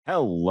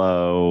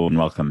Hello and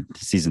welcome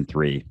to season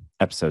 3,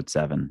 episode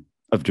 7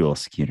 of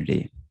Dualistic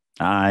Unity.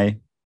 I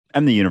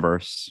am the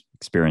universe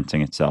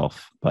experiencing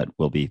itself, but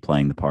will be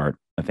playing the part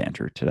of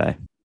Andrew today.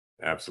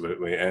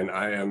 Absolutely. And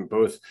I am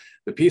both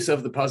the piece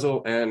of the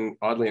puzzle and,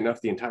 oddly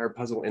enough, the entire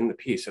puzzle in the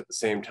piece at the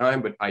same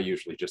time, but I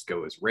usually just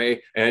go as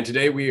Ray. And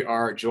today we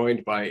are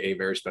joined by a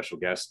very special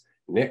guest,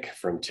 Nick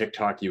from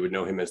TikTok. You would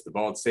know him as the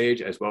Bald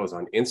Sage, as well as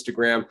on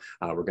Instagram.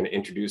 We're going to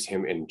introduce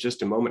him in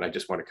just a moment. I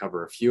just want to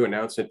cover a few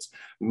announcements.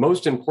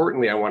 Most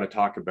importantly, I want to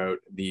talk about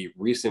the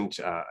recent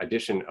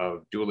edition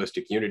of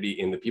Dualistic Unity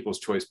in the People's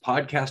Choice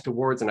Podcast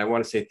Awards. And I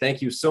want to say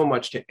thank you so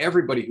much to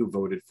everybody who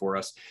voted for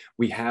us.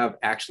 We have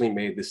actually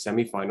made the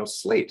semifinal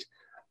slate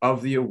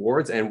of the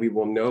awards, and we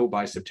will know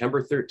by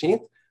September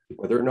 13th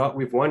whether or not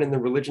we've won in the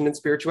religion and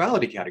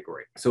spirituality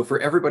category. So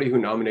for everybody who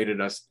nominated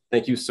us,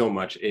 thank you so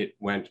much. It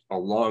went a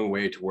long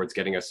way towards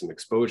getting us some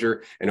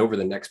exposure. And over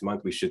the next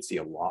month, we should see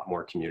a lot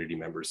more community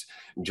members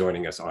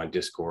joining us on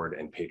Discord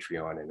and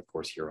Patreon, and of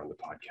course here on the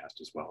podcast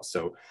as well.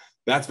 So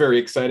that's very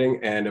exciting.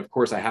 And of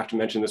course, I have to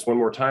mention this one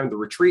more time. The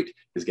retreat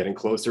is getting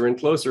closer and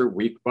closer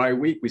week by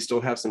week. We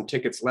still have some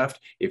tickets left.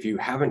 If you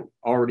haven't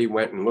already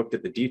went and looked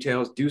at the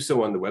details, do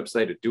so on the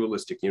website at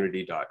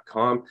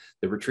dualisticunity.com.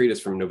 The retreat is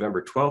from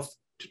November 12th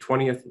to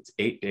 20th. It's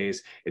 8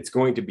 days. It's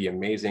going to be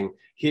amazing.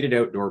 Heated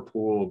outdoor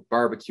pool,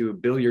 barbecue,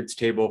 billiards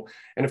table,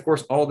 and of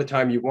course, all the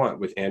time you want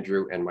with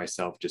Andrew and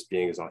myself just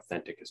being as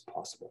authentic as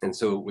possible. And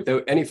so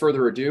without any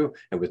further ado,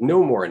 and with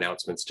no more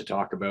announcements to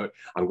talk about,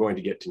 I'm going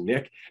to get to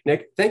Nick.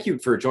 Nick, thank you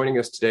for joining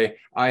us today.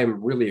 I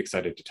am really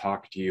excited to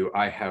talk to you.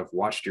 I have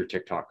watched your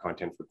TikTok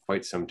content for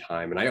quite some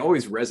time, and I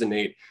always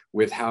resonate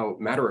with how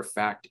matter of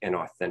fact and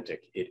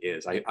authentic it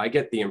is. I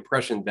get the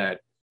impression that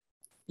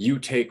you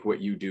take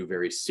what you do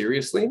very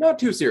seriously, not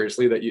too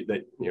seriously that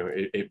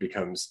it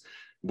becomes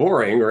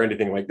boring or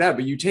anything like that,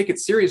 but you take it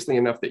seriously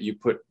enough that you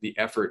put the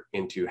effort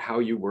into how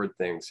you word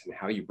things and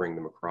how you bring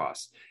them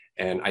across.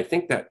 And I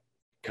think that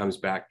comes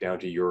back down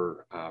to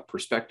your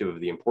perspective of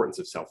the importance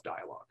of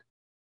self-dialogue.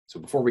 So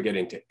before we get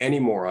into any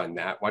more on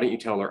that, why don't you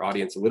tell our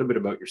audience a little bit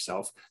about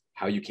yourself,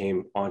 how you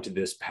came onto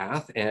this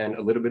path, and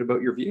a little bit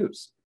about your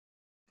views?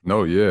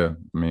 No, yeah.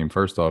 I mean,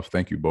 first off,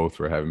 thank you both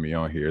for having me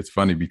on here. It's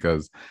funny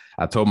because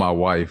I told my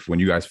wife when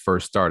you guys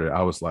first started,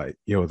 I was like,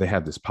 yo, they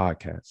have this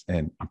podcast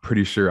and I'm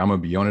pretty sure I'm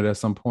going to be on it at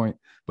some point,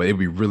 but it'd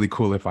be really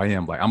cool if I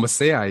am. Like, I'm going to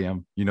say I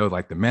am,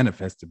 like the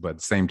manifested, but at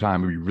the same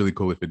time, it'd be really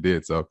cool if it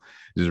did. So it's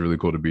just really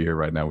cool to be here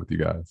right now with you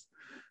guys.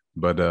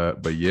 But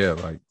yeah,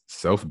 like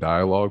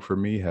self-dialogue for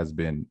me has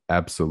been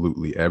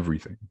absolutely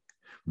everything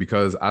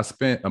because I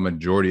spent a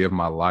majority of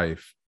my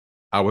life,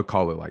 I would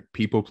call it like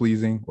people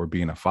pleasing or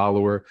being a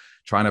follower,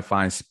 trying to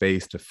find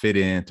space to fit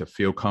in, to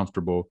feel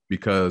comfortable,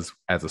 because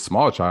as a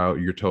small child,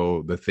 you're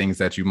told the things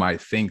that you might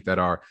think that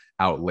are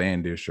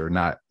outlandish or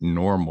not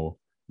normal,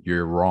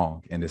 you're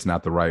wrong and it's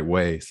not the right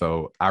way.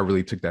 So I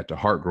really took that to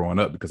heart growing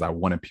up because I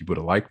wanted people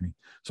to like me.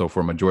 So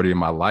for a majority of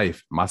my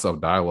life, my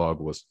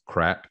self-dialogue was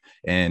crap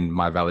and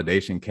my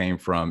validation came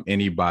from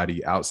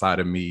anybody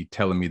outside of me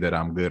telling me that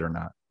I'm good or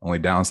not. Only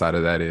downside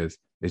of that is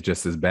it's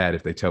just as bad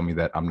if they tell me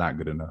that I'm not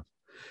good enough.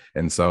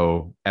 And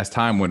so as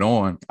time went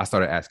on, I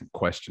started asking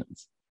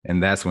questions.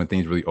 And that's when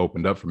things really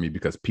opened up for me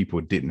because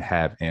people didn't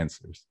have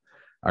answers.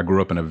 I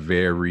grew up in a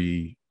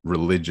very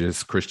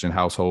religious Christian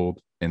household.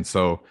 And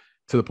so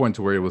to the point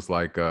to where it was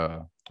like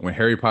when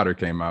Harry Potter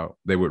came out,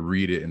 they would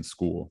read it in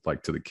school,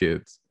 like to the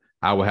kids.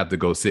 I would have to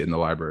go sit in the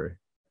library.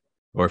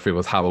 Or if it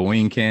was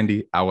Halloween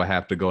candy, I would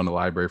have to go in the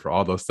library for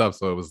all those stuff.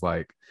 So it was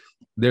like,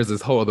 there's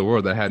this whole other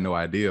world that I had no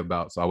idea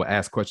about. So I would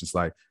ask questions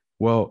like,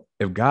 well,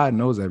 if God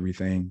knows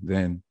everything,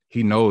 then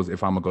he knows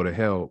if I'm gonna go to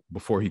hell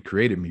before he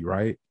created me,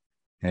 right?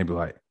 And he'd be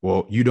like,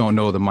 well, you don't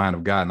know the mind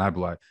of God. And I'd be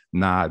like,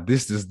 nah,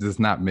 this just does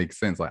not make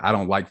sense. Like, I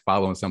don't like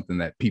following something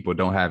that people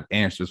don't have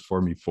answers for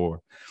me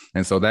for.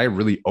 And so that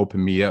really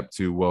opened me up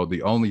to, well,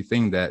 the only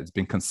thing that's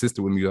been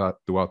consistent with me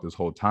throughout this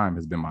whole time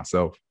has been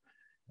myself.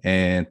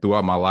 And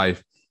throughout my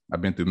life,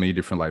 I've been through many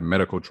different like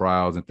medical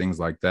trials and things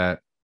like that.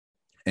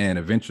 And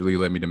eventually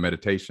led me to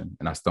meditation.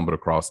 And I stumbled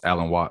across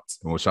Alan Watts,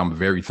 which I'm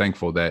very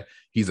thankful that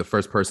he's the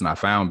first person I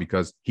found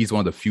because he's one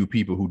of the few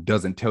people who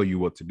doesn't tell you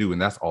what to do.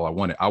 And that's all I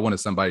wanted. I wanted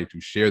somebody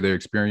to share their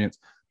experience,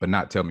 but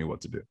not tell me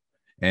what to do.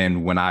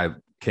 And when I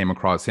came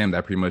across him,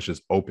 that pretty much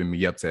just opened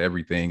me up to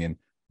everything. And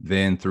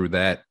then through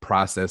that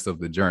process of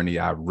the journey,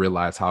 I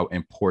realized how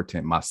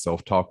important my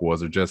self-talk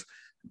was, or just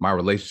my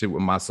relationship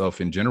with myself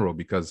in general,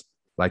 because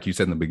like you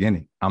said in the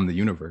beginning, I'm the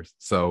universe.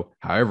 So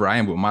however I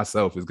am with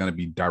myself is going to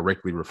be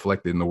directly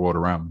reflected in the world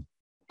around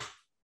me.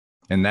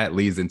 And that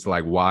leads into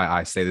like why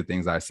I say the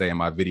things I say in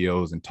my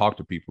videos and talk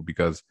to people,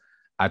 because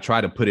I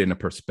try to put it in a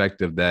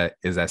perspective that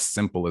is as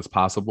simple as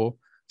possible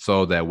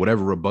so that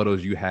whatever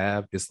rebuttals you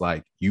have, it's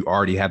like you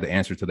already have the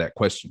answer to that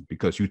question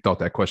because you thought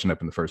that question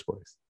up in the first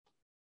place.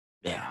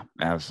 Yeah,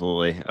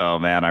 absolutely. Oh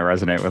man, I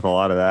resonate with a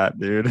lot of that,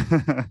 dude.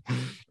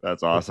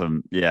 That's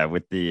awesome. Yeah,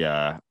 with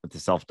the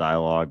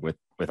self-dialogue, with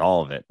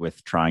all of it,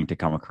 with trying to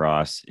come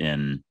across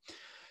in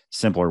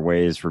simpler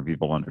ways for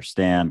people to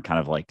understand, kind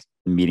of like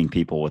meeting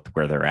people with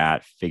where they're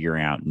at,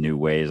 figuring out new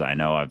ways. I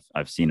know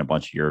I've seen a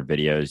bunch of your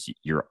videos.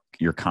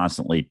 You're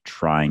constantly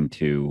trying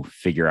to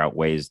figure out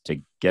ways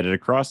to get it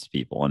across to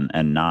people,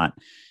 and not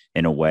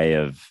in a way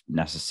of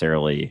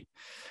necessarily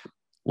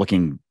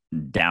looking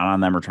down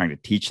on them or trying to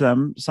teach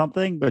them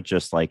something, but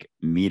just like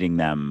meeting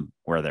them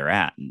where they're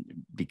at,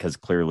 because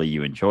clearly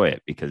you enjoy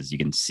it, because you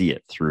can see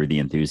it through the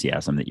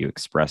enthusiasm that you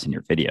express in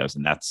your videos.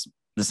 And that's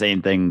the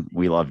same thing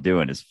we love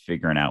doing, is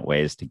figuring out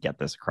ways to get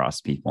this across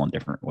people in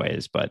different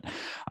ways. But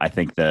I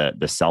think the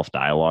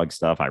self-dialogue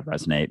stuff I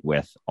resonate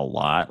with a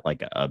lot.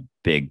 Like a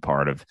big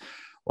part of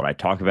what I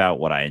talk about,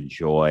 what I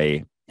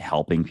enjoy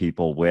helping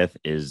people with,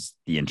 is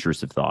the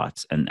intrusive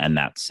thoughts and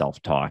that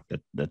self-talk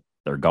that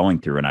they're going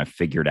through. And I've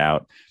figured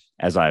out,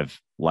 as I've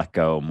let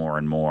go more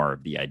and more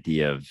of the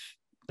idea of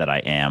that I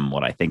am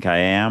what I think I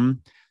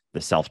am,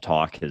 the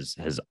self-talk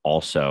has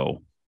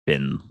also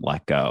been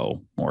let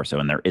go more so.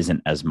 And there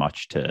isn't as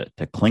much to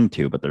cling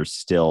to, but there's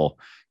still,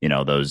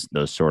 those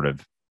sort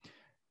of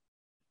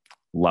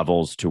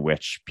levels to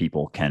which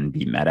people can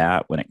be met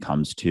at when it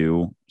comes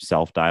to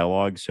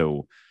self-dialogue.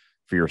 So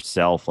for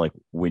yourself, like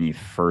when you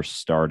first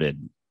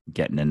started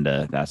getting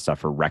into that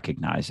stuff, or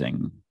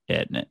recognizing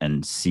it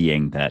and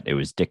seeing that it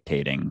was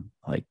dictating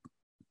like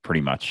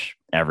pretty much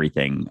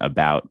everything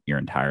about your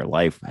entire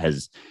life,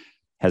 has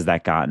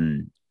that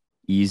gotten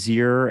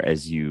easier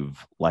as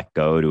you've let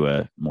go to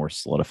a more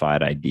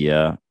solidified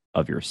idea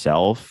of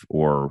yourself?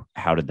 Or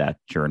how did that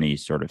journey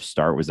sort of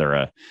start? Was there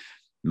a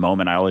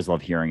moment? I always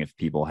love hearing if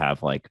people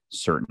have like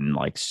certain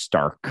like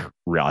stark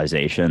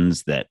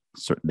realizations that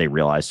they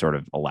realize sort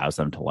of allows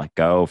them to let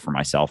go. For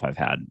myself, I've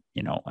had,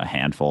 a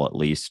handful, at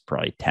least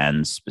probably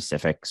 10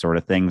 specific sort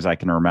of things I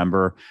can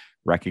remember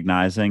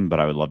recognizing, but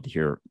I would love to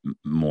hear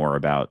more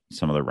about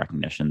some of the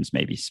recognitions,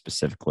 maybe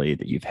specifically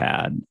that you've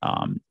had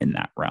in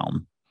that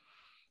realm.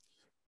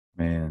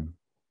 Man,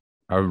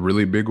 a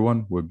really big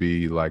one would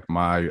be like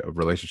my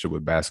relationship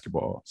with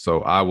basketball.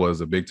 So I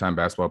was a big time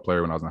basketball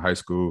player when I was in high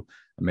school.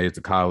 I made it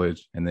to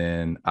college, and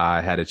then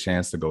I had a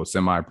chance to go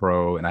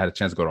semi-pro, and I had a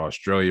chance to go to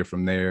Australia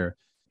from there.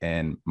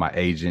 And my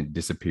agent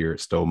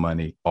disappeared, stole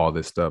money, all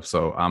this stuff.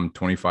 So I'm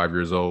 25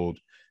 years old.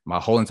 My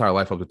whole entire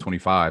life up to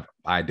 25,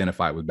 I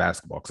identified with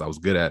basketball because I was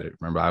good at it.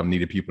 Remember, I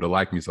needed people to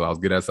like me, so I was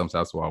good at something. So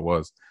that's what I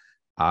was.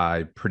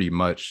 I pretty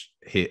much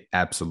hit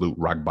absolute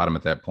rock bottom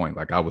at that point.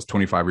 Like I was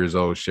 25 years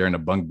old, sharing a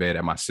bunk bed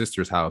at my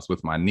sister's house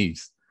with my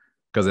niece.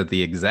 Because at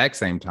the exact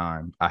same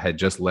time, I had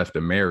just left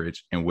a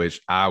marriage in which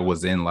I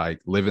was in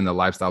like living the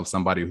lifestyle of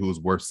somebody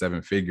who's worth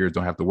 7 figures,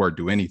 don't have to work,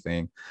 do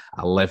anything.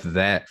 I left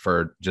that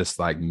for just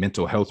like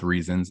mental health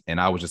reasons. And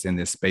I was just in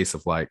this space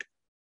of like,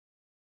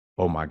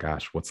 oh my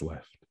gosh, what's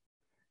left?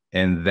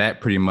 And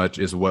that pretty much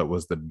is what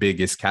was the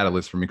biggest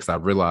catalyst for me, because I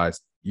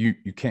realized you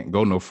can't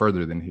go no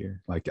further than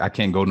here. Like I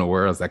can't go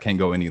nowhere else. I can't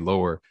go any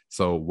lower.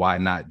 So why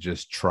not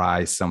just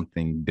try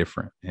something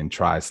different and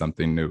try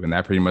something new? And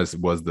that pretty much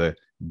was the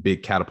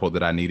big catapult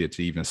that I needed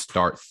to even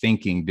start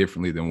thinking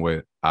differently than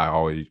what I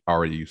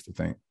already used to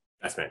think.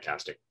 That's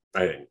fantastic.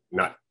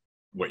 Not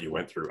what you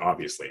went through,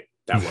 obviously.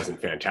 That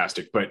wasn't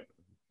fantastic, but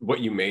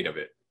what you made of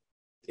it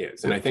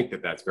is. And I think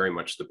that that's very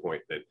much the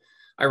point that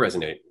I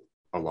resonate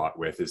a lot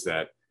with, is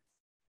that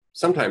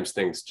sometimes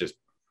things just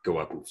go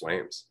up in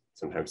flames.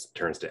 Sometimes it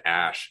turns to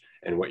ash,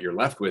 and what you're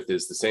left with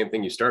is the same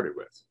thing you started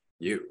with,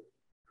 you.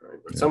 Right?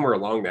 But somewhere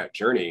along that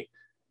journey,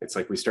 it's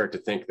like we start to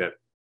think that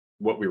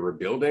what we were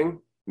building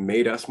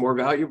made us more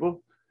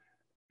valuable.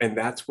 And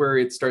that's where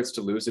it starts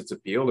to lose its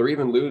appeal, or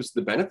even lose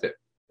the benefit.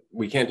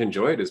 We can't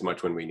enjoy it as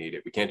much when we need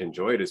it. We can't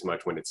enjoy it as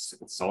much when it's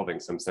solving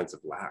some sense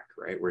of lack,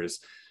 right? Whereas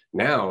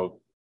now,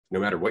 no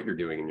matter what you're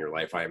doing in your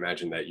life, I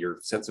imagine that your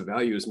sense of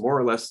value is more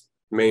or less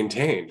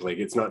maintained. Like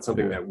it's not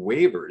something that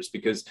wavers,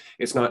 because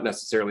it's not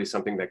necessarily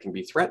something that can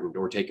be threatened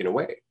or taken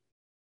away.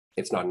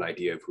 It's not an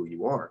idea of who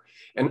you are.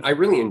 And I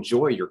really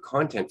enjoy your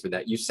content for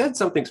that. You said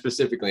something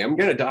specifically. I'm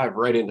going to dive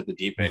right into the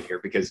deep end here,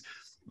 because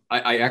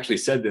I actually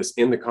said this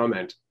in the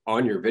comment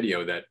on your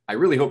video that I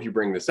really hope you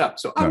bring this up.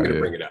 So I'm going to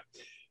bring it up.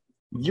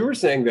 You were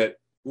saying that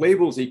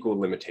labels equal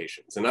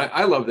limitations. And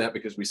I love that,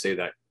 because we say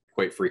that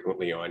quite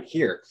frequently on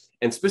here.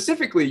 And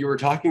specifically, you were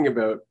talking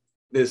about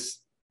this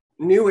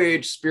new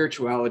age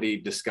spirituality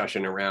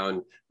discussion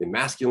around the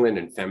masculine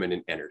and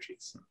feminine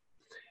energies.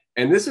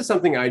 And this is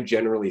something I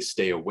generally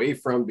stay away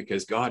from,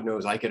 because God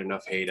knows I get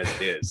enough hate as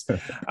it is.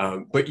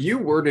 But you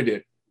worded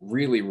it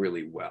really,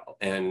 really well.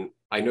 And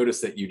I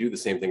noticed that you do the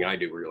same thing I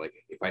do, where you're like,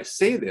 if I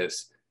say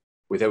this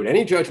without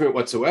any judgment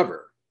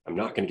whatsoever, I'm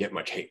not going to get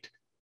much hate.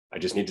 I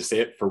just need to say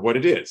it for what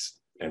it is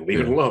and leave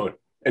it alone.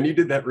 And you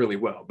did that really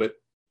well. But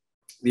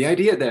the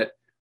idea that,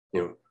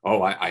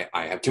 I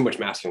have too much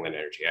masculine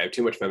energy, I have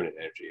too much feminine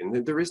energy,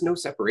 and there is no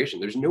separation.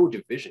 There's no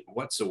division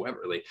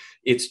whatsoever. Like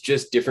it's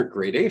just different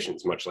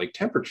gradations, much like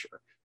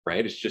temperature,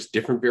 right? It's just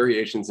different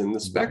variations in the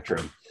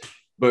spectrum.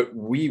 But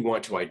we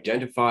want to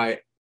identify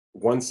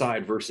one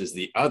side versus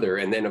the other.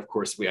 And then of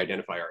course we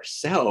identify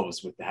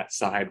ourselves with that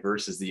side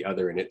versus the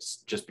other, and it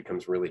just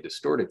becomes really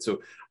distorted.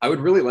 So I would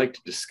really like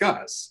to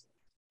discuss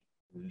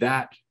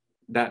that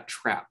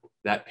trap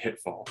that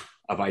pitfall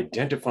of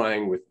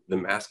identifying with the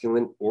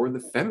masculine or the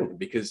feminine.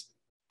 Because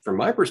from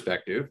my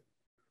perspective,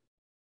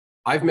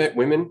 I've met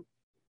women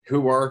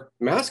who are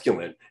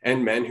masculine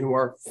and men who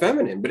are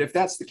feminine. But if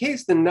that's the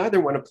case, then neither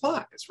one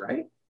applies,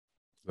 right?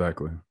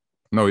 Exactly.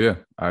 No, yeah,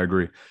 I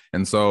agree.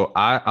 And so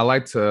I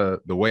like to,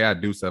 the way I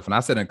do stuff, and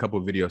I said in a couple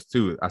of videos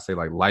too, I say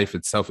like life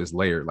itself is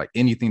layered. Like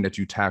anything that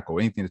you tackle,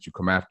 anything that you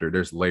come after,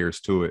 there's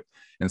layers to it.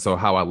 And so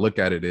how I look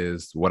at it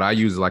is what I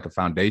use as like a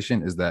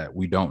foundation is that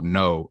we don't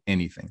know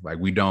anything. Like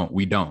we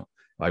don't,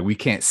 like we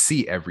can't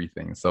see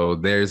everything. So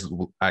there's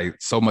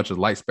so much of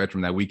the light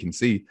spectrum that we can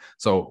see.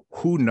 So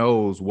who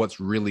knows what's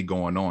really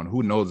going on?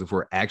 Who knows if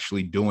we're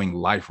actually doing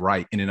life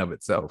right in and of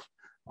itself?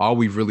 All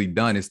we've really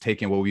done is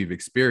taken what we've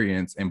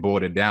experienced and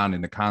boiled it down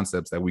into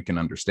concepts that we can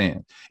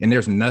understand. And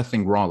there's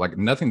nothing wrong. Like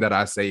nothing that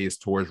I say is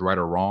towards right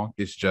or wrong.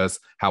 It's just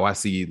how I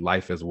see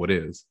life as what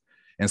is.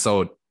 And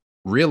so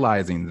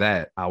realizing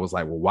that, I was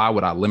like, well, why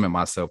would I limit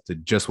myself to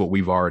just what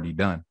we've already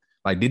done?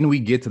 Like, didn't we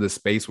get to the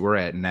space we're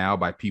at now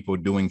by people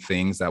doing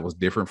things that was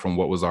different from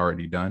what was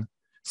already done?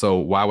 So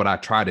why would I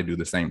try to do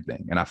the same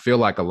thing? And I feel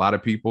like a lot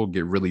of people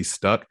get really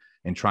stuck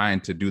in trying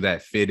to do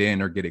that fit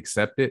in or get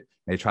accepted.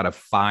 They try to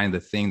find the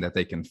thing that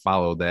they can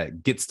follow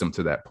that gets them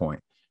to that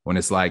point. When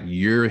it's like,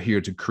 you're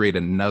here to create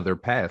another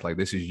path. Like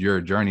this is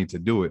your journey to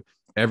do it.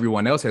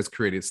 Everyone else has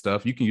created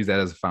stuff. You can use that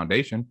as a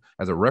foundation,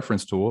 as a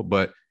reference tool,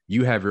 but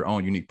you have your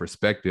own unique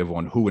perspective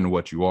on who and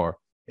what you are.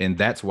 And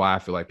that's why I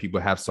feel like people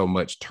have so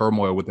much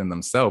turmoil within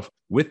themselves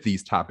with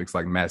these topics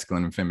like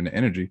masculine and feminine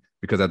energy,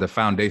 because at the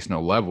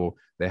foundational level,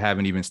 they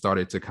haven't even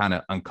started to kind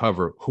of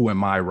uncover who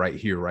am I right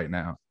here, right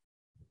now.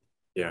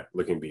 Yeah,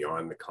 looking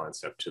beyond the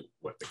concept to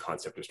what the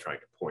concept is trying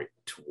to point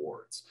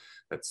towards.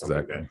 That's something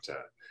exactly.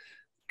 That,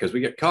 because we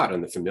get caught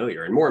on the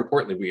familiar, and more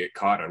importantly, we get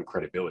caught on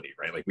credibility,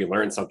 right? Like we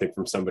learn something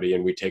from somebody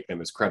and we take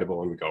them as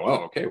credible and we go,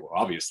 oh, okay, well,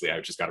 obviously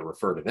I just got to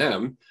refer to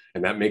them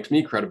and that makes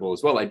me credible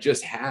as well. I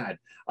just had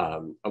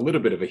a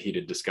little bit of a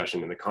heated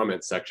discussion in the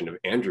comments section of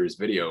Andrew's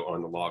video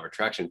on the law of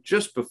attraction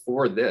just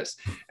before this.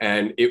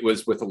 And it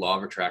was with a law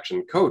of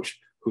attraction coach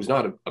who's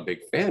not a big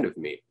fan of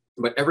me.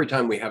 But every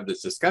time we have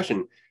this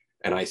discussion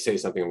and I say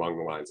something along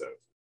the lines of,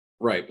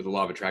 right, but the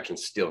law of attraction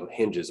still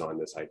hinges on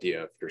this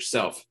idea of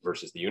yourself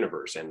versus the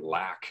universe and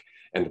lack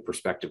and the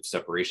perspective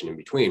separation in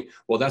between.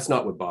 Well, that's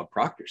not what Bob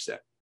Proctor said.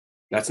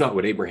 That's not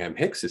what Abraham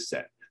Hicks has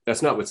said.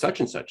 That's not what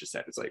such and such has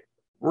said. It's like,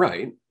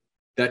 right,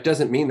 that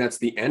doesn't mean that's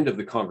the end of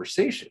the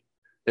conversation.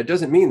 That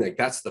doesn't mean that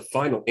that's the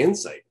final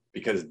insight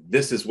because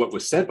this is what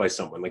was said by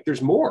someone. Like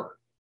there's more.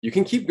 You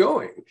can keep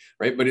going,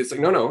 right? But it's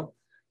like, no,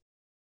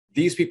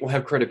 these people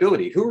have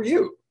credibility. Who are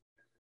you?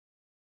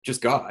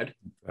 Just God.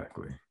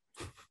 Exactly.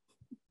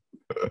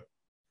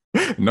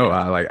 No,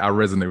 I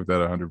resonate with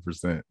that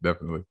 100%.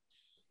 Definitely.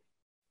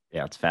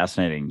 Yeah, it's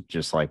fascinating.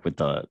 Just like with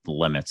the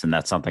limits, and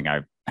that's something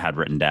I had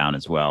written down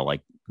as well.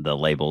 Like the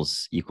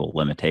labels equal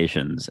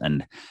limitations,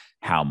 and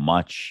how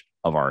much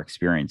of our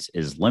experience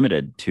is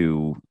limited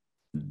to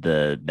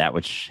that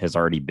which has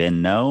already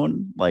been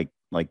known, like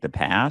the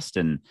past,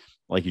 and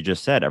like you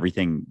just said,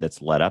 everything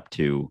that's led up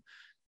to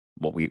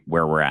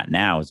where we're at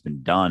now has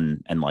been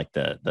done, and like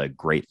the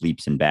great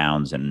leaps and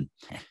bounds, and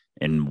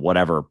in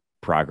whatever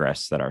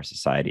progress that our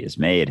society has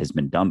made has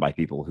been done by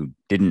people who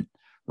didn't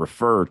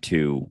refer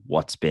to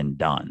what's been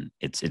done.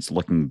 It's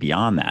looking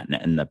beyond that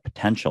and the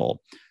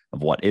potential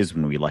of what is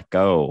when we let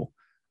go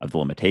of the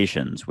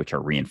limitations, which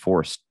are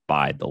reinforced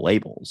by the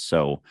labels.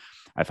 So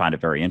I find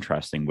it very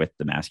interesting with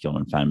the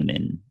masculine and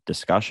feminine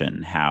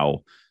discussion,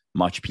 how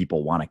much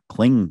people want to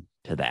cling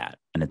to that.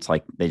 And it's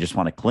like, they just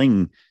want to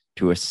cling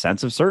to a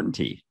sense of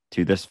certainty,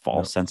 to this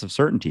false sense of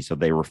certainty. So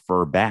they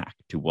refer back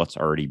to what's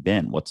already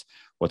been, what's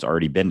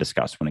already been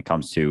discussed when it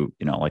comes to,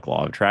 like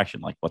law of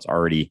attraction, like what's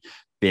already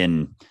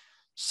been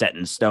set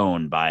in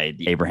stone by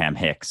the Abraham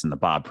Hicks and the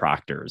Bob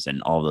Proctors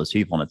and all those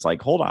people. And it's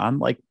like, hold on,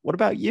 like, what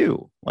about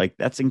you? Like,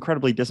 that's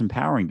incredibly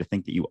disempowering to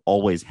think that you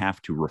always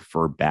have to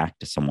refer back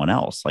to someone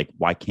else. Like,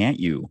 why can't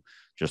you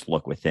just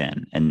look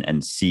within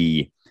and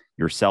see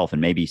yourself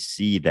and maybe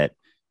see that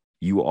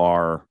you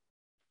are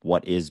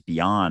what is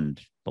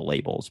beyond the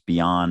labels,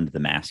 beyond the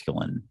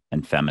masculine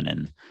and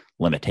feminine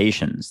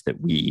limitations that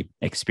we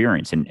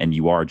experience. And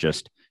you are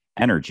just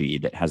energy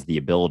that has the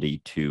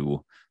ability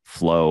to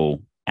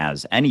flow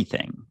as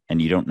anything.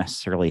 And you don't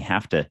necessarily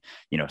have to,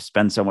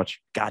 spend so much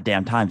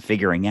goddamn time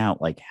figuring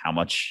out like how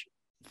much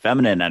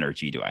feminine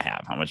energy do I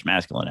have? How much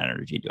masculine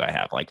energy do I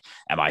have? Like,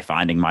 am I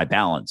finding my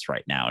balance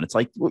right now? And it's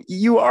like, well,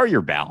 you are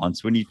your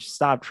balance when you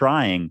stop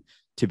trying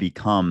to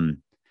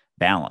become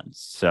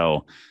balanced.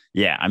 So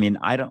yeah, I mean,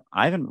 I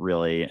haven't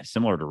really,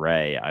 similar to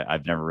Ray,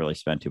 I've never really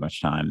spent too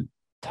much time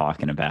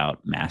talking about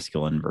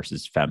masculine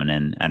versus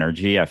feminine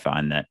energy. I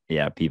find that,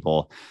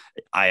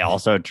 I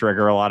also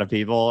trigger a lot of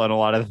people, and a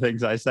lot of the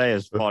things I say,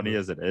 as funny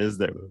as it is,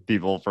 that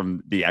people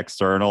from the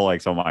external,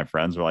 like some of my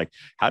friends were like,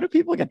 how do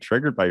people get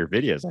triggered by your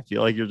videos? I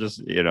feel like you're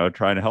just,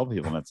 trying to help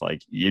people. And it's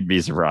like, you'd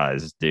be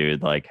surprised,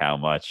 dude, like how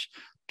much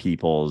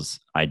people's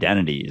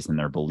identities and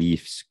their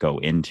beliefs go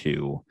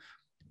into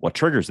what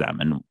triggers them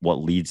and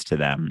what leads to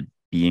them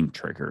being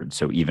triggered.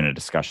 So even a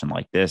discussion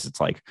like this,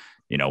 it's like,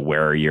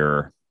 where are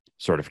your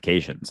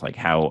certifications? Like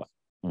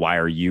why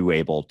are you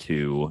able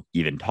to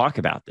even talk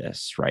about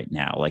this right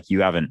now? Like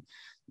you haven't,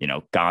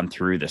 gone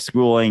through the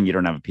schooling, you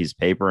don't have a piece of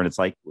paper. And it's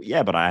like,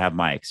 yeah, but I have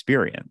my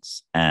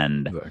experience.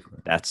 And Exactly.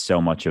 that's so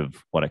much of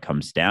what it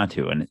comes down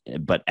to.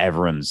 But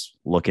everyone's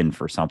looking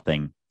for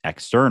something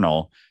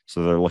external.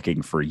 So they're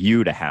looking for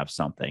you to have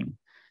something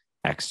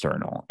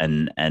external.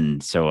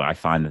 And so I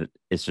find that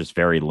it's just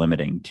very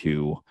limiting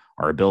to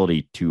our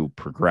ability to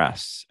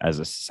progress as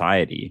a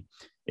society,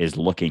 is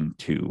looking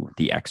to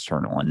the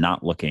external and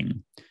not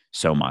looking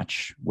so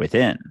much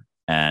within.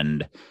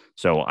 And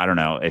so I don't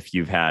know if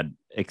you've had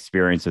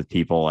experience with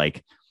people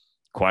like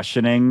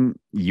questioning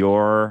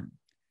your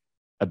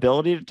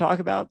ability to talk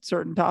about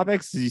certain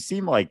topics. You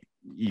seem like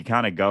you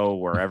kind of go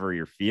wherever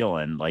you're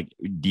feeling. Like,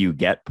 do you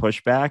get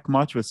pushback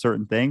much with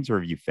certain things, or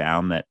have you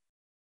found that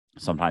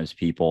sometimes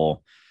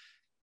people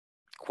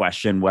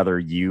question whether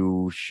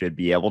you should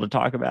be able to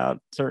talk about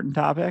certain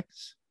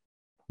topics?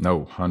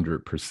 No,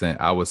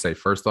 100%. I would say,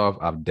 first off,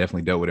 I've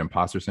definitely dealt with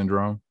imposter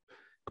syndrome,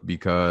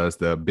 because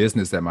the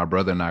business that my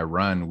brother and I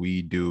run, we're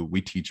a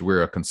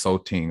wellness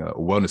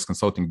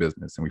consulting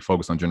business, and we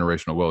focus on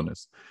generational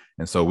wellness.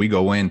 And so we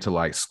go into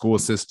like school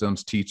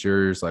systems,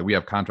 teachers, like we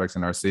have contracts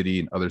in our city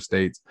and other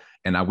states.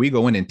 And we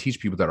go in and teach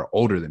people that are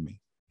older than me,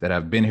 that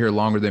have been here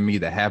longer than me,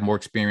 that have more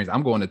experience.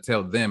 I'm going to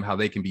tell them how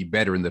they can be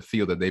better in the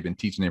field that they've been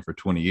teaching in for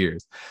 20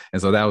 years.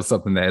 And so that was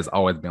something that has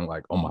always been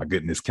like, oh my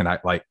goodness,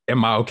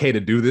 am I okay to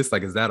do this?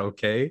 Like, is that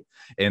okay?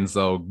 And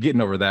so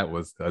getting over that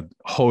was a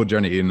whole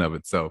journey in and of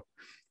itself.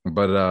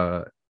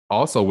 But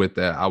also with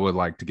that, I would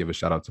like to give a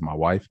shout out to my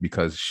wife,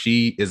 because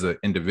she is an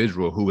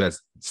individual who has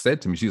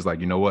said to me, she's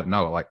like, you know what?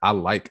 No, like I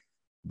like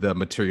the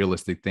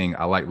materialistic thing.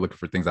 I like looking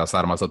for things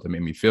outside of myself that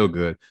make me feel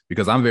good,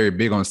 because I'm very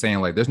big on saying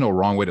like, there's no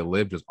wrong way to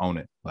live. Just own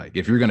it. Like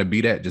if you're going to be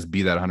that, just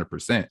be that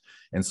 100%.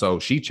 And so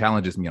she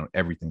challenges me on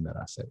everything that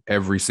I say,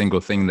 every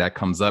single thing that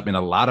comes up. And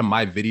a lot of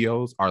my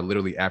videos are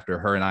literally after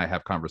her and I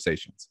have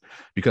conversations,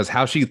 because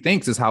how she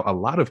thinks is how a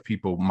lot of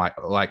people might,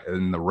 like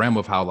in the realm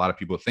of how a lot of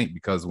people think,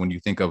 because when you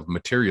think of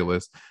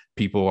materialists,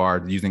 people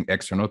are using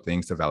external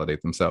things to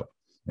validate themselves.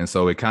 And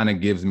so it kind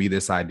of gives me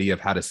this idea of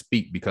how to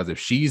speak, because if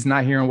she's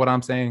not hearing what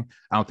I'm saying,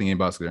 I don't think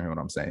anybody else can hear what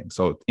I'm saying.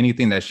 So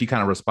anything that she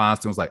kind of responds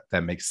to was like,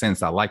 that makes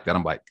sense. I like that.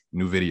 I'm like,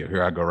 new video,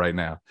 here I go right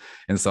now.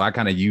 And so I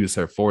kind of use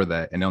her for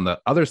that. And on the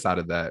other side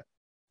of that,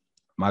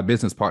 my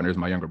business partner is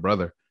my younger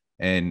brother.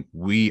 And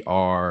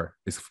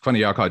it's funny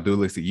y'all call it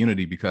dualistic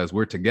unity, because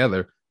we're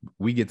together.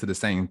 We get to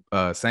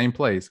the same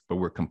place, but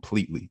we're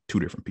completely two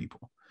different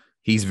people.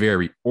 He's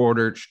very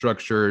ordered,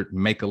 structured,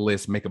 make a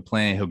list, make a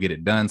plan. He'll get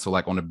it done. So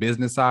like on the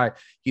business side,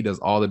 he does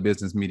all the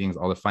business meetings,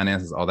 all the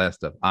finances, all that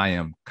stuff. I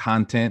am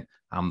content.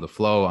 I'm the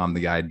flow. I'm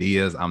the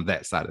ideas. I'm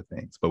that side of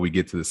things, but we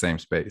get to the same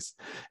space.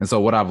 And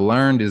so what I've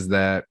learned is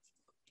that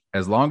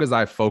as long as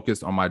I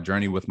focused on my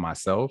journey with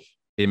myself,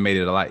 it made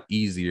it a lot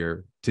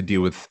easier to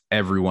deal with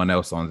everyone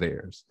else on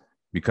theirs,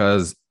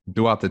 because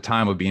throughout the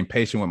time of being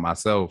patient with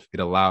myself, it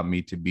allowed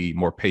me to be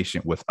more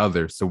patient with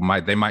others. So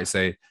they might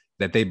say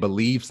that they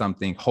believe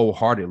something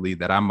wholeheartedly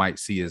that I might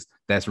see as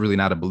that's really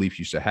not a belief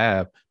you should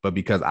have. But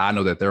because I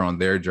know that they're on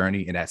their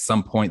journey and at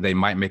some point they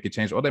might make a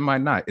change or they might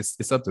not,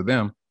 it's up to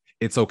them.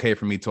 It's okay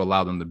for me to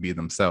allow them to be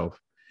themselves.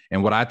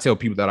 And what I tell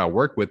people that I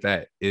work with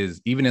that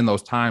is, even in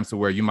those times to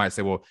where you might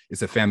say, well,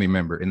 it's a family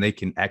member and they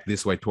can act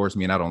this way towards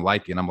me and I don't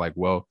like it. And I'm like,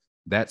 well,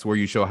 that's where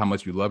you show how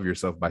much you love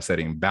yourself, by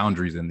setting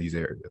boundaries in these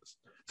areas,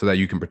 so that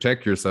you can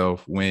protect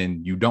yourself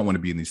when you don't want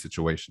to be in these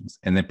situations.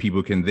 And then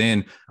people can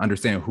then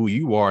understand who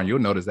you are. And you'll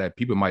notice that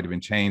people might even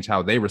change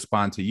how they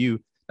respond to you,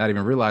 not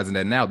even realizing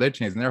that now they're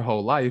changing their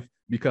whole life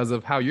because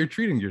of how you're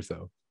treating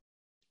yourself.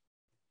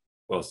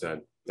 Well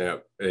said. Yeah,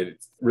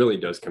 it really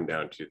does come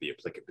down to the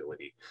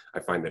applicability. I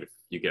find that if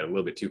you get a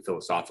little bit too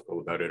philosophical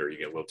about it, or you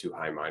get a little too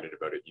high-minded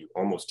about it, you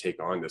almost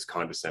take on this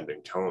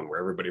condescending tone where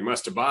everybody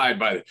must abide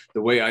by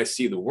the way I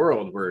see the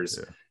world.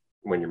 Whereas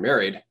when you're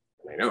married,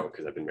 and I know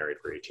because I've been married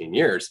for 18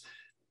 years,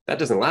 that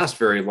doesn't last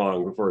very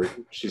long before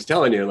she's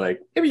telling you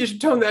like, maybe you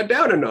should tone that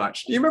down a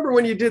notch. Do you remember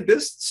when you did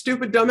this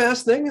stupid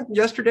dumbass thing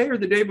yesterday or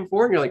the day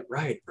before? And you're like,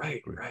 right.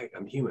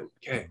 I'm human.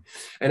 Okay.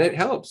 And it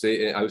helps.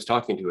 I was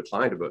talking to a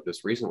client about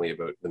this recently,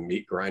 about the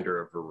meat grinder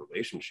of a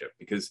relationship,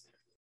 because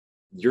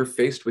you're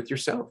faced with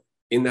yourself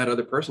in that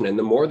other person. And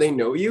the more they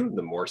know you,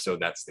 the more so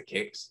that's the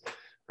case.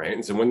 Right.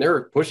 And so when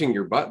they're pushing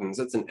your buttons,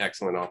 that's an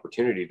excellent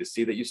opportunity to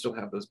see that you still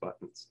have those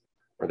buttons,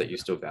 or that you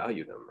still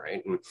value them,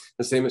 right? And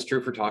the same is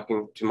true for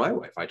talking to my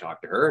wife. I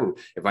talk to her, and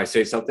if I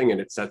say something and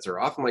it sets her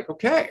off, I'm like,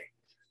 okay,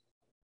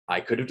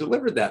 I could have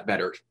delivered that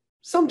better.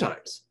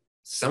 Sometimes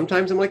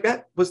I'm like,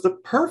 that was the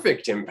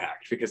perfect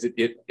impact, because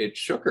it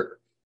shook her,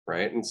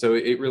 right? And so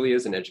it really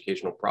is an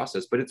educational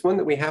process, but it's one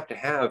that we have to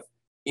have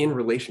in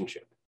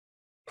relationship.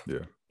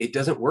 Yeah. It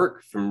doesn't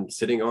work from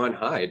sitting on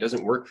high. It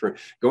doesn't work for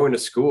going to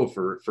school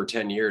for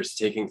 10 years,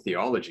 taking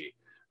theology,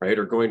 right?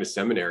 Or going to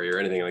seminary or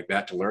anything like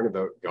that to learn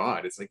about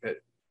God. It's like that.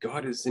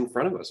 God is in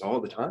front of us all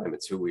the time.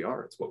 It's who we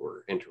are. It's what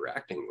we're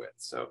interacting with.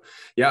 So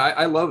yeah,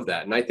 I love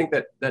that. And I think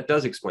that that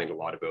does explain a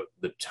lot about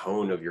the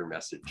tone of your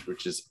message,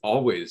 which is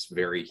always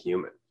very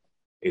human.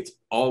 It's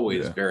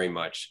always very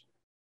much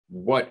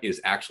what is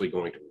actually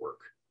going to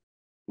work,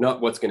 not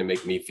what's going to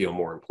make me feel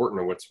more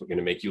important or what's going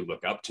to make you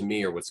look up to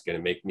me or what's going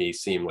to make me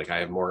seem like I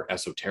have more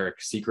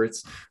esoteric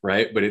secrets,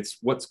 right? But it's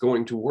what's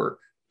going to work.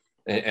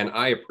 And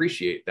I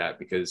appreciate that,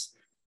 because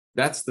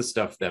that's the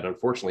stuff that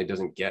unfortunately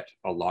doesn't get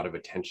a lot of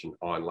attention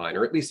online,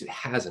 or at least it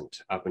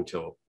hasn't up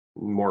until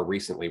more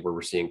recently, where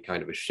we're seeing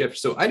kind of a shift.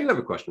 So I do have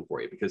a question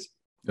for you, because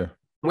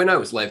when I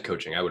was life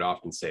coaching, I would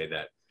often say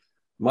that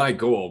my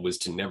goal was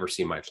to never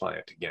see my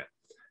client again,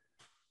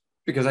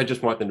 because I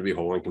just want them to be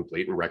whole and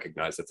complete, and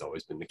recognize that's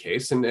always been the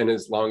case. And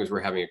as long as we're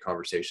having a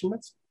conversation,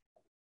 that's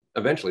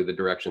eventually the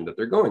direction that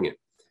they're going in.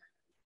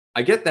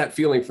 I get that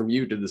feeling from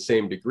you to the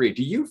same degree.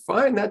 Do you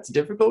find that's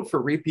difficult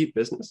for repeat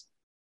business?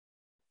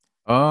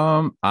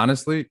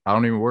 Honestly, I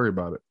don't even worry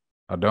about it.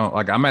 I don't.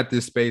 Like, I'm at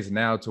this space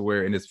now to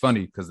where, and it's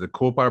funny because the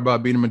cool part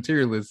about being a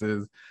materialist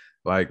is,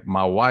 like,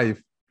 my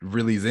wife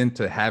really is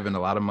into having a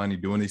lot of money,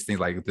 doing these things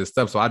like this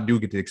stuff. So I do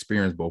get to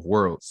experience both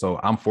worlds. So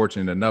I'm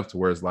fortunate enough to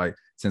where it's like,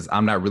 since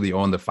I'm not really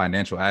on the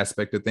financial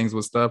aspect of things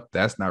with stuff,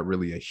 that's not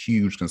really a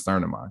huge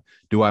concern of mine.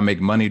 Do I make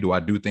money? Do I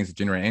do things to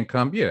generate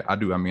income? Yeah, I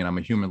do. I mean, I'm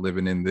a human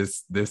living in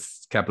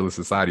this capitalist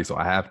society, so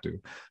I have to.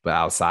 But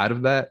outside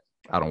of that,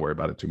 I don't worry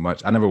about it too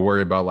much. I never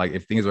worry about, like,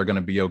 if things are going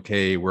to be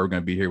okay, we're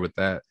going to be here with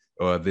that,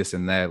 or this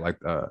and that. Like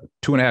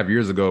 2.5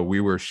 years ago, we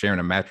were sharing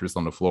a mattress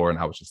on the floor, and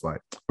I was just like,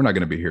 we're not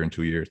going to be here in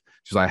 2 years.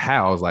 She's like,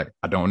 how? I was like,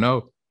 I don't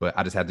know. But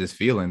I just had this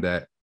feeling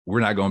that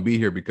we're not going to be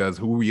here, because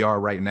who we are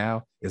right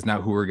now is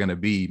not who we're going to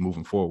be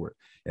moving forward.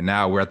 And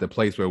now we're at the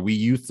place where we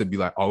used to be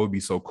like, oh, it would be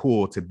so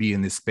cool to be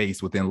in this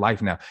space within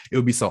life now. It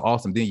would be so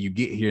awesome. Then you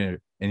get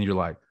here and you're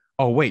like,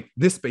 oh, wait,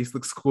 this space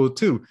looks cool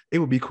too. It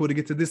would be cool to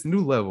get to this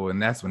new level.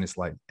 And that's when it's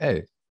like,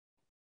 hey,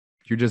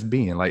 you're just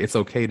being, like, it's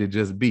okay to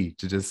just be,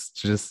 to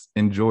just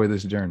enjoy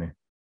this journey.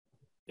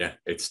 Yeah,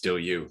 it's still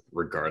you,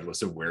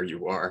 regardless of where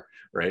you are,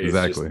 right?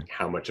 Exactly. It's just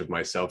how much of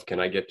myself can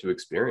I get to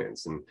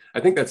experience? And I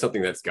think that's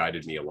something that's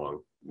guided me along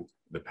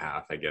the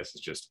path, I guess,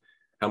 is just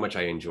how much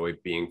I enjoy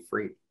being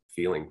free,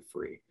 feeling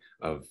free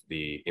of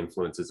the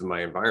influences of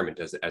my environment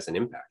as an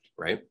impact,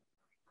 right?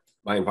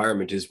 My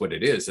environment is what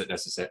it is. That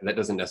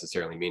doesn't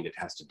necessarily mean it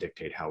has to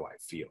dictate how I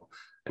feel.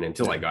 And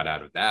until I got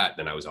out of that,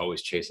 then I was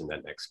always chasing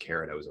that next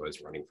carrot. I was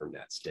always running from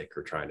that stick,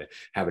 or trying to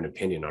have an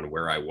opinion on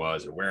where I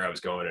was and where I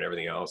was going and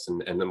everything else.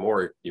 And the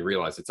more you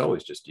realize it's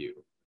always just you.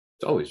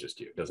 It's always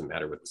just you. It doesn't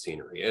matter what the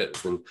scenery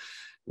is. And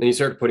then you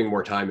start putting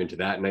more time into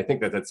that. And I think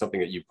that that's something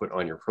that you put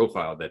on your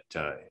profile, that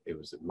it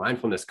was a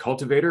mindfulness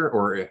cultivator,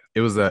 or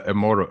it was a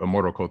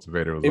immortal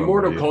cultivator.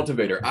 Immortal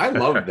cultivator. I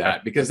love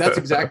that, because that's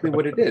exactly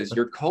what it is.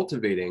 You're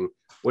cultivating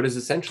what is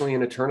essentially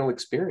an eternal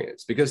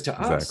experience, because to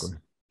us,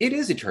 it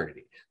is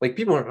eternity. Like,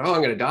 people are, oh,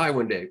 I'm going to die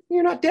one day.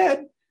 You're not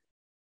dead.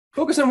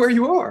 Focus on where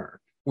you are,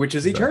 which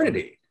is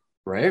eternity,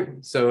 right?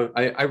 So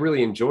I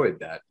really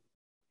enjoyed that.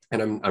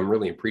 And I'm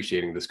really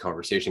appreciating this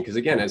conversation, because,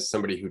 again, as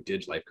somebody who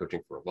did life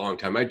coaching for a long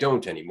time, I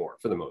don't anymore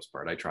for the most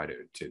part. I try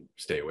to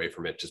stay away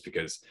from it, just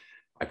because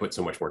I put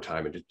so much more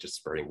time into just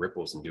spreading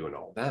ripples and doing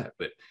all that.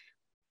 But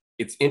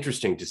it's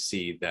interesting to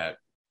see that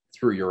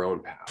through your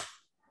own path,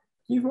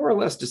 you've more or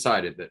less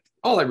decided that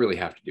all I really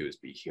have to do is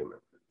be human.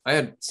 I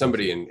had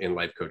somebody in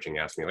life coaching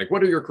ask me, like,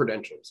 what are your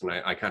credentials? And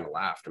I kind of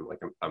laughed. I'm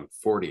like, I'm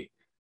 40.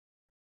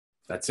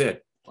 That's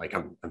it. Like,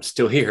 I'm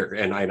still here,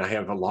 and I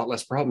have a lot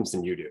less problems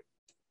than you do.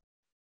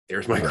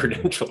 There's my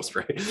credentials,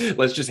 right?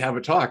 Let's just have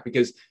a talk,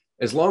 because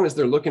as long as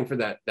they're looking for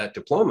that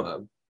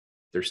diploma,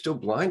 they're still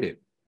blinded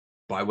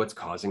by what's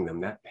causing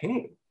them that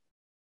pain,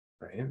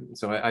 right?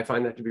 So I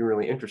find that to be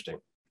really interesting.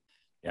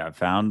 Yeah, I've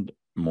found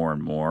more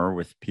and more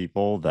with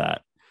people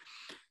that,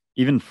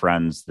 even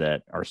friends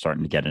that are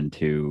starting to get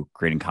into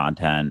creating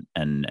content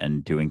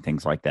and doing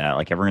things like that,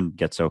 like, everyone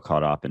gets so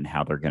caught up in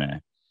how they're going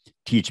to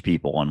teach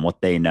people and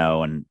what they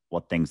know and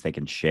what things they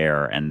can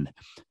share. And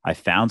I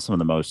found some of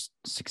the most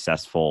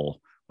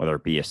successful, whether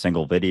it be a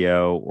single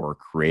video or a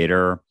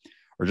creator,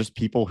 or just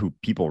people who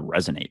people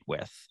resonate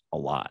with a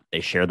lot.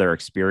 They share their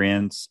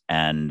experience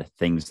and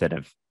things that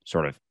have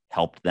sort of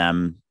helped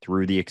them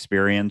through the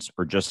experience,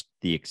 or just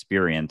the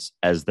experience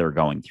as they're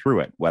going through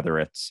it, whether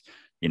it's,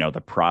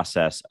 the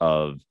process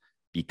of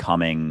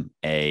becoming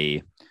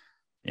a,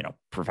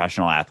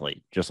 professional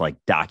athlete, just like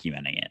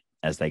documenting it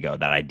as they go,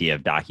 that idea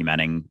of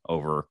documenting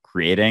over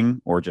creating,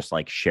 or just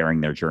like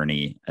sharing their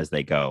journey as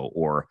they go,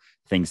 or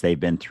things they've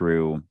been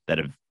through that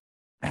have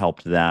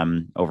helped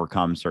them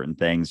overcome certain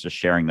things, just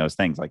sharing those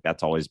things. Like,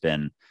 that's always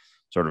been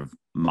sort of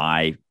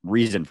my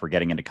reason for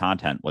getting into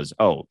content was,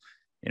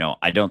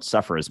 I don't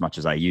suffer as much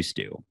as I used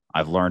to.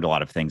 I've learned a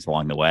lot of things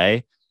along the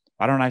way.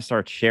 Why don't I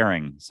start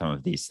sharing some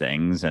of these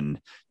things? And,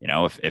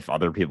 if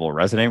other people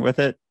resonate with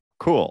it,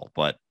 cool,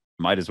 but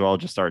might as well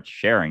just start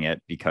sharing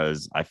it,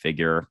 because I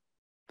figure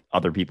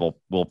other people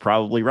will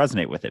probably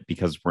resonate with it,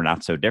 because we're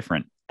not so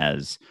different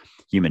as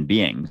human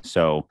beings.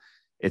 So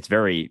it's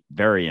very,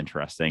 very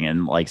interesting.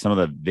 And like some of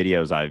the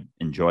videos I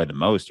enjoy the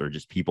most are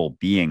just people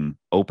being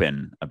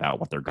open about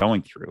what they're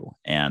going through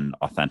and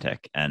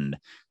authentic and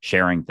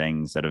sharing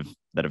things that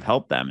have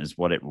helped them is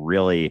what it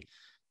really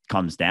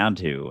comes down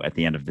to at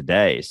the end of the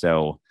day.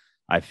 So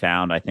I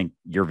think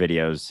your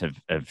videos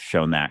have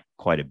shown that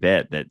quite a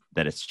bit, that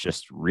it's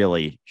just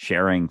really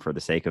sharing for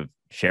the sake of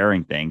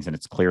sharing things. And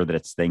it's clear that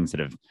it's things that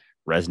have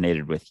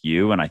resonated with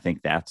you. And I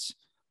think that's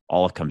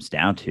all it comes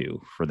down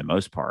to for the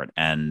most part.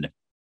 And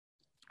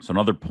so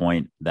another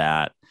point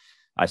that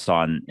I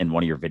saw in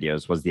one of your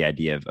videos was the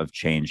idea of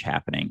change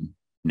happening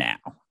now.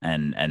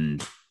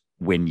 And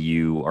when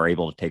you are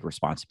able to take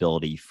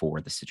responsibility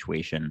for the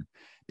situation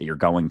that you're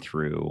going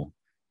through,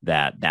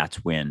 that's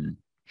when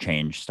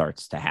change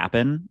starts to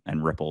happen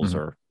and ripples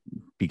are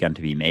begun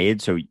to be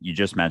made. So you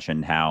just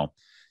mentioned how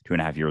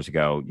 2.5 years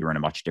ago, you were in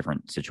a much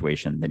different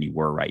situation than you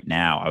were right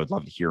now. I would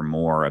love to hear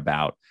more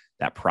about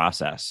that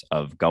process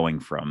of going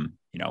from,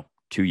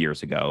 2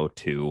 years ago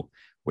to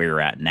where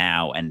you're at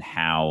now and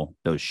how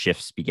those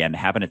shifts began to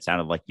happen. It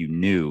sounded like you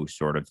knew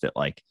sort of that,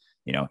 like,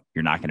 you're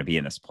not going to be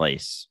in this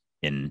place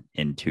in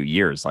 2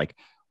 years. Like,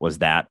 was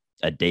that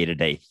a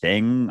day-to-day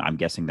thing? I'm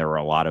guessing there were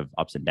a lot of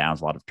ups and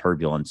downs, a lot of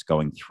turbulence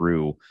going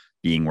through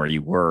being where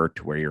you were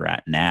to where you're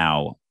at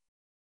now.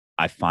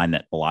 I find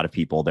that a lot of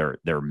people,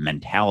 their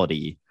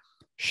mentality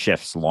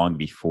shifts long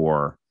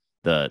before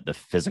the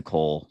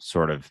physical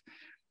sort of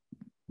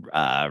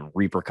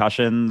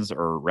repercussions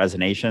or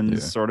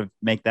resonations sort of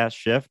make that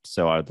shift.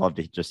 So I'd love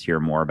to just hear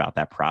more about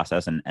that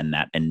process and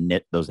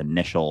those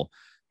initial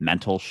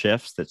mental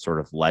shifts that sort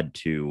of led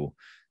to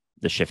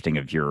the shifting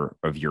of your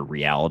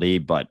reality,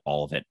 but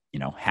all of it,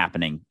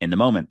 happening in the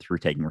moment through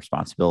taking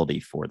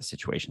responsibility for the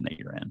situation that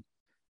you're in.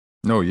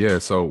 No, yeah.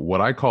 So what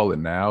I call it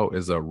now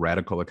is a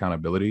radical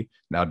accountability.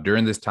 Now,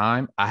 during this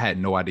time, I had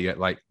no idea.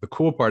 Like, the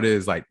cool part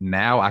is, like,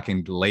 now I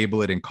can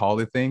label it and call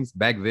it things.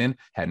 Back then,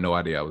 had no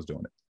idea I was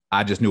doing it.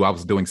 I just knew I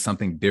was doing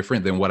something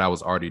different than what I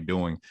was already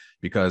doing,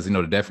 because,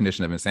 the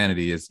definition of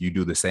insanity is you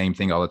do the same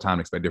thing all the time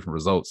and expect different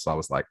results. So I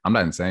was like, I'm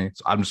not insane.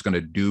 So I'm just going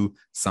to do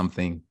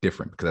something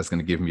different because that's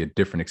going to give me a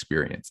different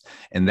experience.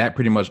 And that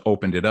pretty much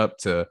opened it up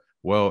to,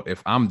 well,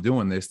 if I'm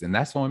doing this, then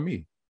that's on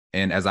me.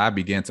 And as I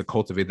began to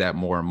cultivate that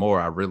more and more,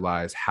 I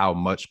realized how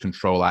much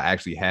control I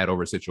actually had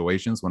over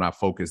situations when I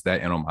focused that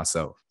in on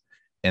myself.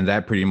 And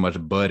that pretty much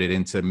budded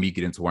into me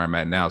getting to where I'm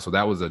at now. So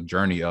that was a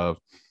journey of,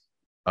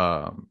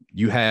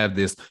 you have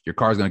this, your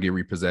car's going to get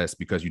repossessed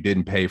because you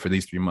didn't pay for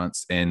these 3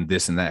 months and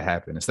this and that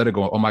happened. Instead of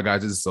going, oh my gosh,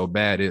 this is so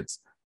bad, it's,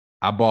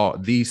 I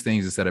bought these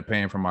things instead of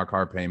paying for my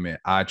car payment.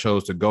 I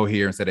chose to go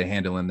here instead of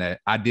handling that.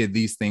 I did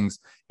these things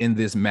in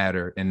this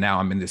matter, and now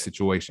I'm in this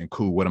situation.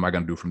 Cool. What am I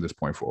going to do from this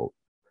point forward?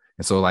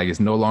 And so, like, it's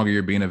no longer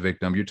you're being a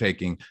victim. You're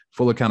taking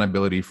full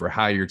accountability for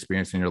how you're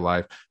experiencing your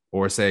life.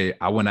 Or say,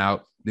 I went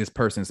out, this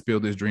person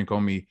spilled this drink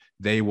on me.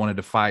 They wanted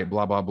to fight,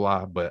 blah, blah,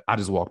 blah. But I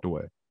just walked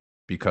away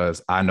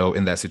because I know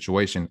in that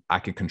situation, I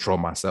can control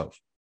myself.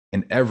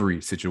 In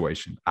every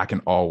situation, I can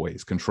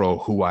always control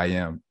who I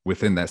am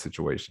within that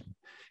situation.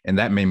 And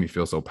that made me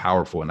feel so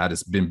powerful. And I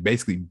just been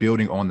basically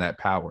building on that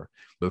power.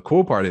 But the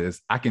cool part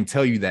is I can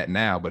tell you that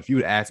now, but if you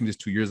would ask me this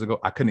 2 years ago,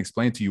 I couldn't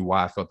explain to you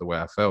why I felt the way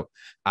I felt.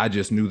 I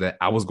just knew that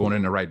I was going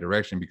in the right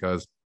direction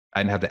because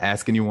I didn't have to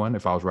ask anyone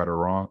if I was right or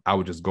wrong. I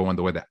would just go in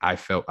the way that I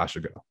felt I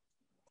should go.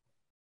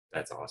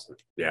 That's awesome.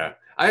 Yeah.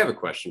 I have a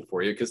question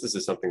for you, because this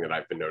is something that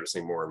I've been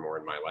noticing more and more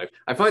in my life.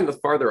 I find the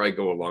farther I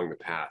go along the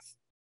path,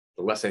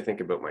 the less I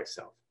think about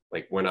myself.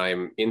 Like, when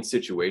I'm in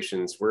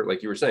situations where,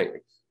 like you were saying,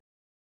 like,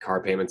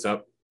 car payments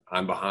up,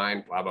 I'm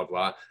behind, blah, blah,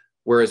 blah.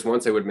 Whereas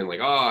once I would have been like,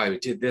 oh, I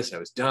did this, I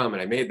was dumb,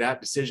 and I made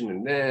that decision,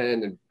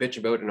 and bitch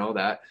about it and all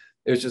that.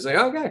 It was just like,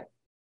 okay,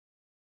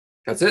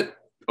 that's it.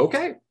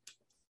 Okay,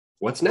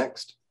 what's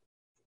next?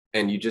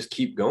 And you just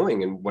keep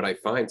going. And what I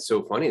find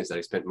so funny is that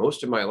I spent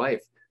most of my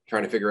life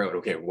trying to figure out,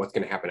 okay, what's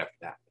going to happen after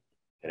that,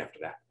 and after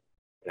that,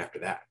 and after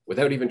that,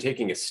 without even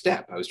taking a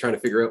step. I was trying to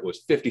figure out what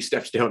was 50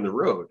 steps down the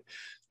road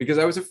because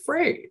I was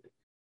afraid,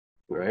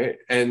 right?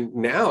 And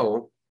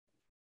now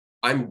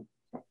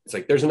it's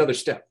like, there's another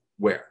step.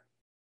 Where?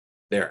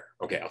 There.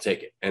 Okay, I'll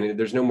take it. And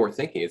there's no more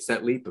thinking. It's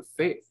that leap of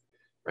faith,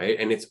 right?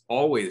 And it's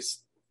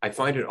always, I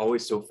find it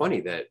always so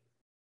funny that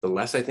the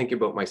less I think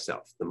about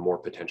myself, the more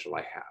potential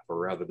I have, or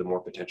rather, the more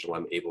potential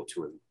I'm able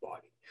to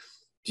embody.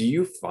 Do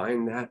you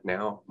find that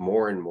now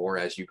more and more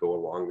as you go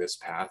along this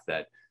path,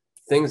 that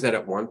things that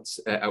at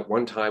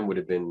one time would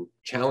have been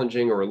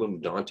challenging or a little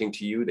daunting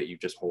to you, that you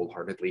just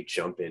wholeheartedly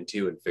jump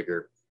into and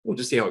figure, we'll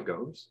just see how it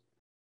goes?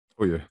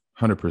 Oh, yeah,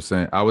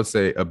 100%. I would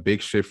say a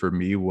big shift for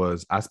me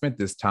was I spent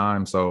this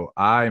time. So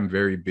I'm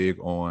very big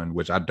on,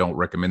 which I don't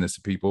recommend this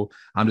to people.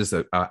 I'm just,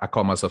 I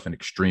call myself an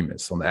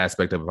extremist on the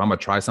aspect of, if I'm going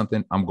to try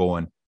something, I'm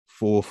going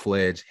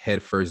full-fledged,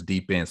 head first,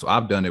 deep in. So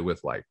I've done it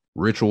with like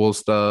ritual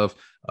stuff,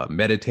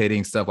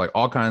 meditating stuff, like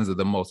all kinds of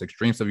the most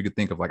extreme stuff you could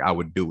think of. Like, I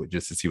would do it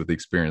just to see what the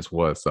experience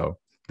was. So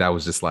that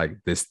was just like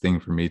this thing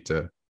for me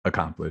to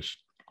accomplish.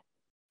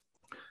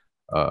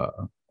 I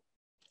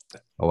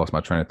lost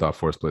my train of thought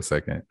for a split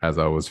second as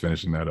I was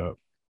finishing that up.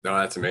 No,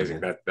 that's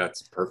amazing.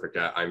 That's perfect.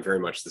 I'm very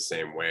much the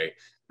same way,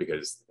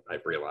 because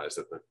I've realized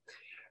that a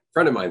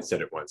friend of mine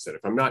said it once, that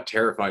if I'm not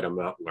terrified, I'm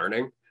not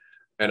learning.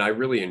 And I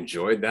really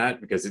enjoyed that,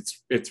 because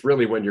it's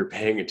really when you're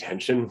paying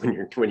attention,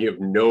 when you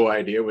have no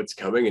idea what's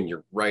coming and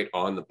you're right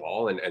on the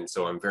ball. And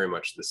so I'm very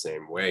much the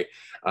same way.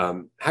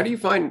 How do you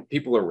find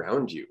people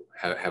around you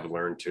have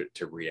learned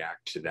to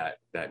react to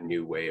that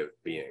new way of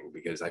being?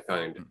 Because I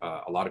find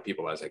a lot of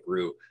people, as I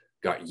grew,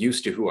 got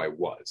used to who I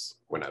was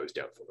when I was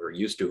doubtful, or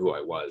used to who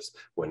I was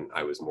when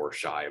I was more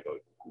shy about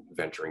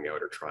venturing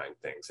out or trying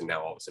things. And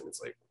now all of a sudden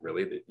it's like,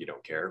 really, that you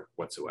don't care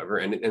whatsoever.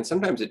 And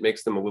sometimes it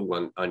makes them a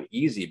little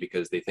uneasy,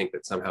 because they think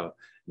that somehow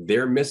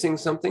they're missing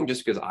something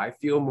just because I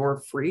feel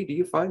more free. Do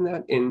you find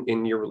that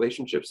in your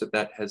relationships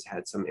that has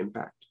had some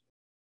impact?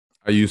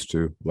 I used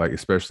to, like,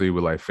 especially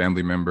with like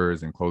family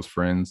members and close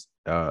friends.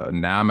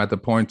 Now I'm at the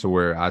point to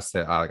where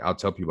I'll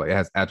tell people, like, it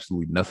has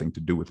absolutely nothing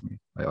to do with me.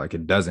 Like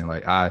it doesn't.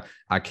 Like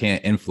I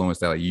can't influence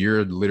that. Like,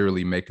 you're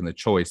literally making the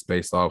choice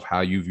based off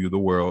how you view the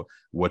world,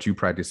 what you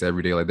practice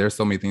every day. Like, there's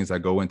so many things that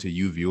go into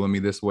you viewing me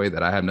this way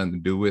that I have nothing to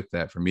do with.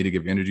 That for me to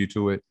give energy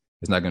to it,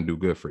 it's not going to do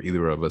good for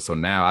either of us. So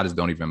now I just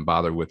don't even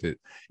bother with it.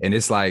 And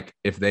it's like,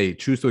 if they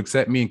choose to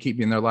accept me and keep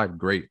me in their life,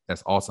 great.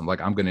 That's awesome. Like,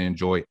 I'm going to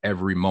enjoy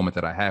every moment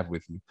that I have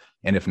with you.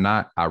 And if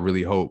not, I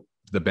really hope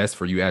the best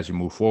for you as you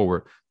move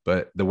forward.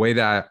 But the way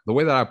that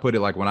I put it,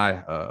 like when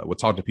I would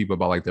talk to people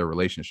about like their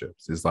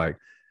relationships, is like,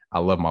 I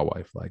love my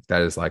wife. Like,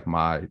 that is like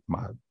my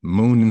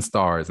moon and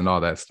stars and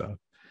all that stuff.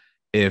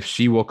 If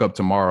she woke up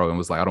tomorrow and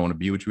was like, I don't want to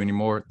be with you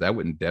anymore, that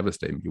wouldn't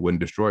devastate me. It wouldn't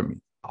destroy me.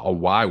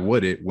 Why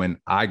would it, when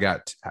I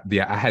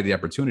had the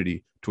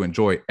opportunity to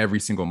enjoy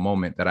every single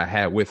moment that I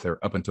had with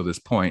her up until this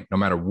point, no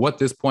matter what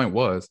this point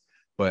was,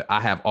 but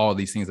I have all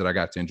these things that I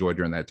got to enjoy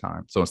during that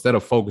time. So instead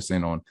of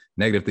focusing on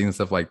negative things and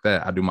stuff like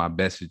that, I do my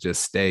best to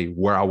just stay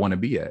where I want to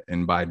be at.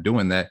 And by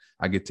doing that,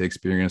 I get to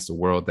experience the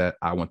world that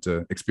I want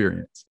to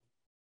experience.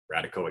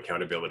 Radical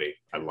accountability.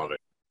 I love it.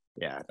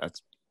 Yeah,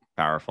 that's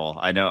powerful.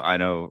 I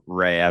know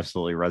Ray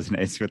absolutely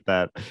resonates with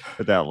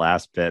that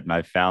last bit. And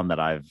I found that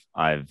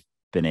I've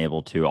been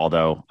able to,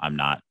 although I'm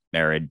not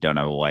married, don't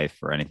have a wife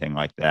or anything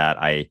like that,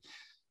 I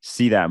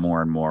see that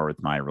more and more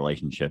with my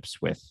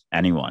relationships with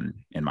anyone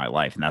in my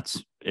life. And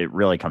it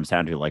really comes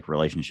down to, like,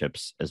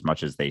 relationships, as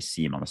much as they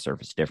seem on the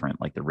surface different,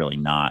 like, they're really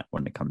not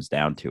when it comes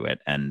down to it.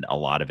 And a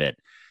lot of it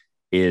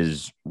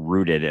is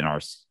rooted in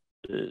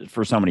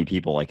for so many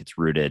people, like, it's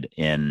rooted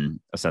in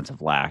a sense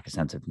of lack, a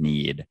sense of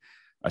need,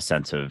 a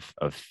sense of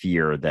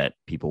fear that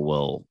people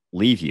will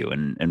leave you.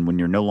 And when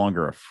you're no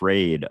longer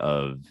afraid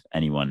of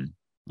anyone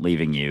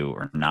leaving you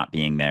or not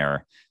being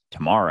there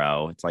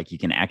tomorrow, it's like you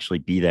can actually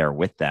be there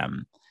with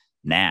them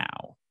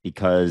now.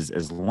 Because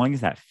as long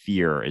as that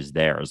fear is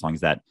there, as long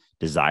as that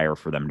desire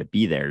for them to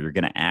be there, you're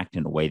going to act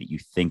in a way that you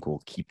think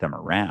will keep them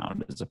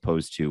around, as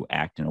opposed to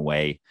act in a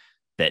way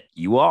that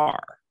you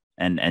are,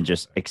 and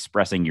just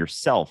expressing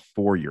yourself,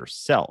 for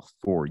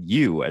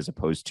you, as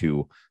opposed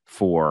to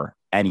for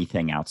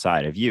anything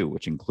outside of you,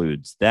 which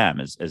includes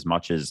them. As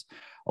much as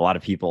a lot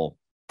of people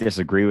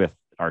disagree with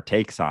our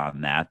takes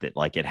on that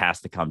like it has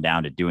to come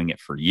down to doing it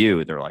for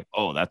you, they're like,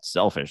 oh, that's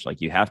selfish.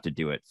 Like, you have to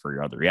do it for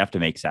your other. You have to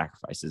make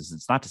sacrifices.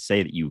 It's not to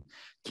say that you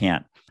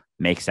can't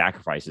make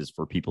sacrifices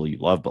for people you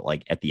love, but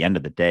like, at the end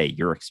of the day,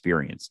 your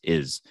experience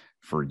is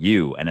for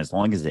you. And as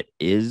long as it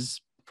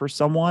is for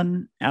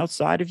someone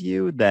outside of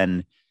you,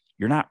 then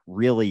you're not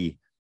really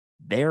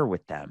there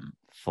with them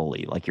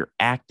fully. Like, you're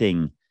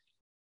acting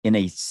in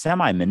a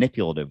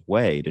semi-manipulative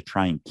way to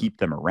try and keep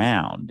them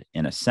around,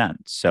 in a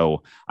sense.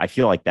 So I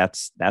feel like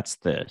that's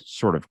the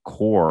sort of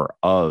core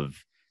of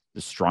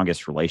the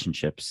strongest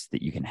relationships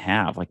that you can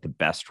have. Like, the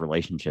best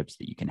relationships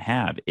that you can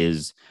have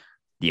is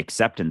the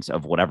acceptance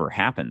of whatever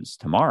happens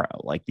tomorrow,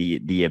 like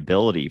the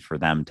ability for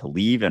them to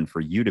leave and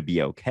for you to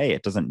be okay.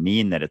 It doesn't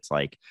mean that it's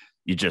like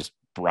you just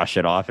brush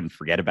it off and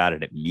forget about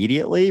it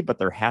immediately, but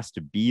there has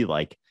to be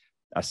like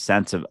a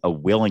sense of a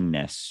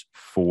willingness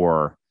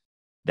for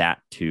that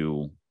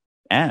to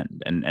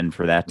end, and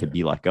for that to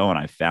be let go. And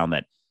I found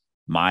that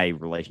my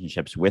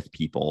relationships with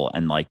people,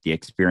 and like the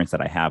experience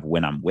that I have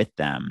when I'm with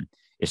them,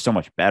 is so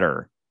much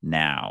better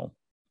now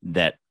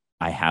that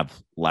I have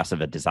less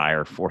of a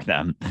desire for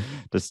them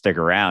to stick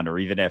around. Or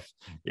even if,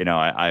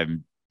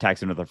 I'm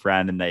texting with a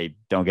friend and they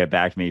don't get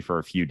back to me for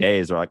a few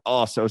days, they're like,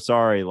 oh, so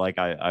sorry. Like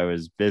I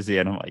was busy.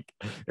 And I'm like,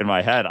 in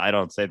my head, I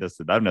don't say this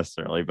to them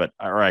necessarily, but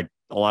a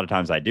lot of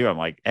times I do. I'm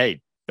like,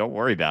 hey, don't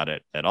worry about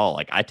it at all.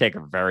 Like, I take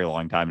a very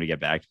long time to get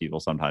back to people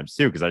sometimes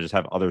too, because I just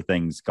have other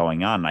things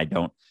going on. And I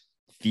don't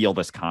feel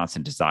this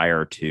constant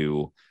desire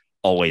to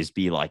always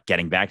be like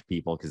getting back to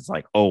people, because it's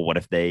like, oh, what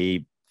if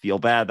they feel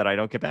bad that I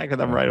don't get back to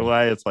them right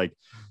away? It's like,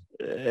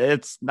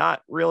 it's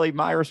not really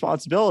my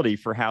responsibility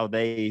for how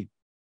they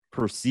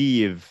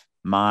perceive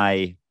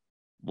my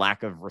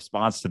lack of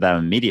response to them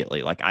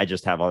immediately. Like, I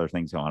just have other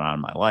things going on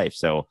in my life.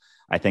 So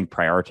I think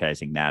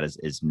prioritizing that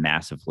is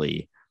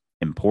massively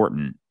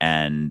important.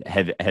 And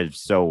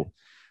so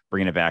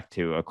bringing it back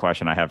to a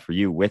question I have for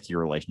you, with your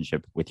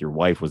relationship with your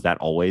wife, was that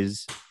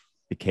always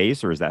the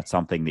case, or is that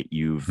something that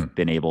you've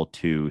been able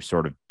to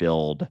sort of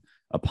build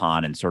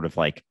upon and sort of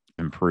like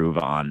improve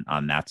on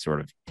that sort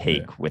of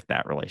take with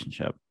that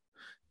relationship?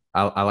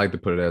 I like to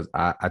put it as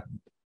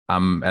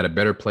I'm at a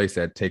better place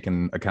at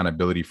taking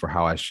accountability for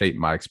how I shape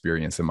my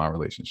experience in my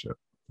relationship.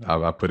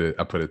 I put it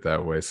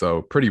that way.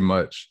 So pretty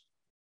much,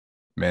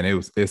 man,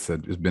 it's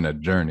been a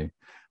journey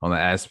on the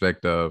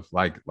aspect of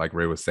like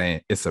Ray was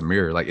saying, it's a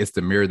mirror. Like it's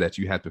the mirror that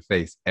you have to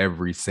face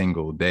every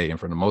single day. And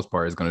for the most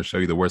part, it's going to show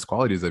you the worst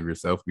qualities of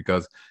yourself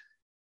because,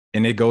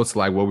 and it goes to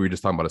like what we were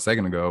just talking about a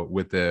second ago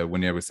with when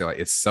they would say like,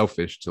 it's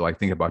selfish to like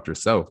think about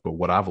yourself. But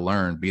what I've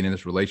learned being in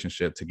this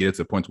relationship to get it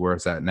to the point where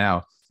it's at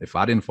now, if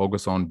I didn't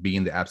focus on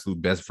being the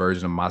absolute best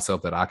version of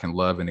myself that I can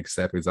love and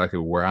accept exactly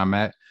where I'm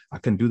at, I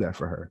couldn't do that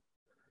for her.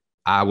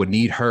 I would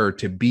need her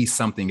to be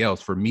something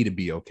else for me to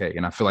be okay.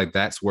 And I feel like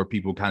that's where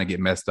people kind of get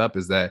messed up,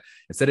 is that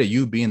instead of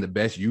you being the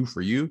best you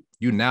for you,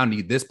 you now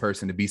need this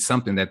person to be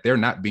something that they're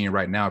not being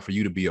right now for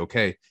you to be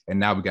okay.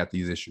 And now we got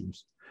these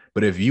issues.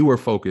 But if you were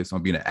focused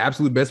on being the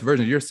absolute best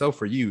version of yourself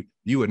for you,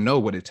 you would know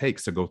what it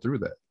takes to go through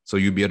that. So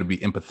you'd be able to be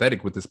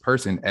empathetic with this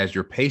person as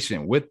you're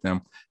patient with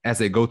them as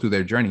they go through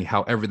their journey,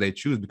 however they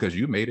choose, because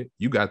you made it,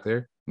 you got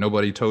there.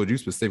 Nobody told you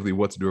specifically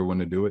what to do or when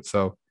to do it.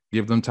 So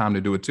give them time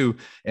to do it too.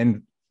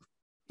 And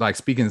like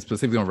speaking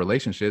specifically on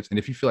relationships, and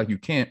if you feel like you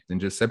can't, then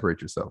just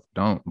separate yourself.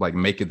 Don't like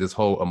make it this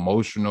whole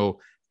emotional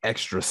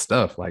extra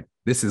stuff. Like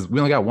we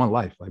only got one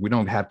life. Like we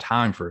don't have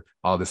time for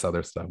all this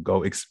other stuff.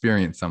 Go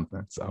experience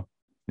something. So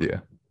yeah.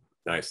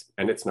 Nice.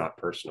 And it's not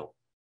personal.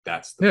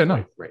 That's the point,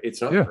 no. right? It's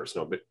not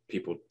personal, but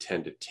people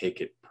tend to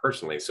take it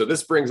personally. So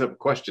this brings up a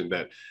question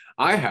that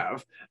I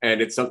have, and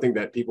it's something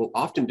that people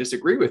often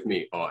disagree with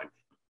me on: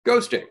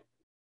 ghosting.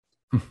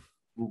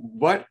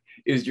 What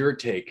is your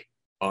take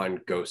on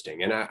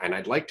ghosting? And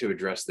I'd like to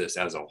address this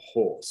as a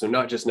whole. So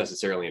not just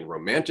necessarily in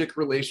romantic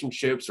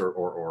relationships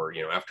or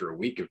after a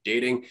week of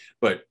dating,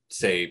 but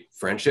say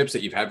friendships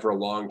that you've had for a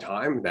long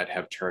time that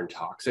have turned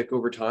toxic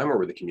over time, or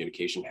where the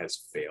communication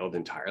has failed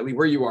entirely,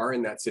 where you are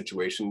in that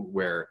situation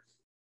where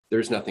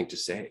there's nothing to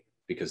say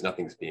because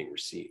nothing's being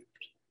received.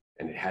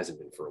 And it hasn't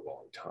been for a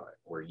long time,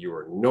 where you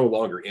are no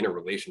longer in a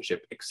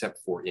relationship except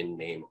for in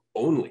name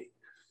only.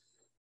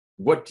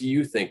 What do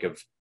you think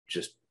of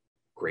just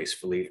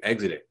gracefully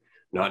exiting?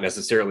 Not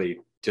necessarily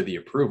to the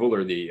approval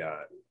or the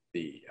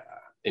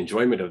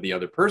enjoyment of the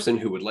other person,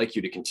 who would like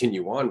you to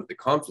continue on with the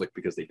conflict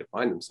because they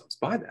define themselves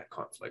by that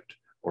conflict,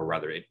 or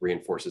rather it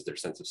reinforces their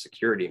sense of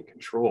security and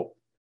control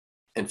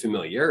and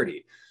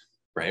familiarity,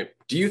 right?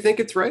 Do you think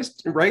it's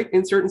right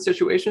in certain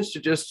situations to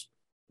just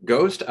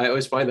ghost? I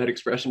always find that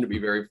expression to be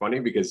very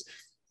funny because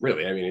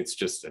really, I mean, it's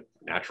just a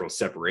natural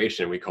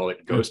separation. We call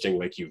it ghosting,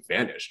 like you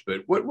vanished.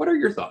 But what are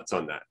your thoughts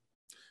on that?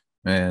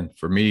 Man,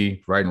 for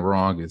me, right and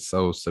wrong is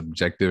so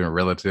subjective and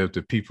relative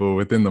to people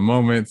within the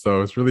moment.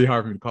 So it's really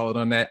hard for me to call it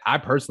on that. I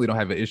personally don't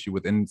have an issue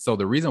with it. And so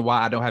the reason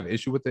why I don't have an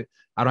issue with it,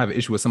 I don't have an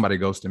issue with somebody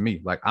ghosting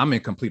me. Like I'm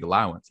in complete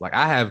allowance. Like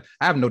I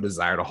have no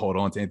desire to hold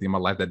on to anything in my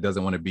life that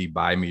doesn't want to be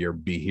by me or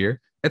be here.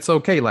 It's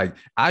okay. Like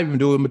I even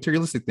do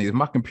materialistic things.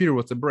 My computer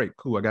was to break.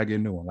 Cool. I got to get a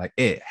new one. Like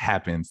it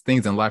happens.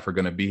 Things in life are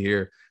going to be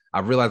here.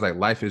 I realize like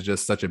life is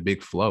just such a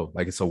big flow.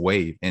 Like it's a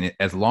wave. And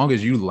as long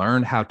as you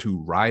learn how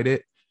to ride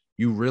it,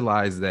 you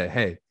realize that,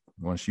 hey,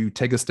 once you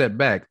take a step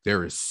back,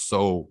 there is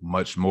so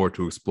much more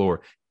to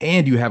explore.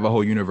 And you have a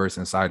whole universe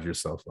inside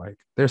yourself. Like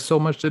there's so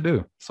much to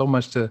do, so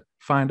much to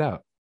find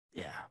out.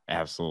 Yeah,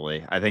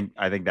 absolutely. I think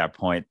that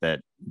point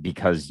that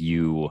because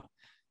you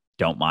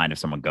don't mind if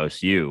someone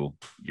ghosts you,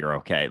 you're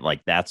okay.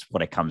 Like that's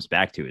what it comes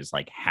back to, is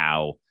like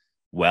how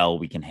well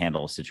we can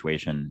handle a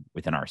situation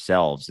within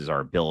ourselves is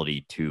our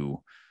ability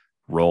to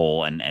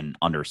roll and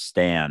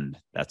understand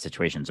that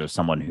situation. So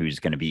someone who's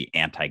going to be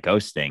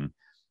anti-ghosting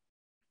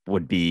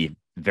would be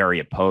very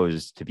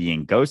opposed to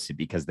being ghosted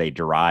because they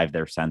derive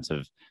their sense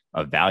of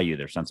value,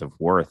 their sense of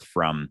worth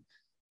from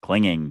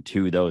clinging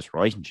to those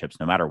relationships,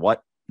 no matter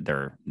what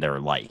they're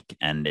like.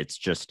 And it's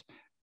just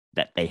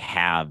that they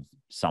have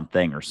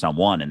something or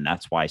someone. And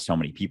that's why so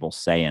many people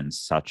stay in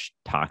such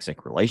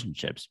toxic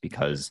relationships,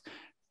 because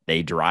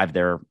they derive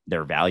their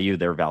value,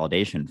 their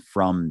validation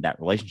from that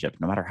relationship,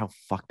 no matter how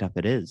fucked up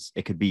it is.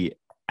 It could be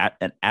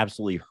an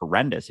absolutely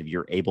horrendous if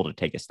you're able to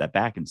take a step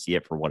back and see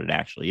it for what it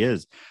actually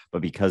is.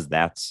 But because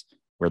that's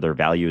where their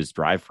value is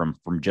derived from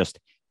just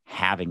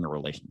having a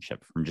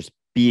relationship, from just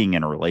being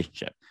in a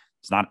relationship.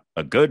 It's not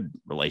a good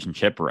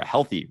relationship or a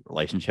healthy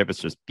relationship. It's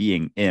just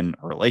being in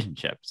a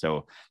relationship.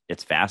 So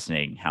it's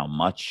fascinating how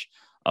much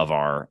of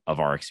our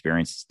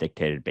experience is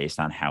dictated based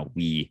on how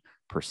we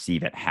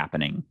perceive it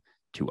happening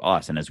to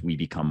us. And as we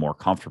become more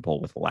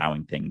comfortable with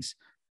allowing things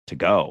to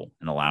go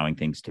and allowing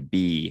things to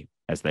be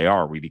as they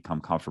are, we become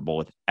comfortable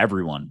with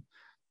everyone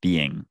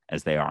being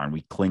as they are. And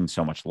we cling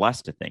so much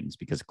less to things,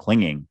 because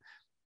clinging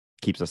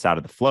keeps us out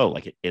of the flow.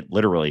 Like it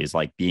literally is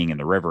like being in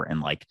the river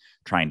and like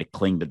trying to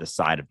cling to the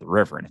side of the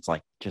river. And it's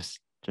like, just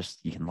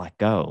you can let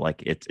go.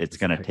 Like it's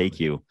going to take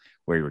you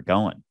where you're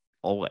going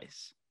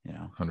always,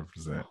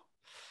 100%.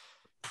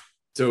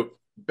 So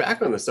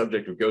back on the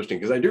subject of ghosting,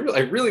 because I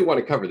really want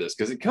to cover this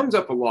because it comes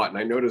up a lot. And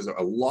I notice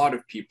a lot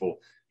of people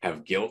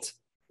have guilt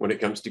when it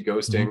comes to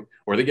ghosting,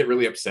 or they get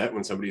really upset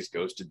when somebody's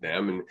ghosted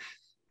them. And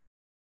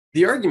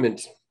the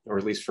argument, or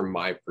at least from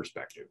my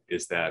perspective,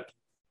 is that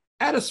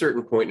at a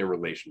certain point in a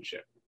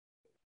relationship,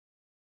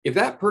 if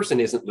that person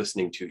isn't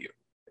listening to you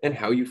and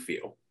how you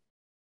feel,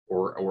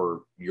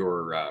 or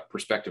your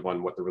perspective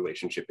on what the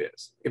relationship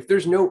is, if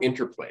there's no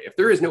interplay, if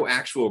there is no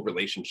actual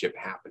relationship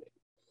happening,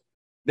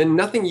 then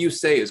nothing you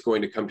say is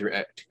going to come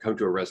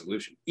to a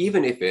resolution.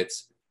 Even if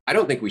it's, I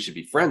don't think we should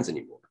be friends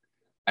anymore,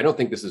 I don't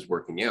think this is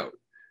working out,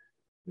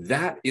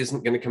 that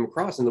isn't going to come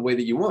across in the way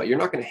that you want. You're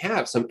not going to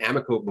have some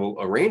amicable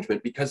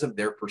arrangement because of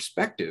their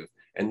perspective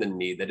and the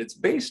need that it's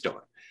based on.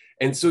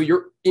 And so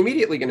you're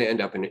immediately going to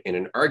end up in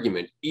an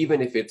argument,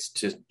 even if it's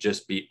to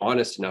just be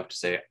honest enough to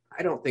say,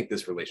 I don't think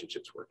this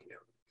relationship's working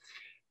out.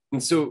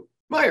 And so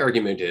my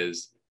argument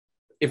is,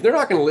 if they're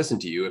not going to listen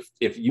to you,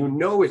 if you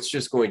know it's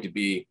just going to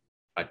be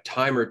a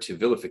timer to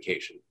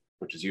vilification,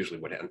 which is usually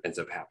what ends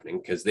up happening,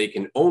 because they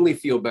can only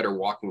feel better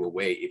walking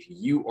away if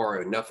you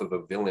are enough of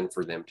a villain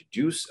for them to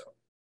do so,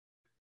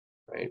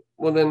 right?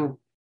 Well, then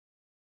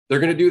they're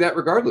going to do that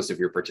regardless of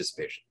your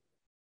participation.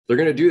 They're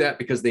going to do that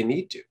because they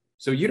need to.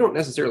 So you don't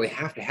necessarily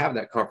have to have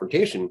that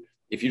confrontation.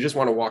 If you just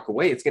want to walk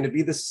away, it's going to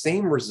be the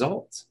same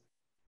results,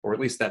 or at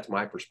least that's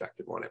my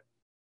perspective on it.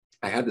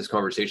 I had this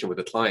conversation with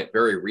a client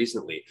very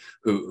recently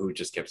who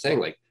just kept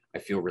saying, like, I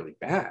feel really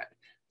bad.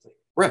 Like,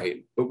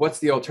 right, but what's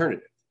the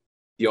alternative?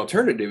 The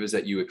alternative is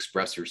that you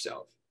express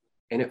yourself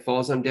and it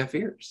falls on deaf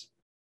ears.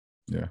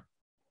 Yeah.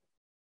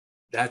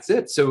 That's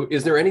it. So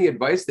is there any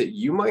advice that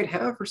you might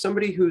have for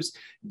somebody who's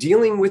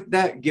dealing with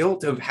that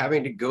guilt of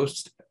having to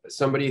ghost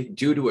somebody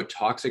due to a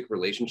toxic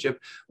relationship?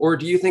 Or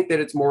do you think that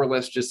it's more or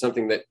less just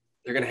something that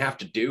they're going to have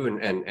to do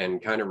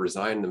and kind of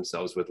resign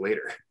themselves with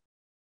later?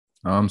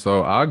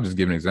 So I'll just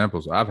give an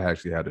example. So I've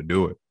actually had to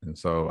do it. And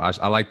so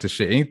I like to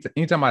share,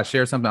 anytime I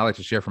share something, I like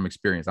to share from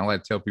experience. I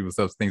like to tell people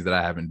some things that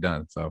I haven't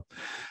done. So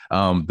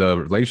the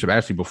relationship,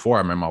 actually, before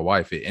I met my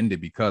wife, it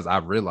ended because I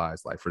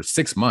realized, like, for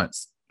 6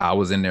 months, I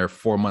was in there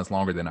 4 months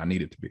longer than I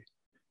needed to be.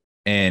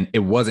 And it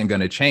wasn't going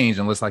to change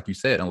unless, like you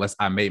said, unless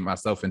I made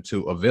myself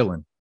into a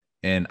villain.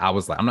 And I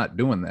was like, I'm not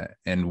doing that.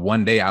 And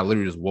one day I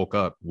literally just woke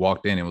up,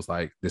 walked in and was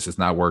like, this is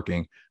not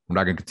working. I'm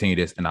not going to continue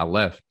this. And I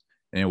left.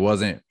 And it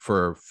wasn't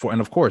and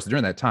of course,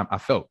 during that time, I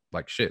felt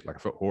like shit. Like, I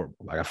felt horrible.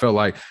 Like, I felt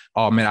like,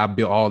 oh man, I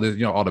built all this,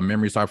 all the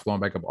memories start flowing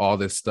back up, all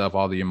this stuff,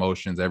 all the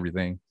emotions,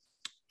 everything.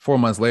 4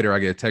 months later, I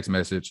get a text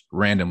message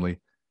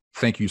randomly.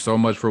 Thank you so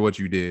much for what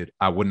you did.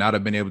 I would not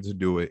have been able to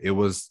do it.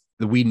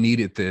 We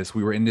needed this.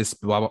 We were in this,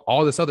 blah, blah,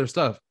 all this other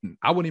stuff.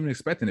 I wasn't even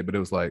expecting it, but it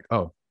was like,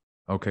 oh,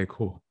 okay,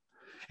 cool.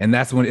 And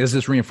that's when it's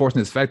just reinforcing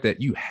this fact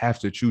that you have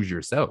to choose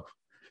yourself.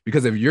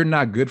 Because if you're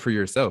not good for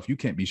yourself, you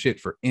can't be shit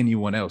for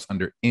anyone else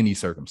under any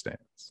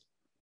circumstance.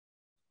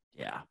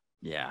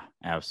 Yeah,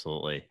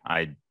 absolutely.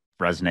 I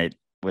resonate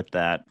with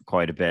that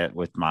quite a bit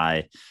with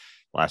my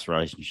last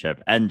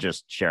relationship and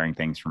just sharing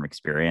things from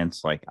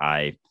experience. Like,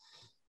 I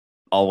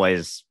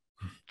always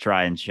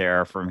try and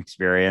share from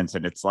experience,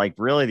 and it's like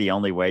really the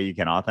only way you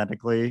can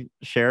authentically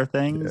share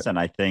things. Yeah. And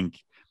I think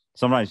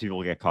sometimes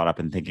people get caught up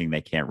in thinking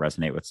they can't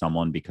resonate with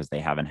someone because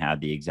they haven't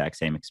had the exact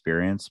same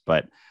experience.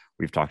 But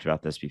we've talked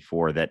about this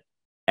before, that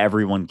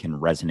everyone can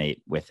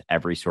resonate with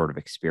every sort of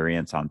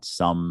experience on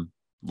some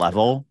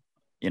level,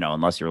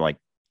 unless you're like,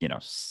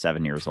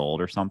 7 years old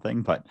or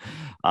something. But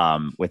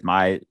with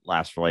my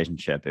last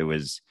relationship,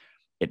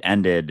 it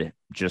ended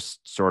just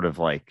sort of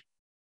like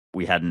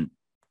we hadn't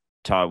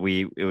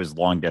it was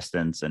long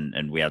distance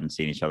and we hadn't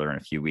seen each other in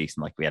a few weeks,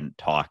 and like we hadn't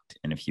talked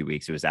in a few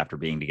weeks. It was after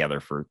being together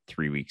for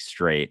 3 weeks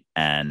straight.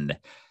 And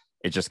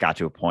it just got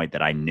to a point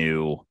that I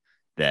knew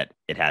that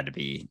it had to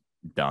be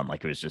done.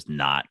 Like, it was just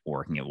not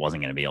working. It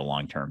wasn't going to be a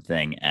long-term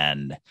thing.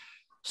 And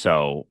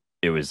so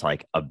it was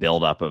like a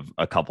buildup of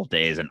a couple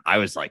days, and I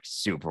was like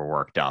super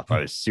worked up.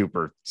 I was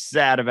super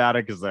sad about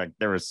it because, like,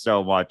 there was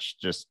so much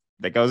just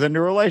that goes into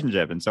a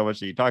relationship and so much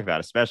that you talk about,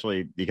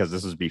 especially because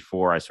this was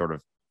before I sort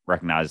of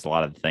recognized a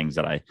lot of the things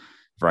that I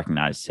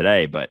recognize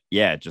today. But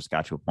yeah, it just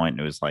got to a point and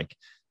it was like,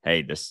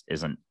 hey, this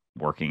isn't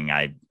working.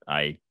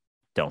 I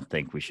don't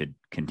think we should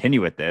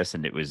continue with this.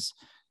 And it was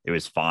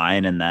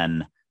fine. And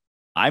then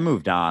I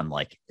moved on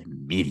like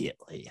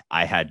immediately.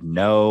 I had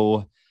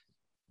no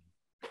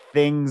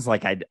things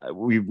like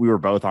we were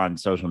both on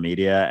social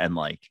media, and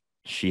like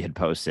she had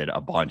posted a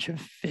bunch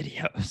of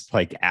videos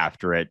like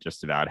after it,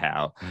 just about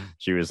how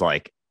she was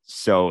like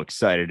so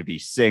excited to be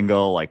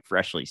single, like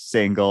freshly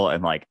single.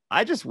 And like,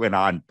 I just went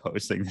on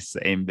posting the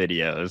same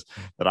videos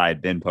that I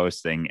had been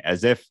posting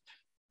as if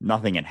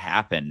nothing had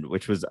happened,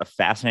 which was a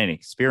fascinating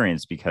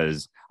experience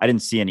because I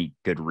didn't see any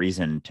good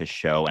reason to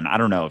show. And I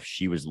don't know if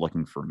she was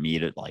looking for me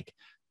to like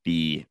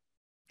be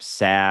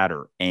sad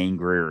or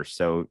angry or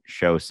so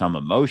show some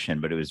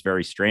emotion, but it was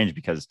very strange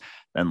because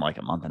then like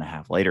a month and a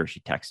half later, she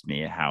texted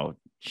me how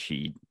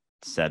she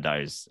said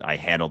I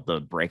handled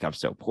the breakup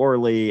so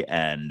poorly,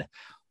 and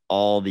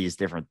all these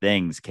different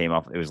things came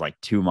up. It was like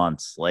 2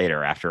 months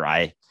later after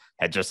I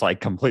had just like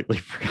completely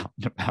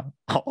forgotten about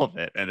all of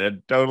it and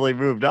had totally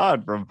moved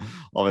on from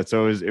all of it.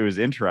 So it was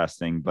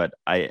interesting, but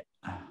I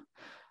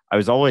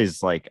was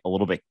always like a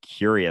little bit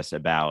curious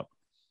about,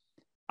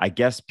 I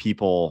guess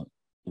people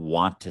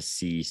want to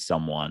see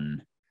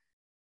someone,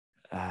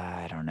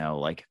 I don't know,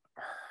 like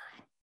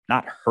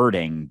not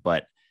hurting,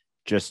 but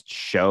just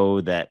show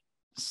that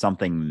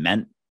something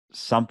meant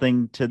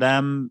something to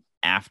them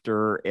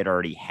after it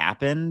already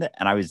happened.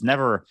 And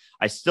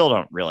I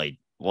still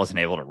wasn't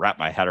able to wrap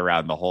my head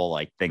around the whole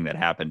like thing that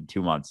happened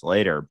 2 months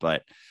later,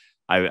 but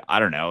I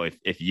don't know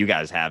if you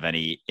guys have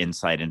any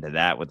insight into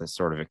that with a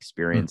sort of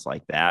experience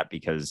like that,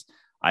 because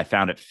I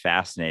found it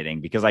fascinating,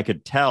 because I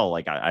could tell,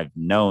 like I've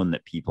known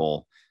that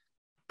people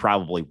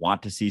probably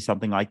want to see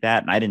something like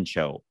that. And I didn't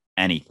show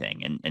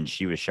anything. And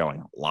she was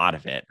showing a lot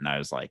of it. And I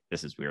was like,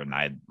 this is weird.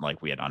 And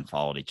we had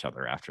unfollowed each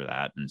other after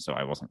that. And so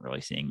I wasn't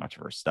really seeing much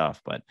of her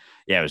stuff, but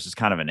yeah, it was just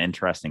kind of an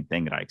interesting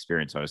thing that I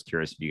experienced. So I was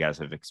curious if you guys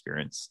have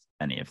experienced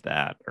any of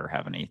that or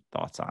have any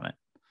thoughts on it.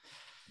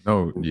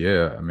 No,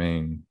 yeah. I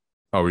mean,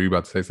 oh, were you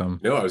about to say something?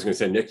 No, I was going to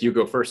say, Nick, you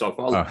go first. I'll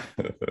follow.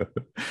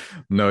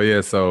 No,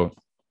 yeah. So,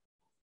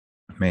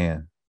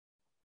 man,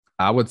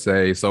 I would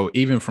say, so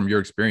even from your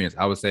experience,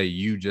 I would say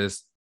you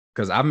just,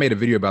 because I've made a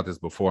video about this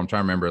before. I'm trying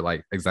to remember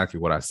like exactly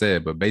what I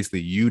said, but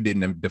basically you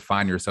didn't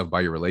define yourself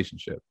by your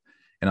relationship.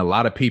 And a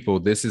lot of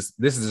people, this is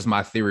just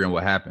my theory on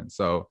what happened.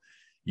 So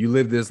you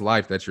live this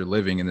life that you're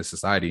living in this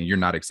society and you're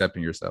not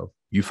accepting yourself.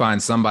 You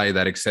find somebody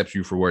that accepts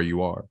you for where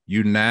you are.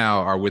 You now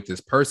are with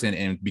this person,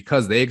 and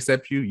because they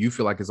accept you, you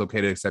feel like it's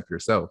okay to accept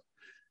yourself.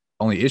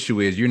 Only issue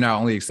is you're not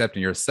only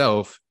accepting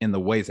yourself in the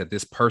ways that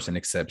this person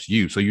accepts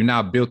you. So you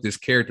now built this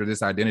character,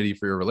 this identity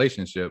for your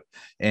relationship.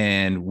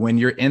 And when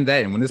you're in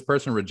that, and when this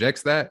person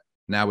rejects that,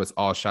 now it's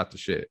all shot to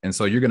shit. And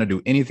so you're going to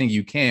do anything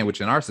you can, which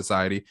in our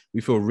society,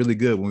 we feel really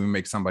good when we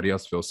make somebody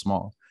else feel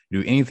small.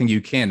 Do anything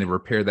you can to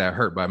repair that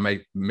hurt by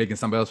making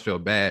somebody else feel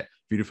bad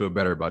for you to feel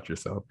better about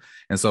yourself.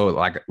 And so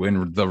like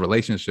when the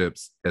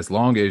relationships, as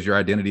long as your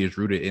identity is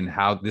rooted in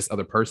how this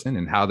other person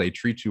and how they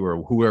treat you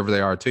or whoever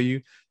they are to you,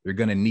 you're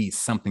going to need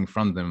something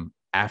from them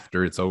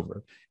after it's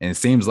over. And it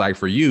seems like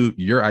for you,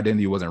 your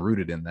identity wasn't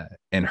rooted in that,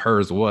 and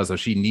hers was. So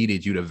she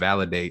needed you to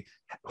validate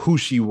who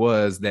she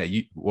was,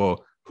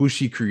 who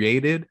she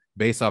created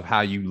based off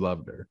how you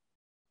loved her.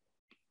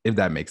 If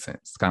that makes sense.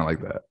 It's kind of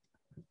like that.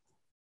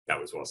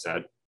 That was well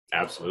said.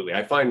 Absolutely.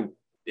 I find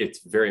it's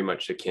very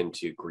much akin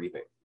to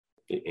grieving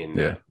in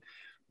that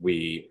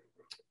we,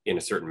 in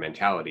a certain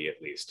mentality,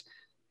 at least,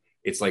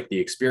 it's like the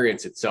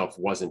experience itself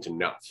wasn't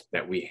enough,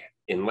 that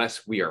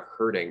unless we are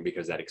hurting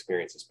because that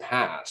experience is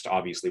past,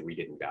 obviously we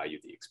didn't value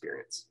the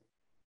experience.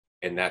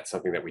 And that's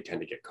something that we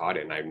tend to get caught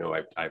in. I know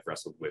I've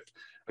wrestled with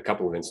a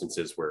couple of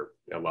instances where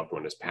a loved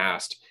one has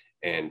passed.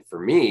 And for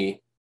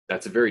me,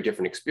 that's a very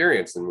different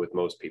experience than with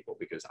most people,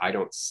 because I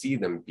don't see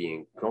them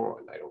being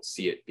gone. I don't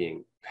see it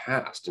being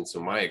past. And so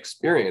my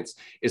experience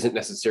isn't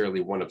necessarily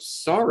one of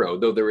sorrow,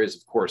 though there is,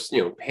 of course,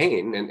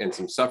 pain and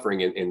some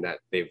suffering in that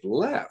they've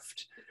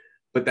left.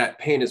 But that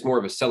pain is more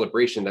of a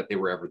celebration that they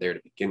were ever there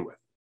to begin with,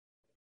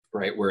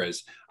 right?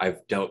 Whereas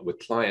I've dealt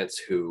with clients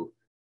who,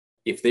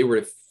 if they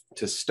were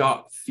to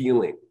stop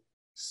feeling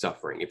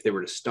suffering, if they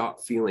were to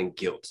stop feeling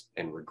guilt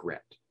and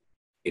regret,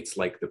 it's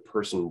like the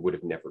person would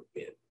have never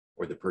been,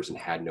 or the person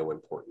had no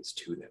importance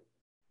to them.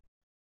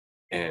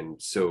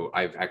 And so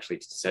I've actually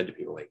said to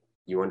people, like,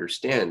 you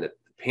understand that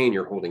the pain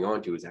you're holding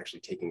on to is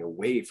actually taking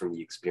away from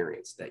the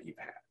experience that you've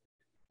had.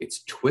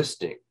 It's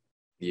twisting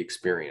the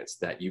experience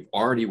that you've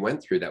already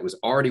went through, that was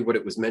already what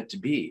it was meant to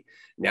be.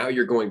 Now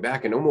you're going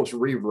back and almost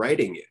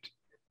rewriting it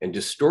and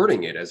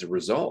distorting it as a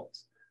result,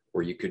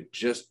 where you could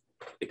just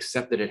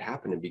accept that it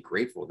happened and be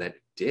grateful that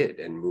it did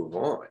and move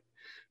on.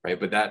 Right.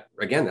 But that,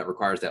 again, that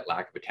requires that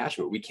lack of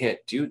attachment. We can't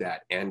do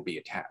that and be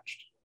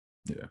attached.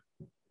 Yeah.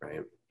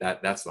 Right.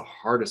 That's the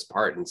hardest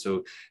part. And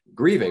so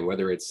grieving,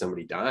 whether it's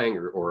somebody dying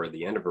or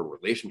the end of a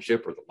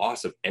relationship or the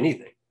loss of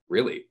anything,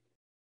 really,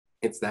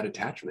 it's that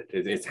attachment.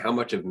 It's how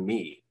much of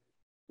me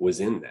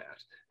was in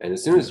that. And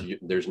as soon as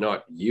there's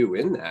not you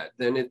in that,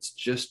 then it's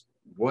just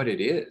what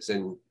it is.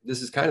 And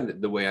this is kind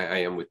of the way I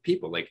am with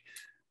people. Like,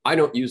 I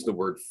don't use the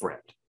word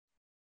friend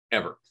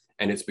ever.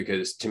 And it's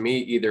because, to me,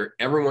 either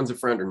everyone's a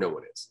friend or no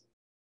one is.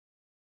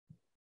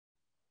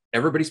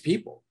 Everybody's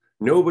people.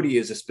 Nobody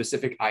is a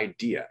specific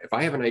idea. If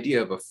I have an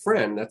idea of a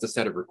friend, that's a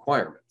set of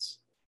requirements,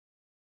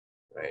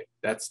 right?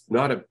 That's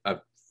not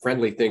a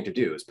friendly thing to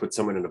do, is put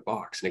someone in a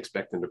box and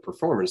expect them to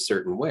perform in a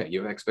certain way.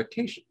 You have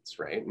expectations,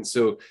 right? And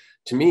so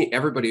to me,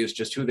 everybody is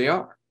just who they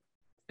are.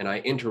 And I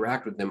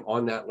interact with them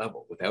on that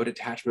level, without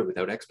attachment,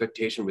 without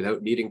expectation,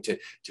 without needing to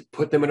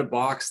put them in a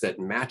box that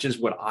matches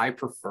what I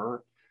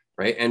prefer.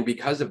 Right. And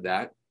because of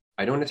that,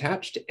 I don't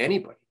attach to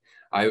anybody.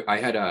 I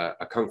had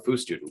a Kung Fu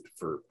student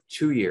for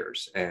 2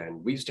 years,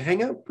 and we used to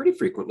hang out pretty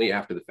frequently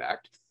after the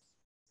fact.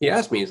 He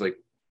asked me, he's like,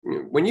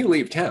 when you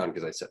leave town,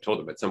 because I told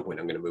him at some point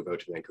I'm going to move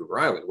out to Vancouver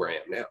Island, where I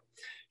am now.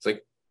 It's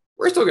like,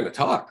 we're still going to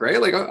talk, right?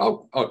 Like,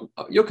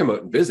 you'll come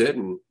out and visit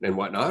and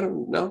whatnot.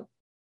 And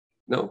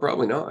no,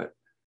 probably not.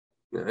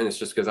 And it's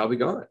just because I'll be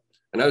gone.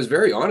 And I was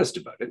very honest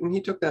about it. And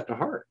he took that to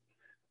heart.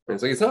 And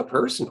it's like, it's not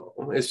personal.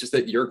 It's just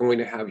that you're going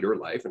to have your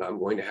life and I'm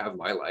going to have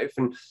my life.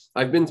 And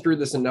I've been through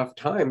this enough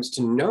times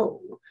to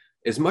know,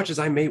 as much as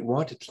I may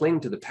want to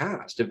cling to the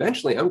past,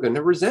 eventually I'm going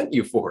to resent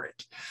you for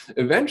it.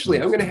 Eventually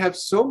I'm going to have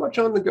so much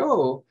on the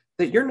go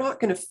that you're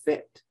not going to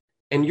fit.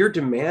 And your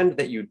demand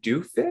that you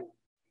do fit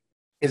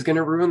is going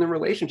to ruin the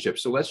relationship.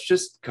 So let's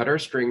just cut our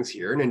strings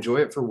here and enjoy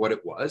it for what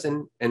it was,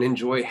 and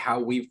enjoy how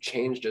we've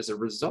changed as a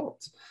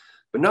result.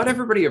 But not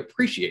everybody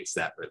appreciates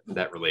that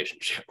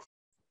relationship.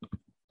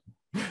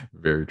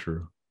 Very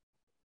true.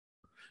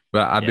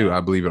 But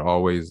I believe it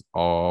always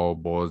all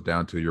boils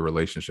down to your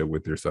relationship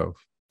with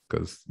yourself.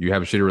 Because you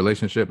have a shitty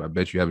relationship, I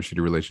bet you have a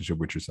shitty relationship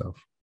with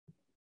yourself.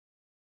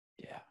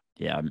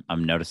 Yeah,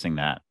 I'm noticing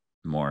that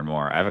more and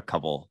more. I have a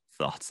couple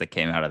thoughts that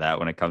came out of that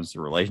when it comes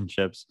to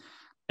relationships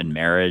and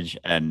marriage.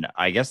 And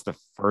I guess the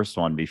first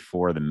one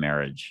before the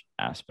marriage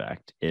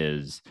aspect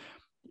is,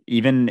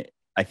 even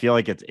I feel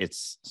like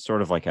it's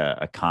sort of like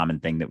a common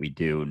thing that we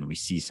do, and we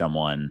see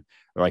someone,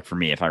 or like for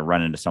me, if I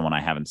run into someone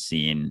I haven't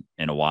seen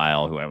in a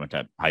while who I went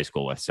to high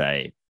school with,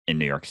 say in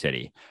New York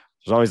City,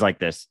 there's always like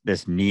this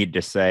need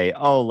to say,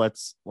 oh,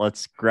 let's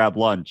grab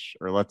lunch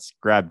or let's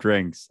grab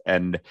drinks.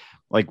 And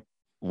like,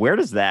 where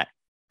does that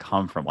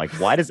come from? Like,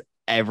 why does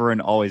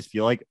everyone always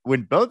feel like,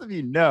 when both of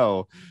you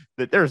know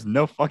that there's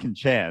no fucking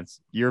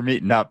chance you're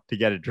meeting up to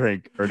get a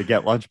drink or to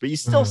get lunch, but you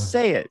still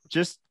say it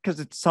just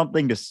because it's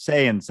something to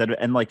say instead of,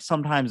 and like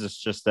sometimes it's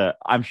just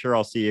I'm sure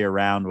I'll see you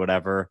around,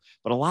 whatever.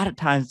 But a lot of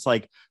times it's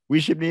like, we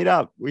should meet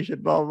up, we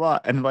should blah, blah, blah.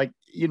 And like,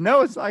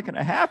 it's not going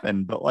to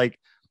happen. But like,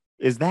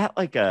 is that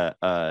like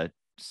a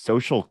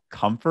social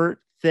comfort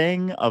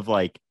thing of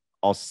like,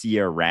 I'll see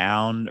you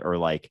around, or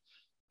like,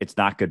 it's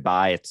not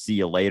goodbye, it's see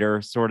you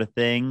later sort of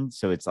thing?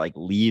 So it's like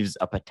leaves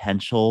a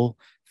potential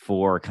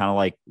for, kind of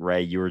like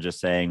Ray, you were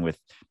just saying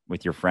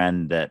with your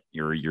friend, that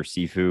your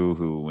Sifu,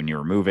 who when you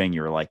were moving,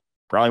 you were like,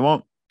 probably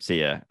won't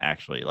see you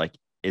actually. Like,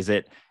 is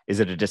it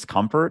a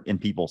discomfort in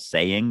people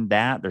saying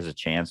that there's a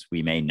chance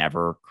we may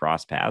never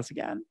cross paths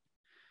again?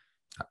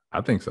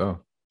 I think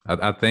so.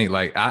 I think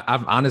like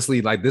I've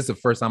honestly, like, this is the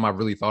first time I've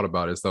really thought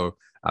about it. So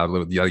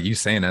you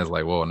saying that is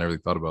like, whoa, I never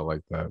really thought about it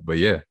like that. But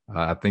yeah,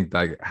 I think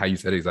like how you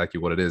said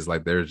exactly what it is.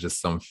 Like, there's just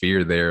some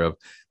fear there of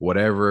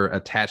whatever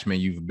attachment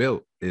you've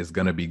built is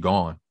going to be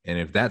gone. And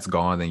if that's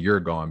gone, then you're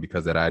gone,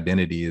 because that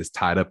identity is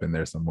tied up in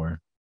there somewhere.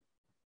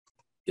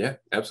 Yeah,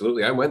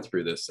 absolutely. I went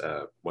through this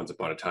once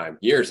upon a time,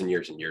 years and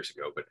years and years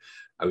ago, but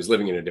I was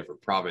living in a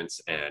different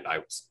province and I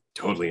was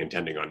totally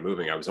intending on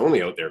moving. I was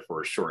only out there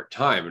for a short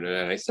time. And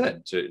I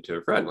said to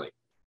a friend, like,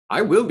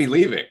 I will be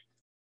leaving.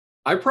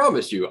 I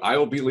promise you, I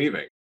will be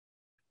leaving.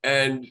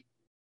 And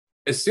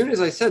as soon as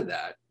I said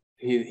that,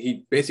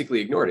 he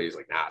basically ignored it. He's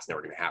like, nah, it's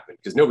never going to happen,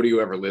 because nobody who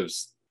ever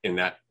lives in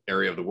that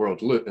area of the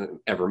world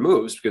ever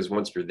moves, because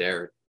once you're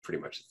there,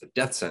 pretty much it's a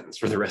death sentence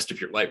for the rest of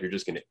your life. You're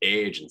just going to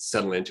age and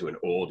settle into an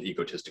old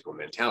egotistical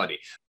mentality.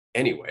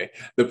 Anyway,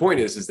 the point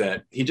is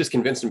that he just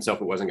convinced himself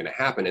it wasn't going to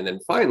happen. And then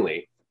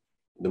finally,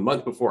 the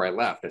month before I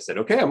left, I said,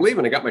 okay, I'm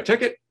leaving. I got my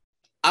ticket.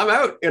 I'm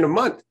out in a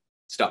month.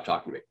 Stop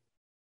talking to me.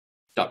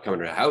 Stop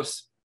coming to the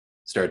house.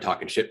 Started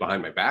talking shit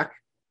behind my back.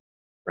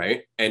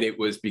 Right. And it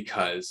was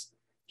because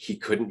he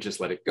couldn't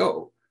just let it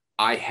go.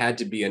 I had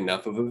to be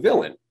enough of a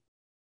villain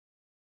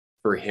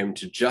for him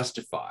to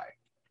justify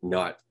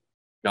not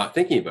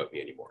thinking about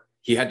me anymore.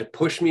 He had to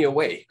push me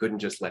away. He couldn't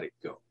just let it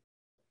go.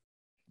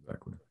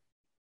 Exactly.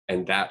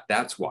 And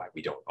that's why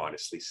we don't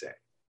honestly say,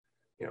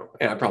 and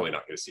I'm probably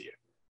not going to see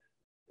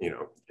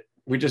you.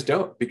 We just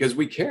don't, because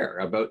we care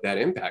about that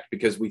impact,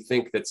 because we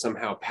think that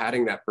somehow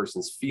patting that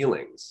person's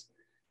feelings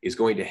is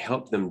going to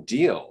help them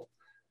deal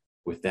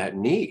with that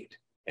need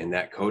and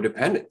that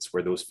codependence,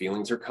 where those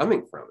feelings are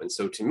coming from. And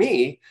so to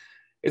me,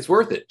 it's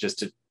worth it just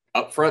to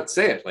upfront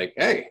say it, like,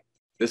 hey,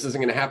 this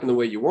isn't going to happen the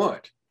way you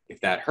want.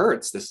 If that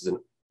hurts, this is an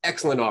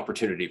excellent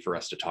opportunity for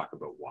us to talk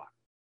about why,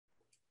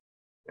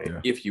 right?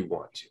 Yeah. If you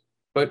want to.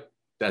 But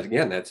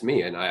that's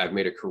me. And I've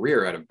made a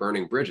career out of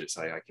burning bridges.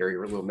 I carry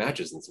little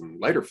matches and some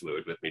lighter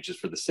fluid with me just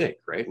for the sake,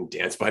 right? And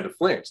dance by the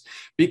flames,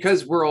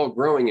 because we're all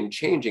growing and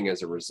changing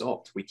as a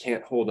result. We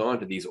can't hold on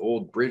to these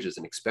old bridges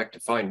and expect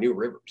to find new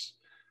rivers,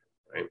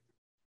 right?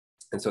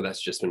 And so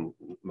that's just been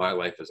my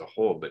life as a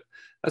whole. But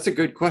that's a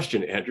good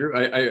question, Andrew.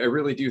 I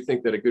really do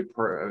think that a good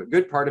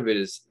part of it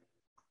is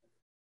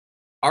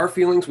our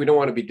feelings. We don't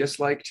want to be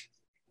disliked.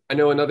 I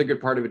know another good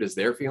part of it is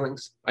their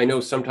feelings. I know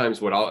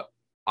sometimes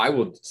I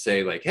will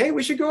say, like, hey,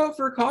 we should go out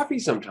for a coffee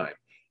sometime.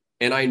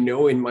 And I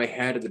know in my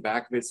head at the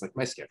back of it, it's like,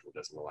 my schedule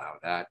doesn't allow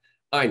that.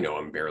 I know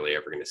I'm barely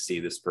ever going to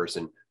see this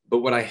person. But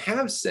what I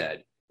have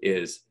said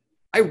is,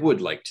 I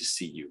would like to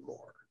see you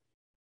more.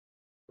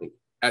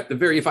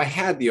 If I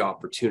had the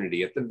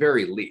opportunity, at the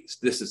very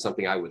least, this is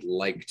something I would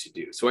like to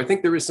do. So I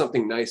think there is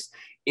something nice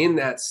in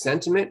that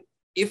sentiment.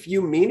 If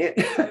you mean it,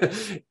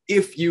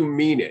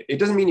 it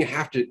doesn't mean you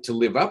have to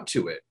live up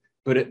to it,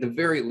 but at the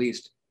very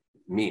least,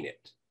 mean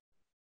it.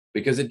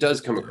 Because it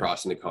does come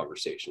across in the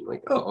conversation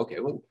like, oh, okay,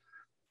 well,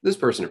 this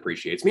person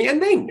appreciates me,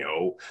 and they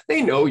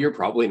know you're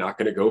probably not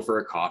going to go for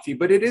a coffee,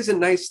 but it is a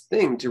nice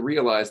thing to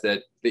realize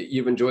that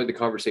you've enjoyed the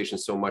conversation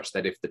so much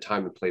that if the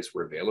time and place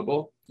were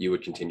available, you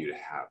would continue to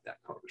have that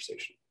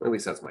conversation. At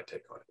least that's my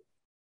take on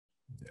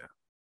it. Yeah.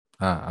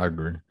 I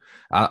agree.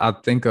 I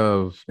think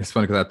of, it's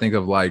funny because I think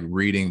of like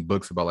reading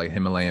books about like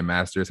Himalayan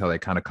masters, how they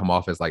kind of come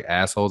off as like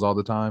assholes all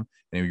the time.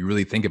 And if you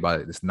really think about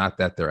it, it's not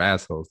that they're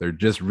assholes. They're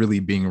just really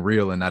being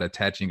real and not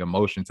attaching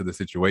emotion to the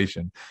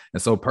situation.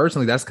 And so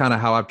personally, that's kind of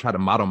how I've tried to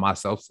model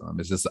myself some.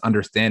 It's just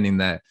understanding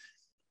that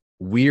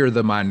we're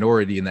the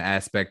minority in the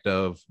aspect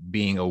of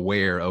being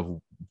aware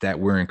of that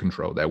we're in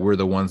control, that we're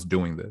the ones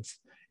doing this.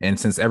 And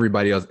since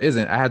everybody else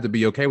isn't, I had to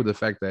be okay with the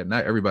fact that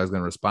not everybody's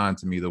going to respond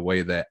to me the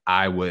way that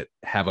I would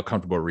have a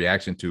comfortable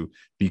reaction to,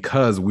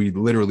 because we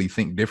literally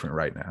think different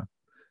right now.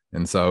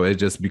 And so it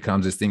just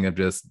becomes this thing of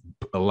just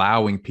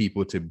allowing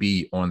people to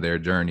be on their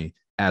journey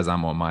as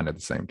I'm on mine at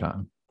the same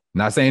time.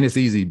 Not saying it's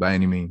easy by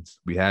any means.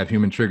 We have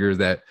human triggers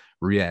that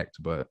react,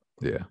 but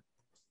yeah.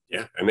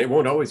 Yeah. And they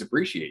won't always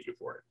appreciate you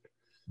for it.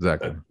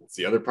 Exactly. That's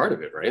the other part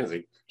of it, right? It's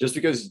like, just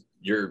because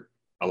you're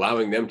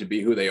allowing them to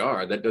be who they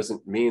are, that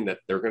doesn't mean that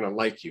they're going to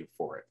like you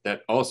for it.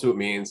 That also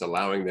means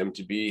allowing them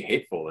to be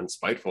hateful and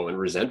spiteful and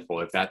resentful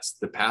if that's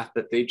the path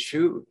that they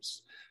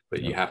choose.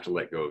 But you have to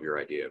let go of your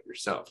idea of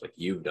yourself, like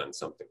you've done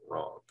something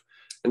wrong.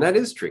 And that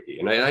is tricky.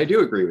 And I do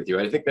agree with you.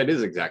 I think that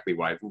is exactly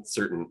why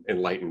certain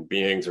enlightened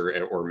beings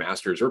or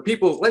masters or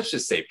people, let's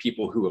just say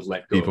people who have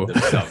let go of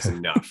themselves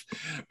enough,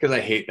 because I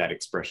hate that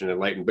expression,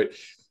 enlightened, but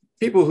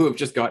people who have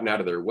just gotten out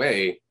of their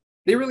way,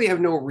 they really have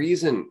no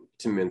reason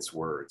to mince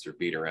words or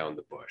beat around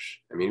the bush.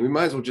 I mean, we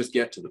might as well just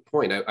get to the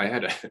point. I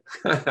had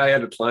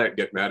a client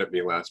get mad at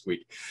me last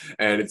week,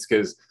 and it's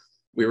because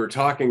we were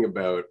talking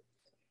about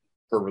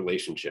her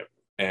relationship,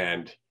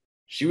 and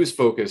she was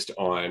focused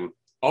on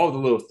all the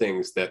little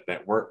things that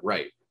weren't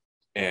right.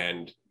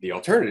 And the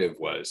alternative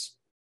was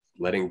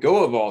letting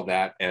go of all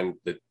that and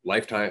the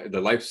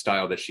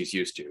lifestyle that she's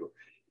used to,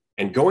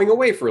 and going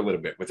away for a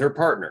little bit with her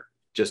partner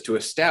just to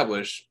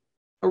establish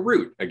a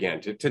route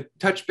again, to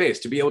touch base,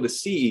 to be able to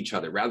see each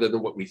other rather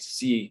than what we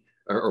see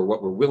or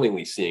what we're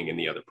willingly seeing in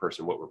the other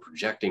person, what we're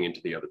projecting into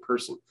the other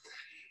person.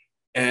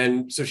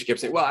 And so she kept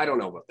saying, well, I don't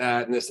know about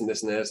that, and this and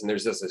this and this, and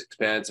there's this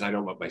expense, and I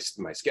don't know about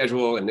my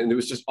schedule. And it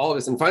was just all of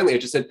this. And finally I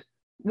just said,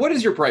 what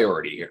is your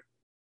priority here?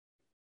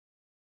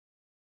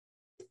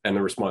 And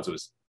the response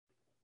was,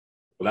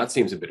 well, that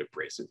seems a bit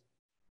abrasive.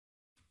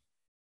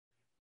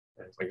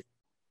 And it's like,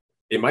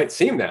 it might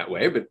seem that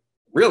way, but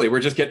really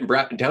we're just getting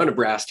down to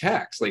brass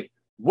tacks. Like,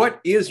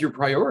 what is your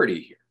priority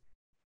here?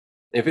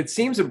 If it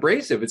seems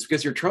abrasive, it's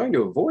because you're trying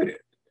to avoid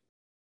it.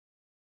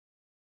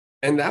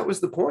 And that was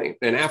the point.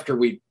 And after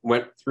we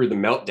went through the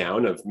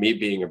meltdown of me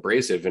being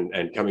abrasive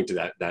and coming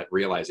to that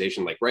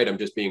realization, like, right, I'm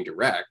just being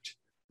direct,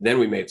 then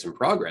we made some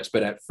progress.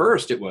 But at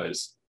first it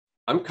was,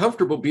 I'm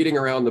comfortable beating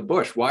around the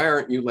bush. Why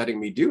aren't you letting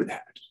me do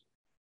that?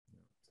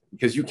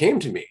 Because you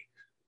came to me.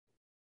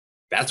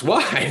 That's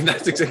why.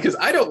 That's exactly, because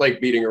I don't like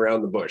beating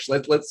around the bush.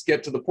 Let's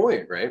get to the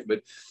point, right?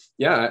 But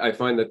yeah, I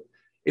find that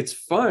it's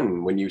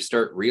fun when you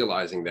start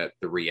realizing that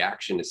the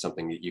reaction is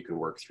something that you can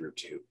work through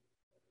too.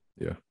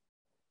 Yeah,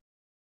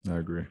 I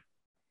agree.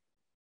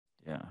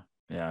 Yeah.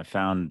 I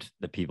found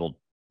that people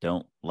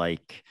don't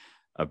like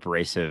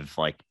abrasive,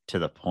 like to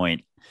the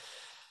point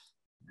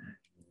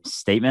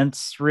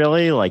statements,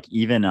 really. Like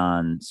even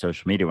on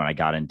social media, when I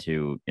got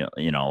into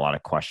a lot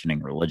of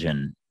questioning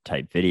religion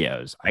type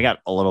videos, I got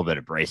a little bit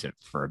abrasive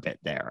for a bit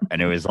there,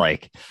 and it was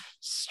like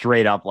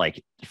straight up,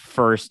 like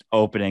first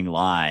opening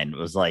line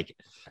was like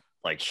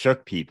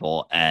shook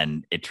people,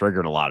 and it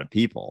triggered a lot of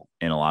people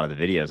in a lot of the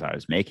videos I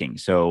was making.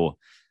 So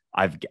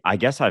I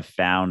guess I've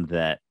found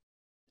that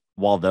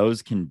while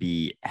those can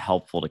be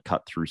helpful to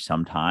cut through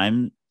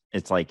sometime,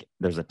 it's like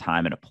there's a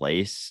time and a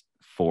place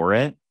for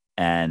it.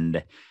 And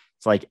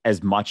it's like,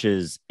 as much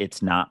as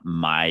it's not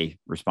my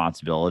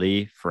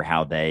responsibility for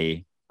how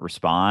they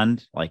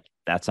respond, like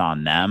that's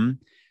on them,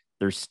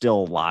 there's still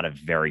a lot of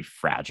very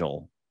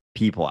fragile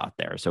people out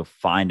there. So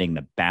finding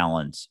the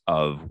balance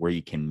of where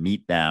you can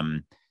meet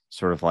them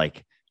sort of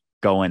like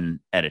going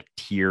at a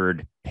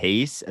tiered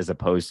pace, as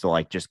opposed to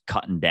like just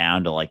cutting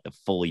down to like the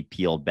fully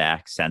peeled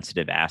back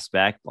sensitive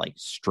aspect, like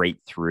straight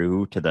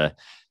through to the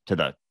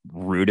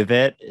root of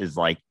it, is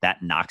like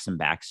that knocks them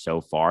back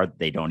so far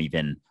they aren't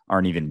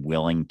even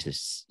willing to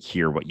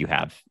hear what you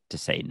have to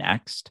say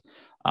next.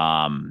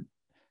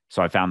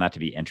 So I found that to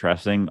be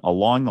interesting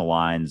along the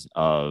lines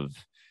of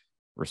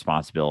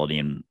responsibility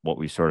and what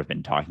we've sort of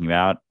been talking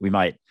about.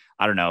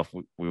 I don't know if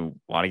we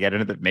want to get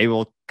into that. Maybe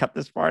we'll cut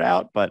this part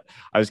out, but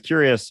I was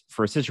curious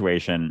for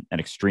an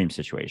extreme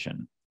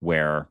situation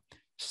where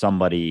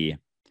somebody,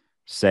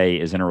 say,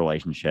 is in a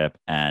relationship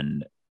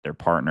and their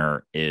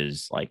partner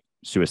is like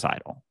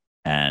suicidal,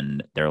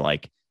 and they're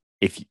like,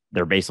 if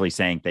they're basically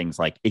saying things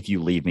like, if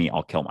you leave me,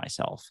 I'll kill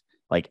myself.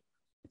 Like,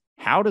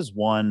 how does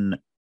one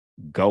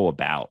go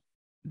about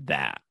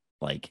that,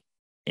 like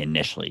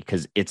initially?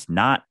 Because it's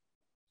not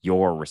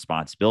your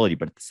responsibility,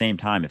 but at the same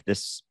time, if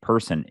this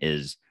person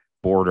is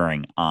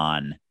bordering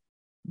on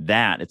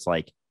that, it's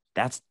like,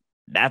 that's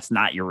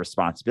not your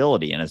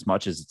responsibility. And as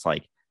much as it's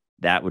like,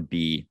 that would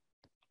be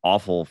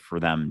awful for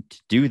them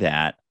to do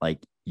that, like,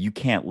 you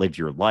can't live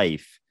your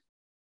life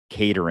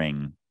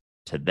catering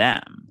to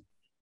them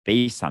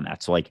based on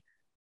that. So like,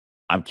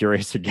 I'm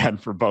curious again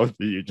for both of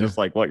you, just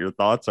like what your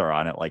thoughts are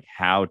on it, like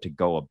how to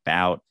go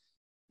about,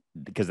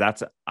 because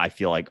that's, I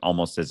feel like,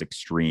 almost as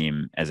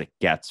extreme as it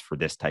gets for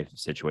this type of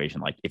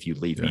situation. Like, if you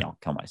leave me, I'll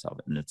kill myself.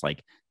 And it's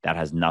like, that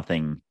has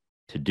nothing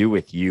to do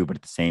with you, but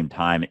at the same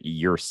time,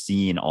 you're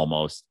seen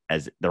almost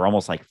as, they're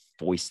almost like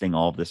foisting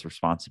all of this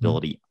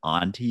responsibility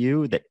onto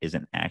you that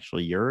isn't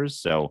actually yours.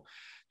 So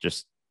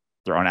just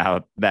throwing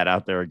that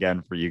out there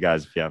again for you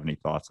guys, if you have any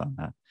thoughts on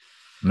that.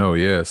 No,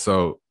 yeah.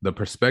 So the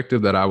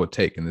perspective that I would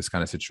take in this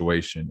kind of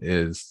situation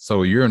is,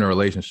 so you're in a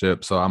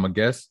relationship. So I'm a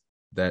guess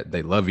that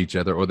they love each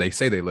other, or they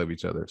say they love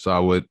each other. So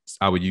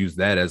I would use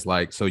that as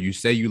like, so you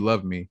say you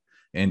love me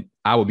and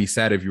I would be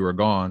sad if you were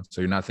gone. So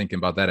you're not thinking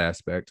about that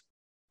aspect.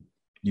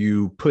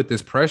 You put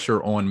this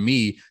pressure on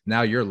me.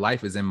 Now your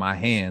life is in my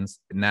hands.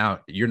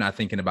 Now you're not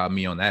thinking about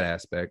me on that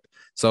aspect.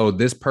 So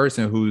this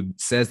person who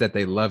says that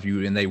they love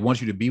you and they want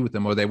you to be with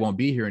them, or they won't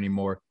be here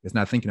anymore, is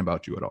not thinking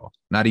about you at all.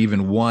 Not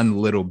even one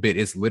little bit.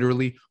 It's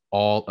literally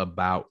all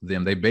about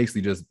them. They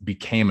basically just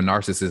became a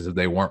narcissist if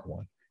they weren't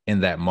one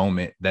in that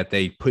moment that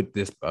they put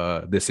this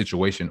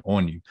situation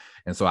on you.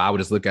 And so I would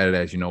just look at it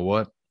as, you know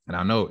what? And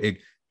I know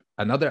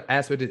another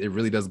aspect, it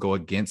really does go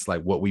against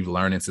like what we've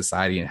learned in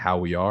society and how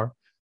we are.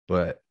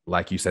 But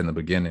like you said in the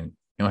beginning,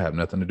 it don't have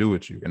nothing to do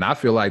with you. And I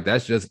feel like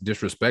that's just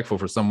disrespectful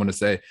for someone to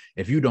say,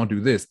 if you don't do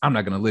this, I'm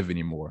not going to live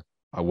anymore.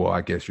 Well, I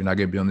guess you're not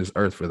going to be on this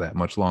earth for that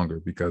much longer,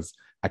 because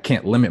I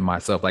can't limit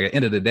myself. Like, at the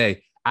end of the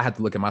day, I have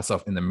to look at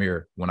myself in the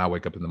mirror when I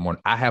wake up in the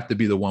morning. I have to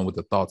be the one with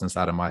the thoughts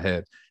inside of my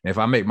head. And if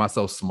I make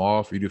myself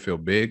small for you to feel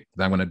big,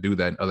 then I'm going to do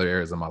that in other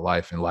areas of my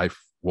life, and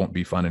life won't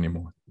be fun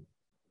anymore.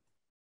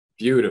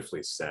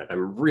 Beautifully said.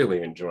 I'm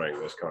really enjoying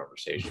this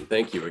conversation.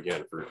 Thank you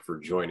again for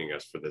joining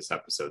us for this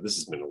episode. This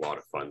has been a lot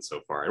of fun so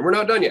far, and we're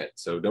not done yet.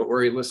 So don't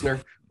worry, listener.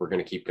 We're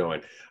going to keep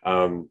going.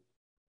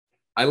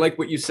 I like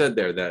what you said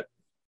there, that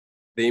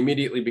they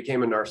immediately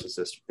became a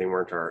narcissist if they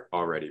weren't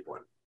already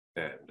one.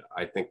 And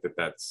I think that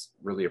that's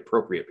really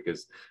appropriate,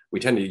 because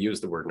we tend to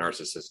use the word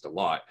narcissist a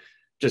lot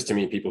just to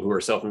mean people who are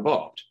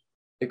self-involved,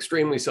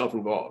 extremely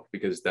self-involved,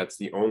 because that's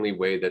the only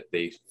way that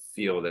they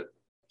feel that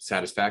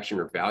satisfaction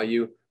or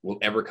value will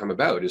ever come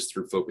about, is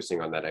through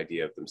focusing on that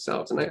idea of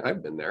themselves. And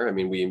I've been there. I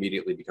mean, we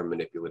immediately become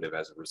manipulative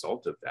as a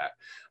result of that.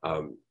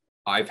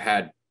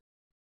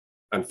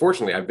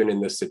 Unfortunately, I've been in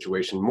this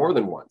situation more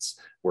than once,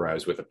 where I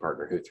was with a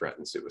partner who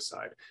threatened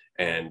suicide.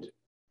 And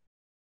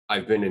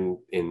I've been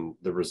in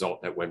the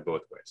result that went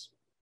both ways.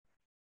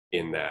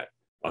 In that,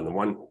 on the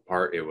one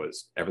part, it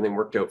was everything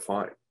worked out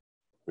fine.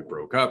 We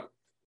broke up.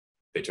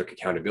 They took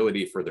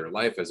accountability for their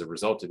life as a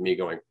result of me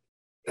going,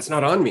 that's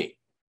not on me.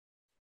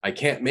 I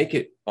can't make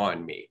it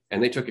on me.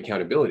 And they took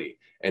accountability.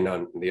 And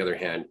on the other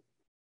hand,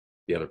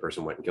 the other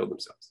person went and killed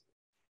themselves.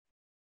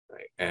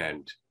 Right?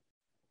 And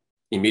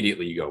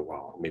immediately you go,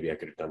 well, maybe I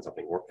could have done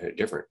something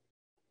different.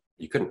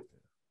 You couldn't,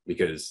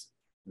 because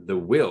the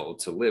will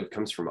to live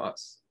comes from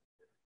us.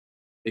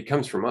 It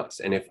comes from us.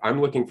 And if I'm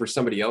looking for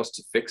somebody else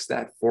to fix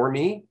that for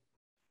me,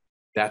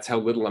 that's how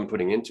little I'm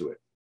putting into it.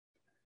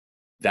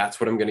 That's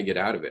what I'm going to get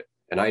out of it.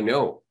 And I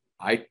know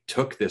I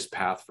took this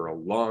path for a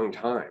long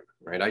time,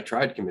 right? I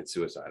tried to commit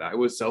suicide. I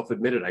was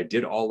self-admitted. I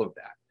did all of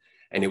that.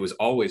 And it was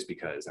always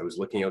because I was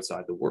looking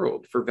outside the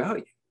world for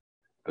value.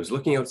 I was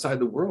looking outside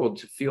the world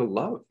to feel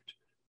loved.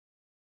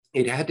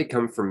 It had to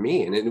come from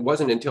me. And it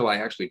wasn't until I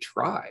actually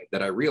tried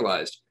that I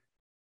realized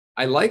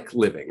I like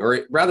living,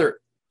 or rather,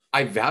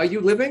 I value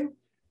living.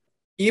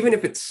 Even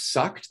if it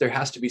sucked, there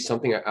has to be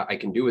something I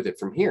can do with it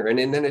from here. And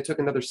then it took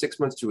another 6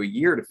 months to a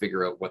year to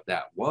figure out what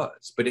that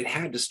was. But it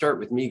had to start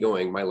with me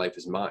going, my life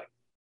is mine.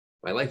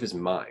 My life is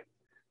mine.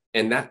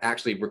 And that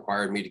actually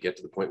required me to get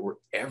to the point where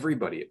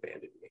everybody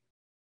abandoned me.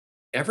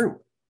 Everyone,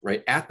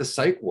 right? At the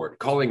psych ward,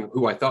 calling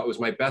who I thought was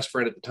my best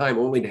friend at the time,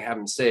 only to have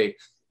him say,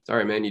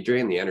 sorry, man, you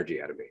drained the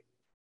energy out of me.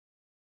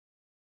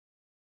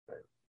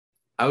 Right?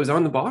 I was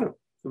on the bottom.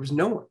 There was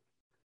no one.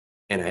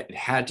 And it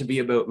had to be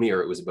about me,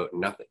 or it was about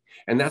nothing.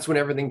 And that's when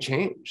everything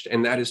changed.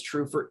 And that is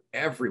true for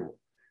everyone,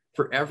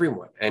 for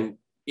everyone. And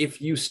if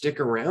you stick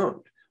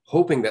around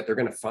hoping that they're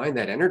going to find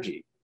that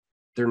energy,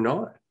 they're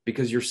not,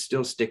 because you're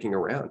still sticking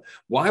around.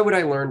 Why would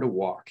I learn to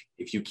walk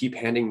if you keep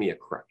handing me a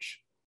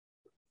crutch?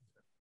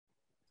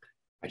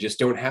 I just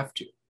don't have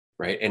to,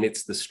 right? And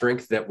it's the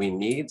strength that we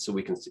need so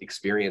we can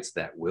experience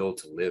that will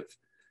to live,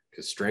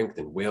 because strength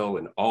and will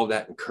and all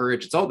that and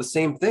courage, it's all the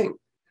same thing.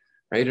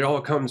 Right? It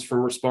all comes from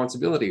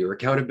responsibility or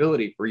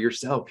accountability for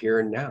yourself here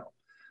and now,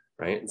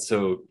 right? And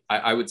so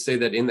I would say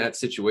that in that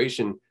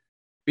situation,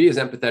 be as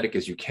empathetic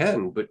as you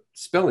can, but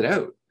spell it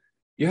out.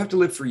 You have to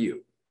live for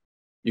you.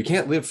 You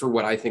can't live for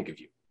what I think of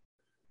you,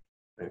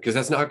 because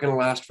that's not going to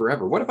last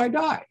forever. What if I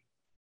die?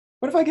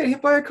 What if I get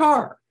hit by a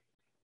car?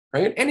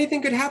 Right?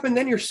 Anything could happen,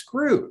 then you're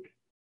screwed,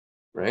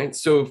 right?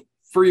 So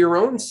for your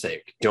own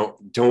sake,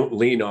 don't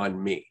lean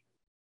on me.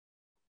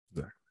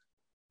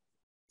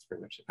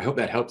 pretty much it. I hope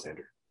that helps,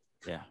 Andrew.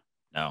 Yeah,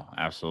 no,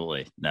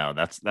 absolutely. No,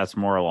 that's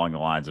more along the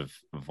lines of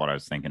what I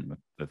was thinking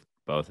with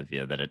both of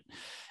you, that it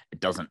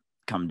doesn't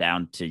come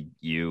down to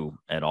you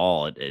at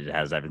all. It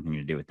has everything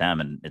to do with them.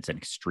 And it's an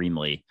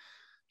extremely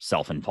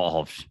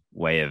self-involved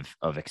way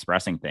of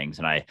expressing things.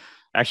 And I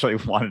actually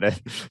wanted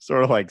to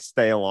sort of like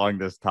stay along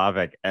this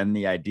topic and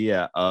the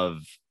idea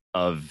of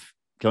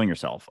killing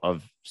yourself,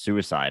 of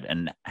suicide,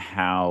 and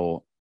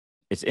how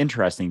it's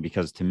interesting,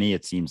 because to me,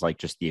 it seems like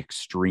just the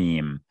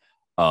extreme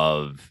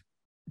of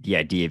the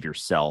idea of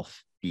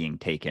yourself being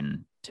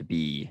taken to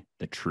be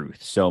the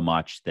truth so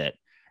much that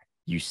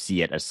you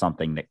see it as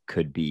something that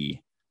could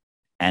be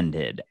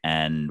ended.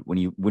 And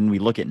when we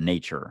look at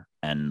nature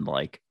and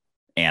like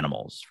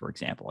animals, for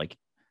example, like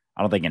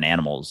I don't think an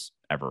animal's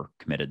ever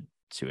committed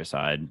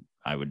suicide.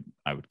 I would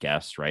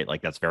guess, right?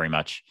 Like that's very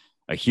much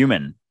a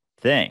human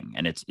thing.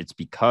 And it's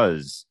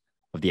because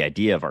of the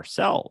idea of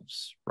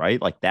ourselves,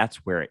 right? Like that's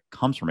where it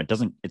comes from.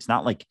 It's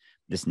not like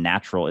this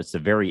natural, it's a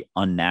very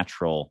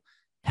unnatural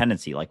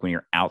tendency. Like when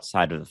you're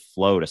outside of the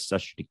flow to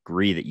such a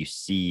degree that you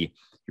see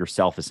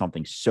yourself as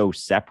something so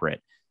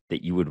separate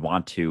that you would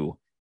want to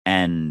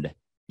end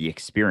the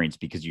experience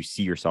because you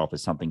see yourself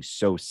as something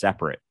so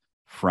separate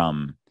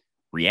from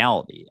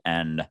reality.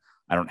 And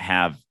I don't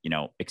have,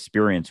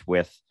 experience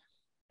with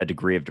a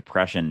degree of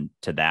depression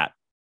to that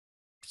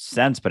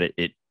sense, but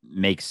it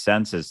makes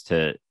sense as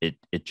to it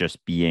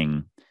just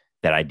being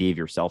that idea of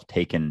yourself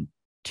taken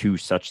to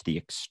such the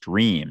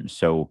extreme.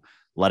 So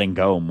letting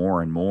go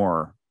more and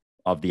more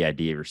of the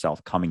idea of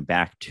yourself, coming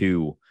back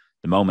to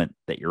the moment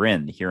that you're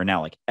in, the here and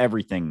now, like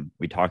everything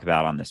we talk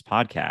about on this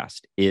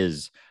podcast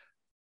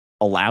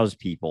allows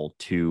people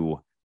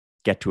to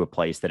get to a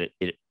place that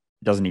it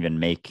doesn't even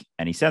make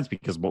any sense,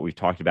 because what we've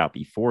talked about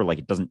before, like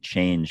it doesn't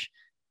change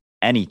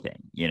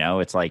anything,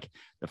 it's like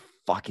the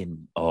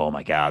fucking, oh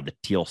my God, the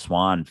Teal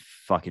Swan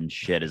fucking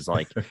shit is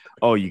like,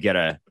 oh,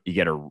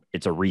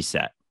 it's a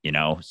reset,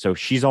 so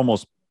she's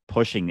almost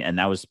pushing. And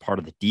that was part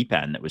of the deep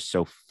end that was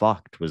so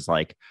fucked, was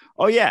like,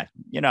 oh yeah,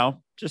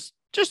 just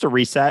a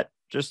reset.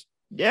 Just,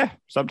 yeah,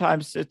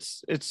 sometimes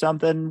it's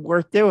something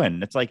worth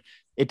doing. It's like,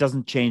 it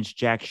doesn't change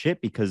jack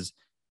shit, because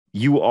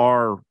you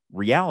are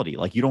reality.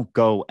 Like you don't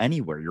go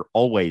anywhere. You're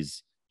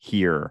always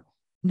here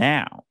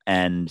now.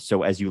 And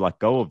so as you let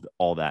go of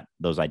all that,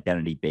 those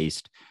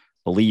identity-based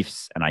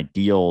beliefs and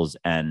ideals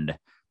and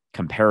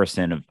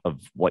comparison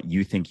of what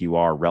you think you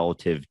are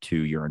relative to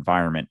your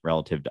environment,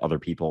 relative to other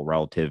people,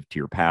 relative to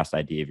your past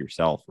idea of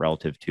yourself,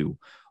 relative to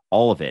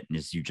all of it. And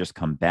as you just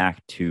come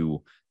back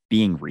to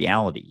being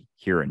reality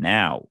here and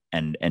now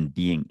and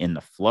being in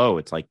the flow,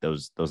 it's like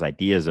those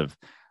ideas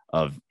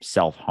of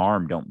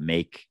self-harm don't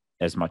make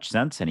as much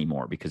sense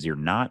anymore, because you're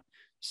not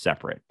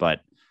separate.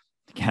 But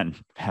again,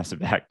 pass it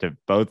back to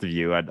both of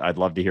you. I'd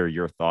love to hear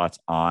your thoughts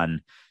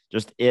on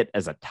just it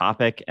as a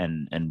topic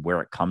and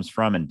where it comes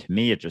from. And to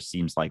me, it just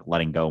seems like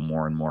letting go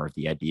more and more of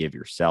the idea of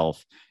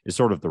yourself is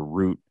sort of the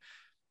root,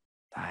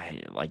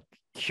 like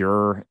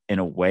cure in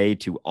a way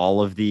to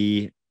all of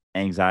the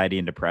anxiety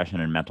and depression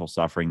and mental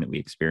suffering that we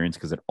experience,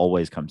 because it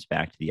always comes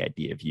back to the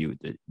idea of you,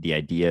 the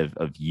idea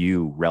of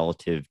you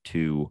relative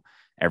to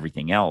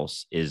everything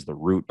else is the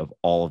root of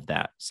all of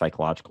that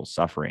psychological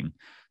suffering.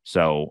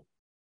 So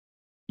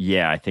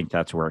yeah, I think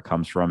that's where it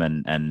comes from.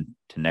 And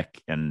to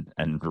Nick and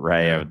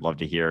Ray, yeah. I would love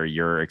to hear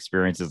your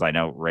experiences. I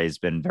know Ray's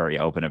been very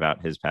open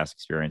about his past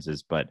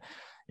experiences, but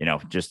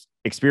just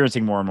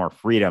experiencing more and more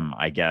freedom,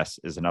 I guess,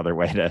 is another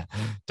way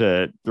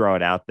to throw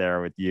it out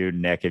there with you.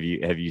 Nick, have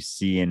you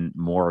seen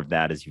more of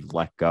that as you've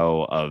let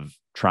go of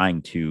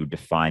trying to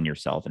define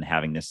yourself and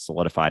having this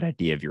solidified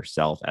idea of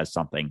yourself as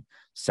something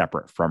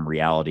separate from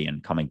reality,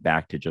 and coming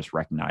back to just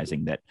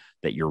recognizing that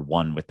you're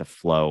one with the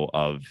flow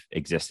of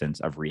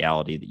existence of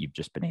reality, that you've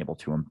just been able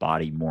to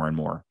embody more and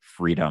more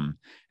freedom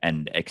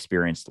and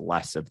experienced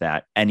less of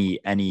that,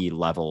 any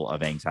level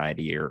of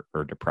anxiety or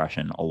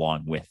depression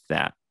along with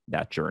that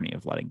journey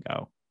of letting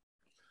go?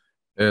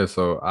 Yeah,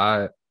 so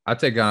I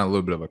take on a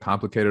little bit of a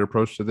complicated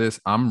approach to this.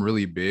 I'm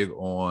really big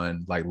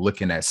on like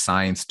looking at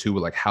science too,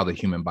 like how the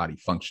human body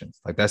functions.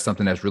 Like that's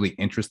something that's really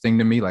interesting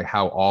to me, like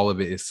how all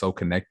of it is so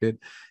connected.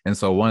 And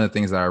so one of the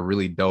things that I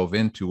really dove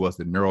into was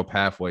the neural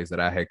pathways that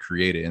I had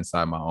created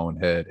inside my own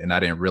head. And I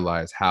didn't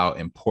realize how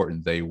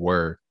important they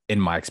were in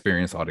my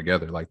experience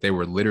altogether. Like they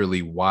were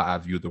literally why I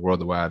viewed the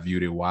world the way I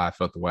viewed it, why I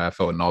felt the way I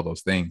felt, and all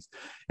those things.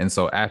 And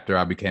so after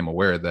I became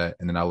aware of that,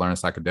 and then I learned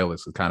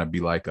psychedelics to kind of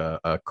be like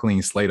a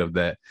clean slate of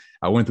that,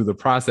 I went through the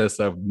process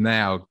of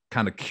now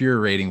kind of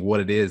curating what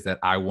it is that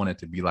I wanted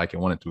to be like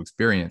and wanted to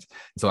experience.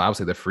 And so I would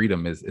say the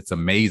freedom it's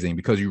amazing,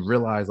 because you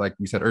realize, like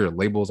we said earlier,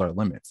 labels are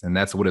limits. And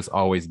that's what it's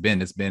always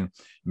been. It's been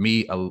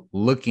me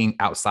looking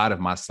outside of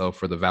myself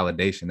for the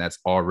validation that's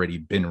already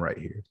been right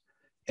here.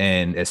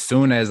 And as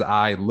soon as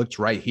I looked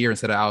right here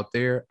instead of out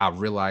there, I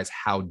realized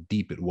how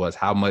deep it was,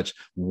 how much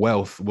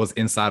wealth was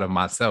inside of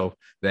myself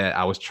that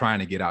I was trying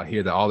to get out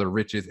here, that all the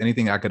riches,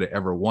 anything I could have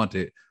ever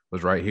wanted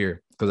was right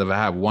here. Because if I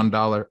have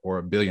 $1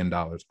 or $1 billion,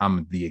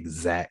 I'm the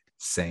exact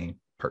same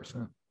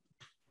person.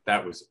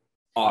 That was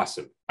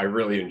awesome. I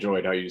really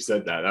enjoyed how you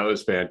said that. That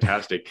was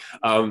fantastic.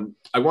 I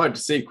wanted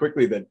to say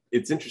quickly that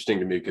it's interesting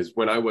to me because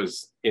when I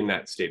was in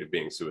that state of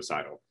being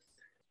suicidal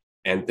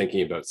and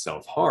thinking about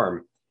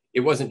self-harm,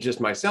 it wasn't just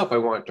myself I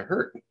wanted to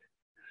hurt.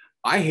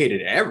 I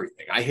hated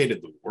everything. I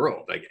hated the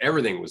world. Like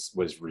everything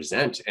was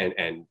resent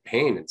and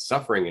pain and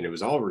suffering. And it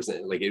was all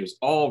resent. Like it was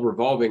all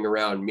revolving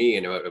around me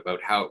and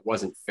about how it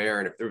wasn't fair.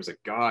 And if there was a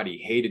God, he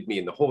hated me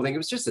and the whole thing. It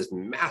was just this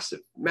massive,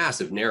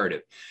 massive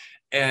narrative.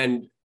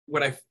 And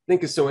what I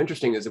think is so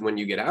interesting is that when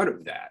you get out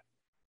of that,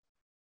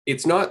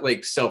 it's not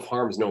like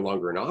self-harm is no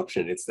longer an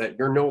option. It's that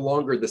you're no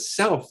longer the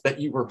self that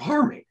you were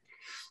harming.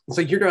 It's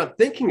like you're not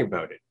thinking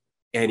about it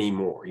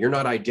anymore. You're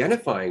not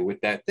identifying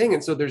with that thing.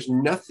 And so there's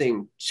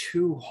nothing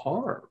to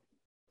harm,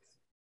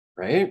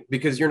 right?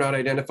 Because you're not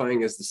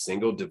identifying as the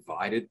single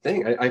divided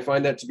thing. I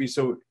find that to be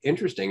so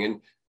interesting.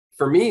 And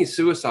for me,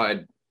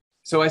 suicide,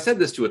 so I said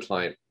this to a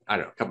client, I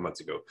don't know, a couple months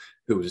ago,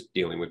 who was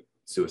dealing with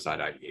suicide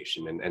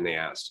ideation. And they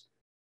asked,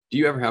 do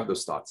you ever have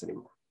those thoughts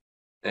anymore?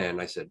 And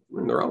I said,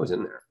 they're always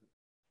in there.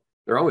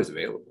 They're always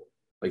available.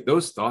 Like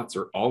those thoughts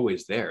are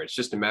always there. It's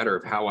just a matter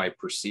of how I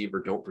perceive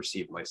or don't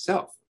perceive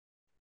myself.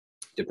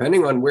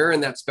 Depending on where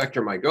in that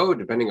spectrum I go,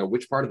 depending on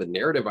which part of the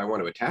narrative I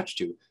want to attach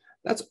to,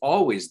 that's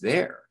always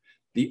there.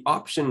 The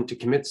option to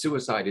commit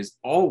suicide is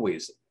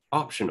always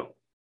optional,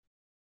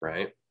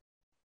 right?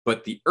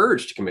 But the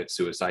urge to commit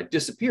suicide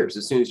disappears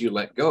as soon as you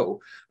let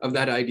go of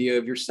that idea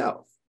of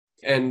yourself.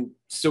 And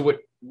so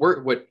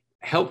what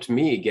helped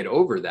me get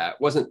over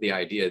that wasn't the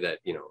idea that,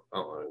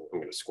 oh, I'm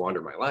going to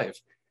squander my life.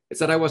 It's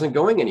that I wasn't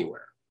going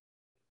anywhere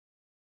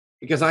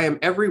because I am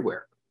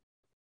everywhere.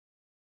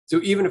 So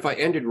even if I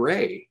ended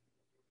Ray,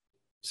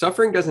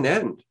 suffering doesn't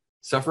end.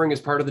 Suffering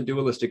is part of the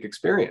dualistic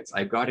experience.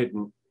 I've got it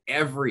in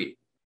every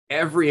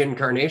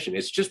incarnation.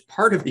 It's just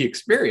part of the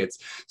experience.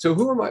 So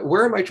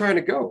where am I trying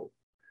to go?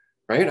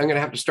 Right? I'm going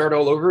to have to start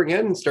all over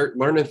again and start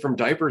learning from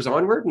diapers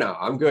onward. No,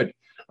 I'm good.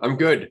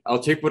 I'll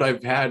take what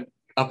I've had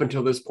up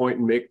until this point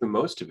and make the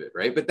most of it.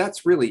 Right. But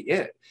that's really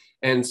it.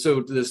 And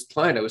so to this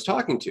client I was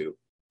talking to,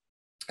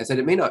 I said,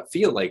 it may not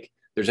feel like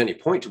there's any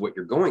point to what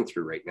you're going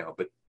through right now,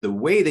 but the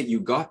way that you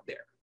got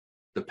there,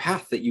 the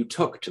path that you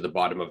took to the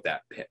bottom of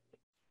that pit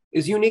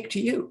is unique to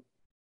you,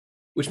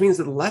 which means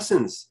that the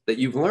lessons that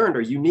you've learned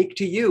are unique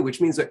to you,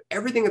 which means that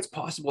everything that's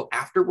possible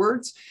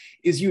afterwards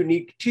is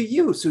unique to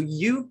you. So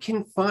you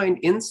can find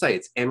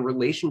insights and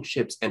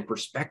relationships and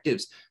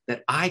perspectives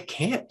that I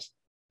can't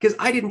because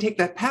I didn't take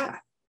that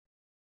path.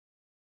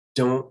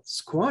 Don't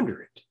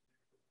squander it.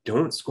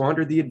 Don't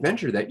squander the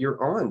adventure that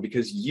you're on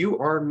because you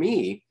are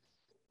me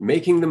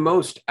making the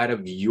most out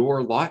of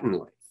your lot in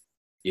life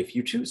if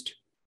you choose to.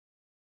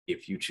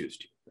 If you choose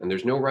to. And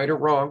there's no right or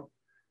wrong,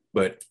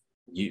 but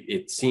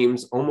it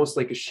seems almost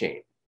like a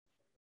shame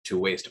to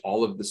waste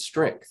all of the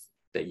strength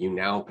that you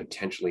now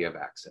potentially have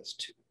access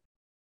to.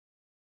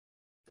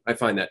 I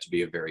find that to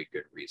be a very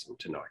good reason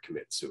to not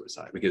commit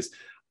suicide because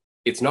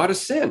it's not a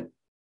sin.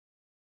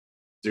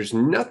 There's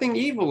nothing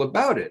evil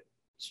about it.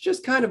 It's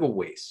just kind of a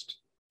waste.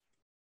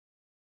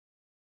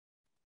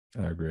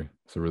 I agree.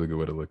 It's a really good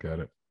way to look at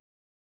it.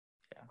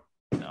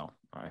 Yeah. No,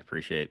 I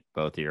appreciate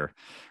both of your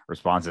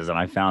responses. And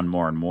I found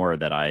more and more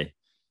that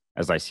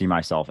as I see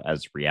myself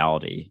as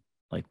reality,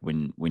 like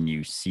when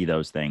you see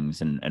those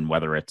things and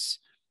whether it's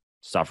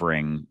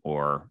suffering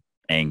or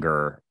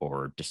anger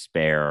or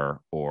despair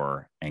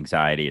or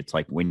anxiety, it's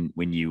like when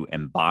you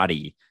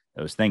embody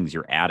those things,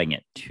 you're adding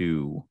it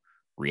to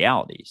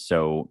reality.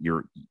 So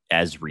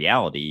as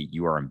reality,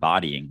 you are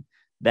embodying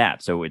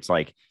that. So it's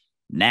like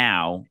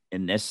now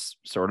in this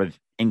sort of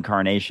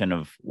incarnation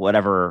of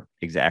whatever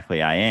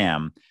exactly I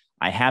am,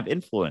 I have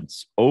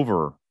influence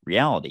over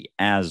reality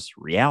as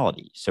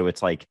reality. So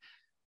it's like,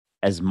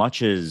 as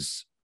much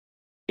as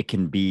it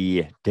can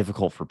be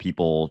difficult for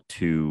people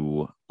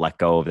to let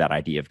go of that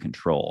idea of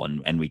control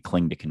and we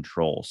cling to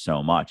control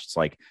so much, it's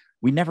like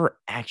we never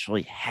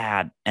actually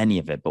had any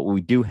of it, but what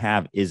we do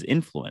have is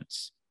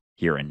influence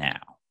here and now.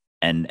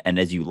 And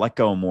as you let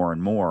go more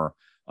and more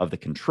of the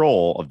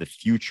control of the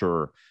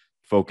future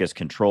focus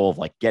control of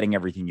like getting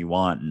everything you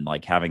want and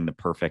like having the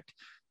perfect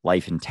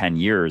life in 10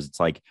 years, it's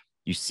like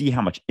you see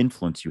how much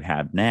influence you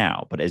have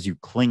now. But as you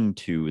cling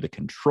to the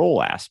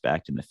control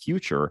aspect in the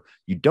future,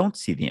 you don't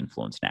see the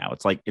influence now.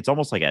 It's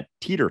almost like a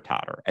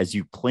teeter-totter. As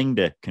you cling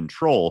to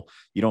control,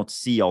 you don't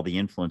see all the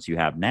influence you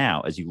have now.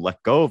 As you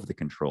let go of the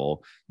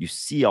control, you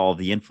see all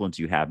the influence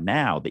you have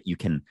now that you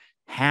can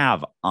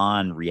have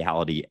on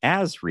reality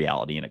as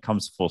reality. And it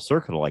comes full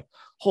circle to like,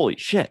 holy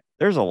shit,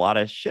 there's a lot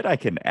of shit I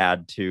can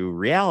add to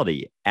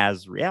reality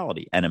as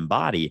reality and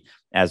embody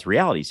as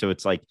reality. So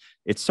it's like,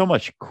 it's so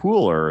much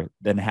cooler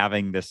than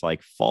having this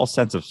like false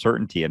sense of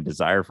certainty and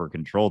desire for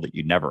control that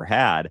you never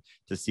had,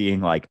 to seeing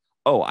like,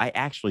 oh, I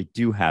actually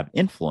do have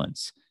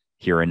influence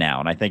here and now.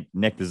 And I think,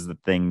 Nick, this is the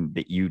thing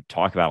that you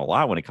talk about a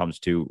lot when it comes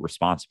to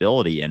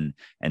responsibility and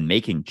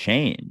making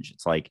change.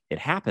 It's like, it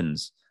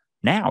happens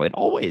now. It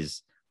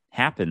always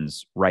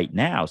happens right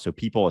now. So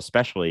people,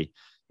 especially,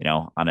 you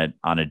know, on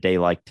a day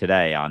like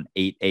today, on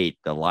 8/8,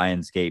 the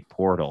Lionsgate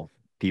portal,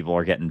 people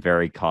are getting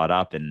very caught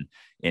up in,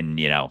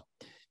 you know,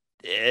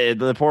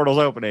 the portal's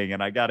opening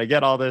and I got to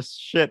get all this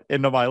shit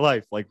into my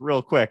life like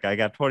real quick. I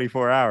got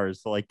 24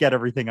 hours to like get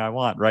everything I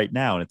want right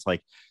now. And it's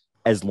like,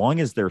 as long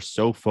as they're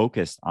so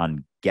focused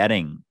on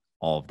getting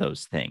all of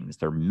those things,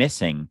 they're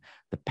missing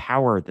the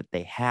power that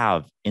they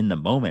have in the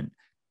moment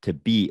to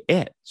be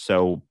it.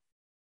 So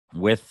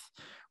with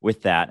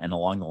that, and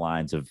along the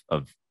lines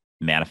of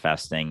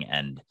manifesting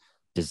and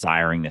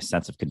desiring this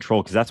sense of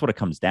control, because that's what it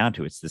comes down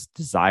to. It's this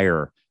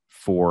desire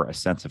for a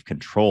sense of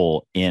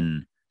control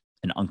in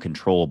an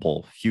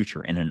uncontrollable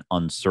future, in an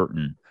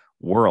uncertain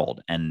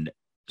world. And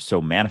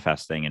so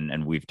manifesting,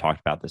 and we've talked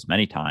about this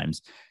many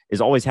times,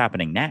 is always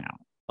happening now.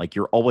 Like,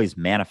 you're always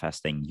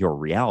manifesting your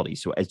reality.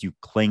 So as you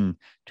cling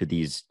to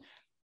these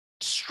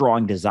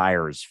strong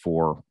desires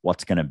for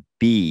what's going to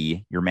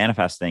be, you're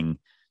manifesting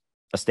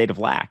a state of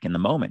lack in the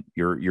moment.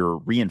 You're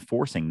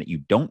reinforcing that you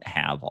don't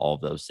have all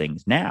of those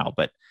things now.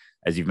 But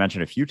as you've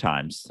mentioned a few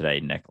times today,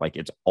 Nick, like,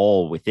 it's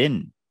all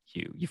within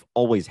you. You've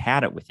always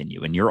had it within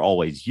you, and you're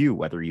always you,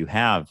 whether you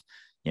have,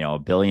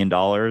 $1 billion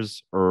or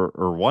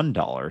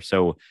 $1.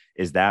 So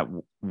is that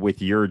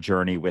with your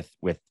journey with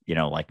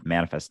like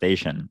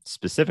manifestation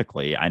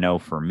specifically? I know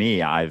for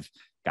me, I've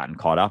gotten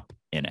caught up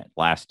in it.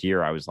 Last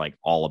year, I was like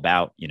all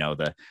about,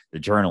 the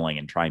journaling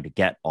and trying to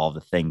get all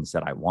the things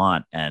that I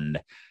want.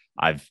 And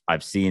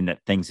I've seen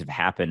that things have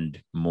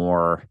happened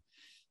more,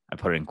 I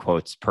put it in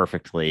quotes,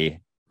 perfectly,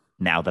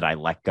 now that I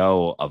let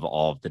go of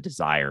all of the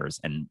desires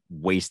and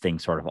wasting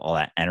sort of all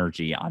that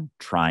energy on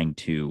trying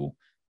to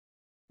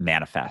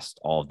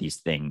manifest all of these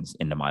things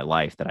into my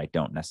life that I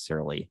don't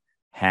necessarily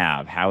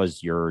have. How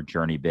has your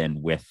journey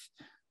been with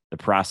the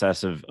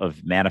process of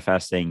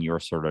manifesting,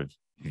 your sort of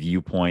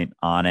viewpoint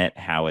on it,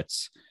 how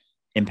it's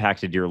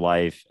impacted your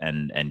life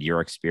and your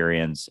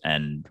experience,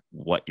 and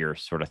what your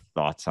sort of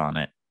thoughts on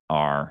it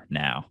are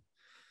now?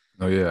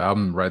 Oh, yeah,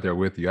 I'm right there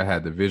with you. I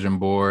had the vision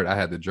board. I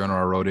had the journal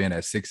I wrote in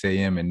at 6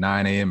 a.m. and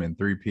 9 a.m. and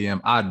 3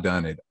 p.m. I'd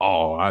done it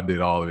all. I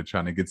did all of it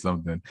trying to get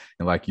something.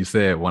 And like you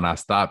said, when I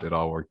stopped, it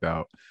all worked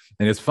out.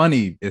 And it's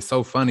funny. It's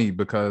so funny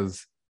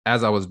because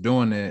as I was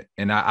doing it,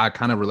 and I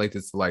kind of relate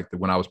this to like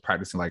when I was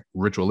practicing like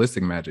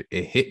ritualistic magic,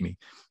 it hit me.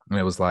 And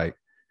it was like,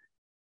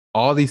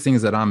 all these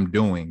things that I'm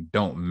doing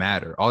don't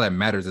matter. All that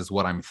matters is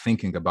what I'm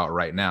thinking about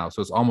right now. So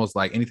it's almost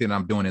like anything that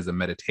I'm doing is a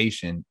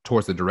meditation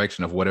towards the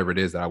direction of whatever it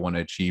is that I want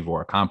to achieve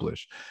or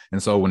accomplish.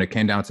 And so when it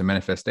came down to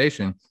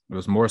manifestation, it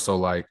was more so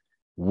like,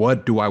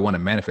 what do I want to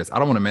manifest? I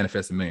don't want to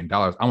manifest $1 million.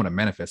 I want to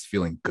manifest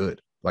feeling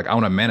good. Like, I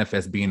want to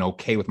manifest being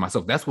okay with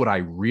myself. That's what I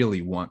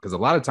really want. Because a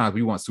lot of times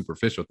we want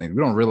superficial things.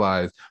 We don't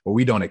realize, or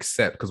we don't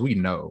accept, because we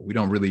know we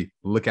don't really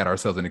look at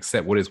ourselves and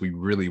accept what it is we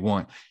really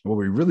want. And what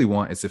we really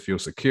want is to feel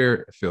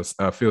secure, feel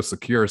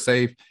secure,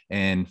 safe,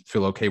 and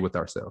feel okay with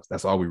ourselves.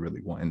 That's all we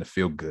really want, and to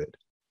feel good.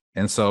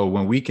 And so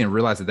when we can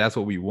realize that that's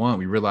what we want,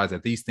 we realize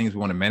that these things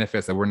we want to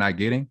manifest that we're not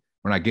getting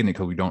it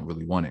because we don't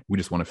really want it. We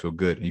just want to feel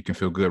good. And you can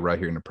feel good right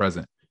here in the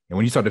present. And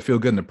when you start to feel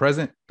good in the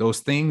present, those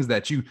things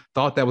that you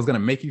thought that was going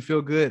to make you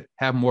feel good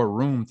have more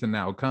room to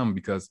now come,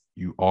 because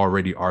you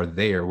already are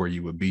there where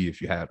you would be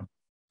if you had them.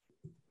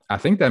 I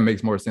think that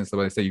makes more sense the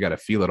way they say you got to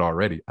feel it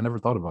already. I never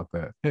thought about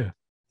that. Yeah.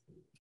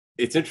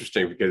 It's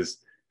interesting because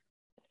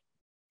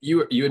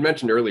you had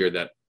mentioned earlier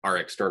that our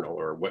external,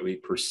 or what we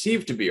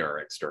perceive to be our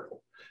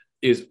external,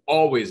 is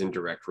always in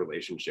direct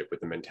relationship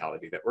with the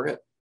mentality that we're in,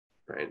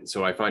 right? And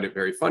so I find it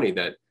very funny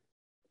that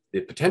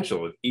the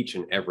potential of each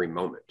and every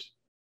moment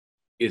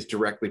is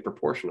directly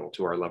proportional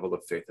to our level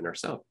of faith in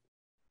ourselves.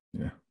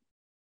 Yeah.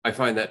 I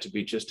find that to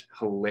be just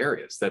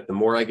hilarious, that the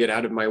more I get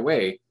out of my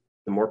way,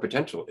 the more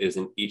potential is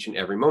in each and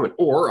every moment.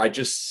 Or I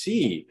just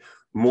see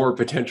more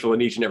potential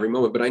in each and every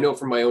moment. But I know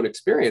from my own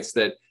experience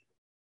that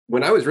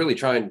when I was really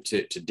trying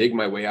to dig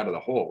my way out of the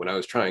hole, when I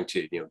was trying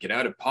to get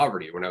out of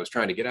poverty, when I was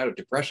trying to get out of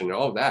depression and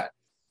all of that,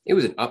 it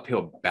was an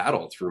uphill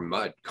battle through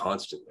mud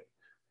constantly.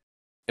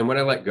 And when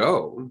I let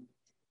go,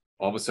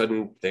 all of a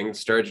sudden things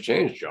started to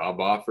change.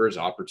 Job offers,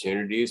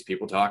 opportunities,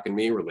 people talking to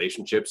me,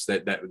 relationships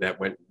that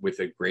went with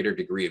a greater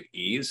degree of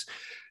ease.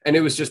 And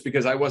it was just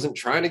because I wasn't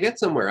trying to get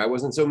somewhere. I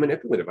wasn't so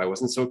manipulative. I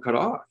wasn't so cut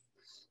off.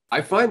 I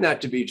find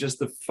that to be just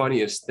the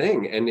funniest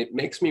thing. And it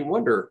makes me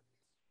wonder,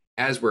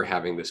 as we're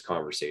having this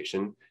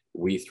conversation,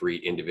 we three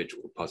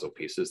individual puzzle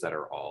pieces that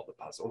are all the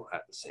puzzle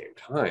at the same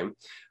time,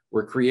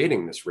 we're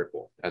creating this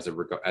ripple as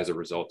a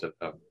result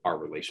of our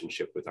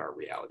relationship with our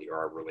reality, or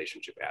our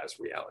relationship as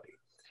reality.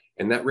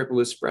 And that ripple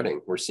is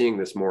spreading. We're seeing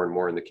this more and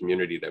more in the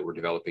community that we're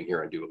developing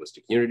here on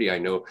Dualistic Unity. I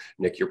know,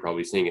 Nick, you're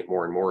probably seeing it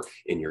more and more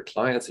in your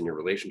clients and your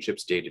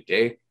relationships day to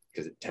day,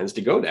 because it tends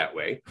to go that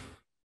way.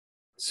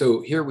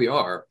 So here we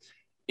are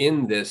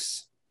in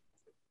this,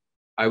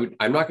 I'm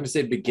not going to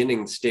say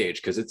beginning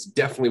stage, because it's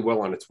definitely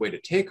well on its way to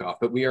takeoff,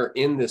 but we are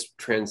in this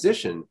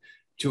transition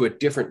to a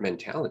different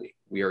mentality.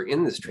 We are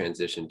in this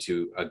transition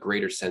to a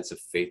greater sense of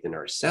faith in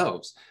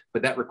ourselves,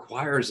 but that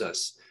requires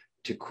us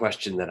to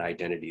question that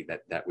identity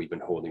that we've been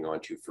holding on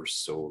to for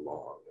so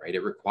long, right?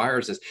 It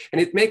requires us, and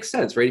it makes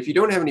sense, right? If you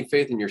don't have any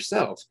faith in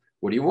yourself,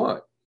 what do you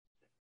want?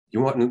 You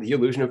want the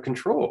illusion of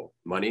control,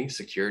 money,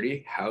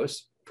 security,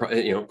 house,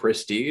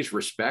 prestige,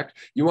 respect.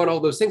 You want all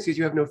those things because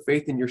you have no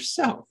faith in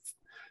yourself.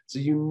 So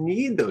you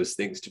need those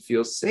things to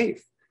feel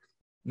safe.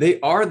 They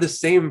are the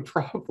same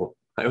problem.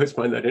 I always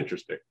find that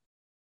interesting.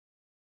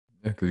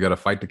 Yeah, because you got to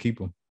fight to keep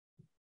them.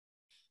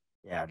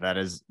 Yeah, that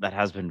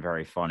has been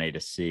very funny to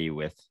see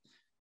with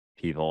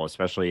people,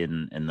 especially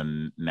in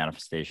the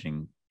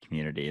manifestation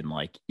community, and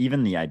like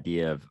even the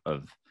idea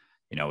of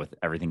with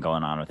everything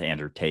going on with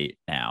Andrew Tate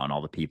now and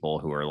all the people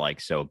who are like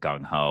so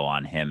gung-ho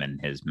on him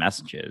and his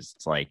messages.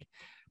 It's like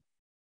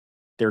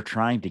they're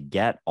trying to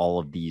get all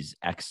of these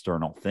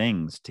external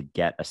things to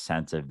get a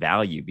sense of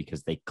value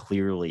because they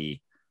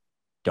clearly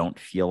don't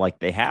feel like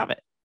they have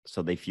it.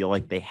 So they feel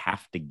like they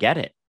have to get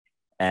it,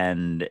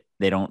 and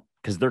they don't,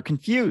 because they're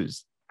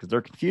confused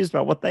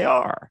about what they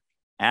are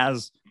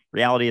as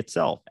reality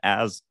itself,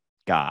 as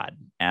God,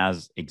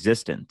 as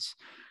existence,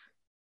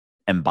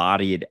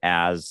 embodied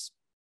as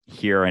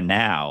here and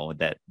now,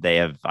 that they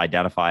have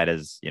identified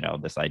as,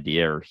 this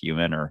idea or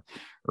human or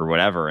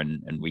whatever.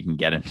 And we can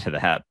get into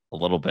that a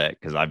little bit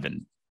because I've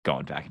been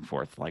going back and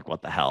forth like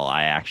what the hell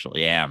I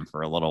actually am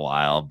for a little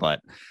while. But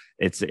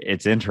it's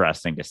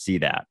interesting to see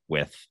that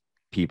with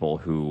people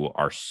who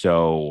are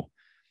so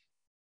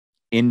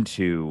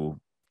into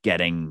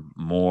getting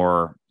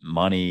more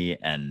money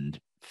and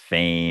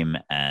fame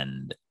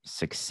and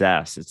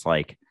success. It's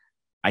like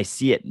I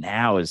see it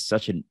now as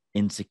such an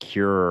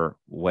insecure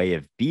way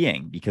of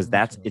being, because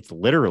it's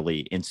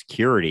literally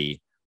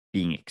insecurity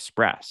being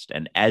expressed.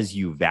 And as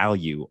you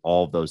value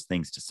all those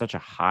things to such a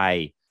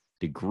high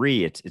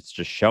degree, it's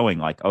just showing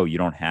like, oh, you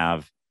don't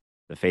have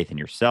the faith in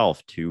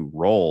yourself to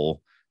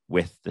roll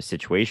with the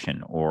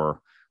situation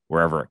or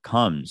wherever it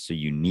comes. So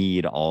you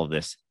need all of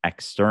this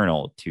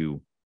external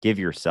to give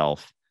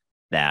yourself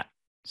that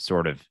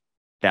sort of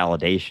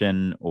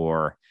validation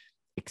or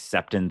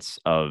acceptance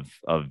of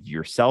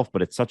yourself.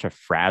 But it's such a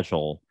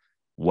fragile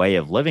way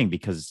of living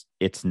because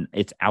it's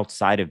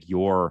outside of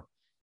your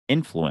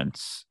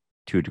influence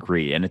to a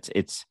degree, and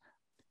it's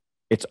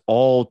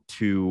all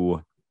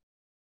to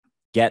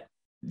get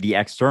the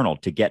external,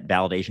 to get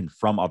validation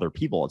from other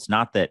people. It's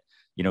not that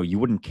you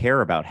wouldn't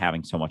care about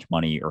having so much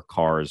money or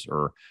cars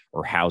or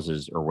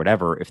houses or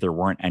whatever if there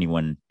weren't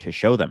anyone to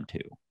show them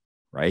to,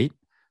 right?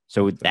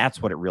 So that's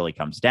what it really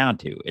comes down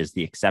to, is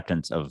the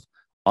acceptance of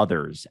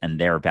others and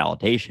their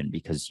validation,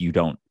 because you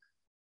don't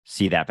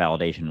see that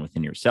validation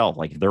within yourself.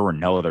 Like if there were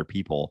no other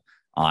people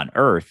on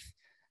earth,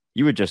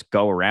 you would just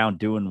go around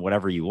doing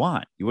whatever you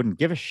want. You wouldn't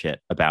give a shit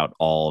about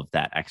all of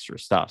that extra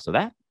stuff. So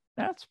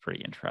that's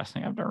pretty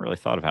interesting. I've never really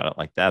thought about it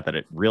like that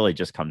it really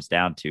just comes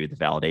down to the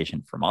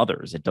validation from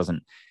others.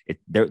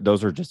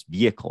 Those are just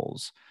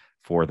vehicles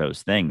for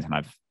those things. And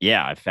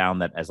I've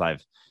found that as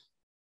I've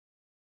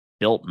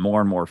built more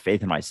and more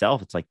faith in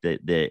myself, it's like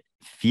the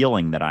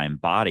feeling that I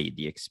embody,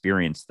 the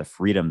experience, the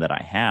freedom that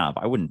I have,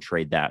 I wouldn't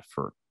trade that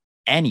for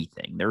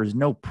anything. There is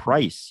no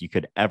price you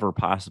could ever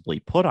possibly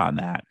put on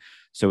that.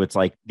 So it's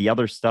like the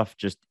other stuff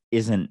just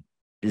is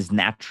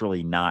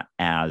naturally not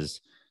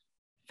as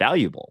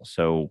valuable.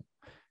 So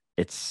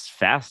it's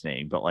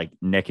fascinating. But like,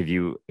 Nick, have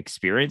you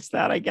experienced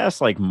that, I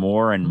guess, like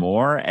more and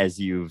more as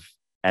you've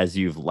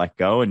let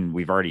go? And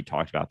we've already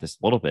talked about this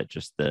a little bit,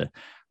 just the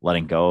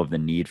letting go of the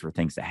need for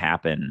things to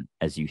happen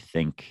as you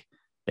think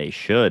they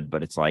should.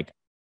 But it's like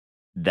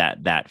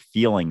that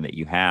feeling that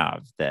you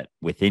have that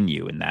within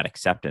you, and that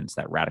acceptance,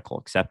 that radical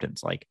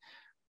acceptance, like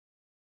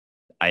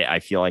I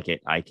feel like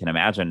I can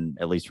imagine,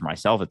 at least for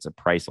myself, it's a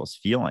priceless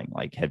feeling.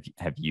 Like,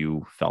 have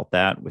you felt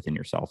that within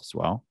yourself as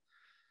well?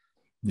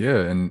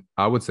 Yeah. And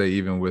I would say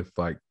even with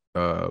like,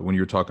 when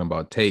you were talking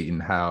about Tate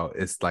and how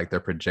it's like they're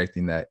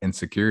projecting that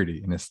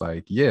insecurity, and it's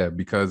like, yeah,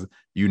 because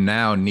you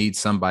now need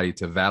somebody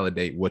to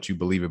validate what you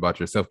believe about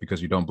yourself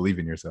because you don't believe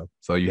in yourself.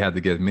 So you have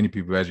to get as many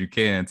people as you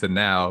can to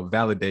now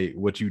validate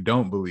what you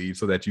don't believe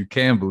so that you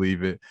can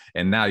believe it.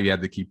 And now you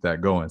have to keep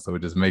that going. So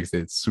it just makes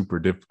it super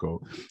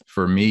difficult.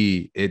 For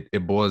me,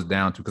 it boils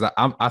down to, because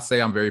I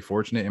say I'm very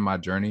fortunate in my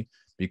journey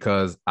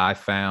because I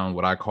found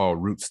what I call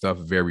root stuff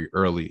very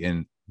early.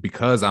 And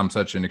because I'm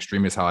such an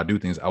extremist how I do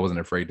things, I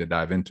wasn't afraid to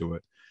dive into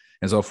it.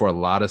 And so for a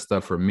lot of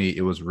stuff for me,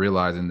 it was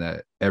realizing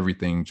that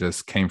everything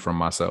just came from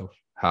myself,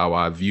 how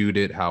I viewed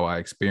it, how I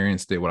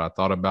experienced it, what I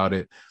thought about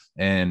it.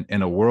 And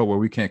in a world where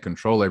we can't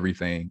control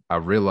everything, I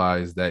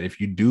realized that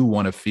if you do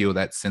want to feel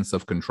that sense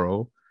of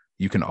control,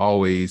 you can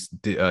always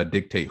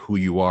dictate who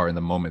you are in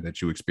the moment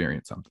that you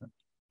experience something.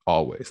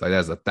 Always. Like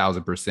that's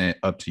 1,000%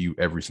 up to you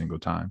every single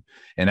time.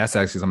 And that's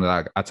actually something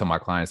that I tell my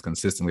clients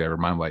consistently. I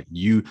remind them, like,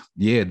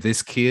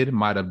 this kid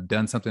might have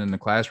done something in the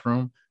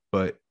classroom,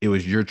 but it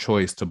was your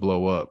choice to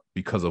blow up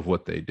because of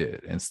what they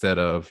did, instead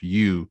of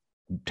you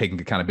taking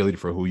accountability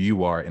for who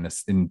you are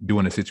and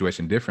doing a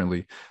situation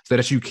differently so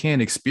that you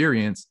can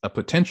experience a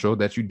potential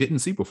that you didn't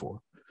see before.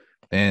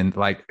 And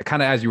like,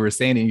 kind of as you were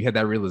saying, and you had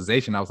that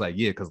realization, I was like,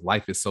 yeah, because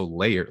life is so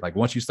layered. Like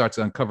once you start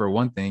to uncover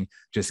one thing,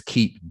 just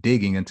keep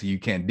digging until you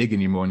can't dig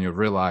anymore. And you'll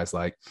realize,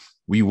 like,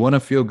 we want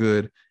to feel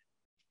good.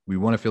 We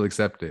want to feel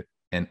accepted,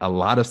 And a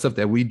lot of stuff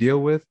that we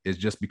deal with is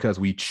just because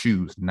we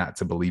choose not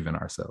to believe in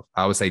ourselves.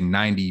 I would say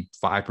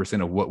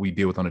 95% of what we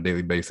deal with on a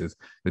daily basis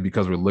is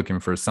because we're looking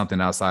for something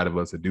outside of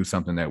us to do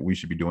something that we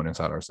should be doing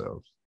inside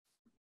ourselves.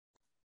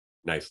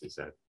 Nicely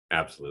said.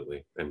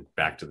 Absolutely. And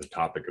back to the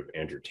topic of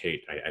Andrew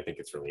Tate, I think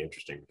it's really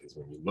interesting because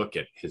when you look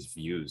at his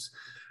views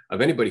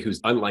of anybody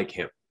who's unlike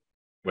him,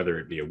 whether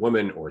it be a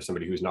woman or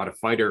somebody who's not a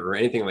fighter or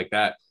anything like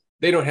that,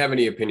 they don't have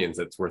any opinions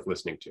that's worth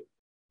listening to.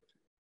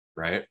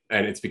 Right.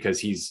 And it's because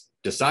he's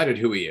decided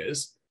who he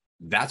is.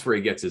 That's where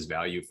he gets his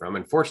value from.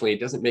 Unfortunately,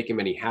 it doesn't make him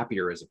any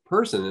happier as a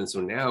person. And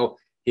so now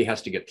he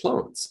has to get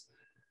clones.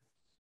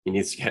 He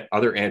needs to get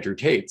other Andrew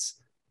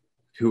Tates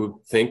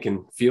who think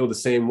and feel the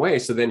same way.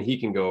 So then he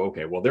can go,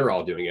 okay, well, they're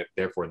all doing it.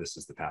 Therefore, this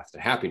is the path to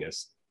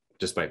happiness,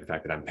 despite the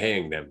fact that I'm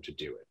paying them to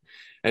do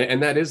it.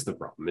 And that is the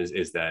problem,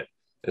 is that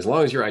as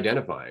long as you're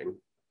identifying,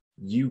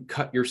 you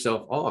cut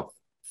yourself off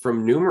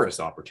from numerous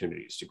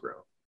opportunities to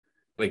grow.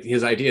 Like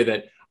his idea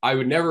that I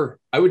would never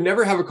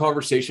have a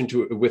conversation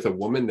with a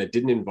woman that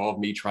didn't involve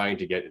me trying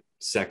to get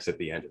sex at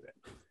the end of it.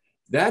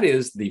 That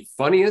is the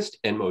funniest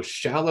and most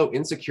shallow,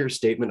 insecure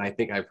statement I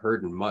think I've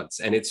heard in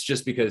months. And it's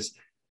just because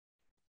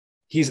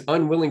he's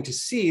unwilling to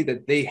see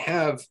that they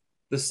have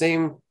the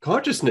same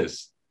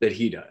consciousness that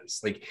he does.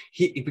 Like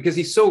because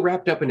he's so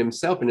wrapped up in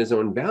himself and his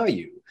own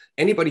value,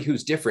 anybody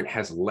who's different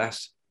has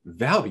less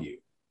value.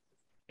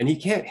 And he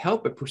can't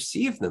help but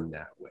perceive them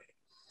that way.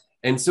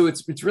 And so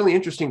it's really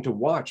interesting to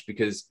watch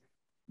because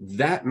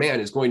that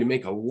man is going to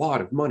make a lot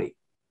of money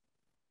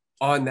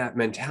on that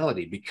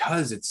mentality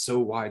because it's so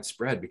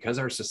widespread, because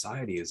our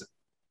society is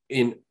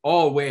in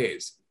all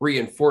ways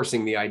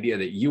reinforcing the idea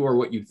that you are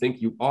what you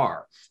think you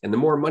are. And the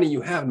more money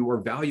you have, the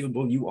more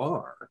valuable you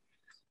are.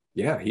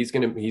 Yeah, he's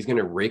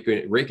gonna rake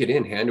it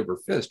in hand over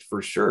fist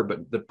for sure.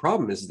 But the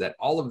problem is that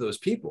all of those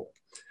people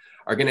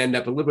are going to end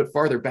up a little bit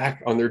farther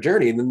back on their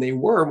journey than they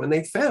were when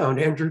they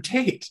found Andrew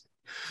Tate.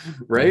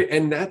 Right.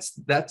 And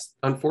that's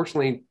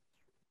unfortunately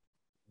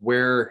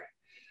where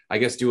I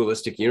guess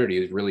dualistic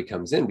unity really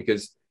comes in,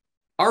 because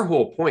our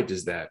whole point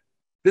is that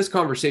this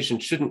conversation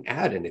shouldn't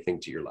add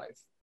anything to your life.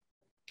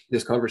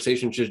 This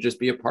conversation should just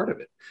be a part of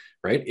it,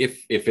 right?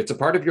 If it's a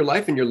part of your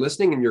life and you're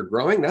listening and you're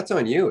growing, that's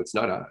on you. It's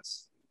not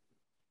us,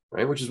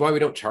 right? Which is why we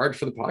don't charge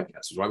for the podcast.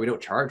 Which is why we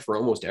don't charge for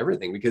almost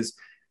everything, because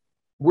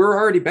we're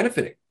already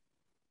benefiting.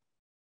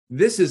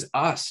 This is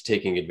us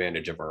taking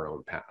advantage of our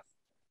own path.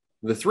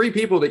 The three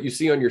people that you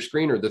see on your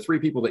screen, or the three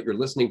people that you're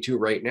listening to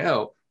right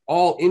now,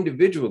 all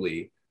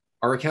individually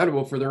are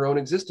accountable for their own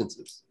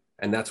existences.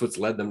 And that's what's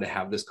led them to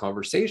have this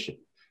conversation,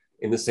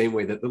 in the same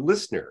way that the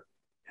listener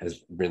has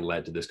been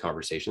led to this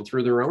conversation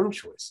through their own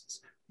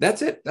choices.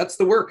 That's it. That's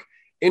the work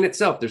in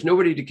itself. There's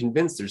nobody to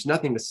convince. There's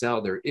nothing to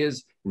sell. There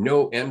is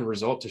no end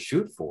result to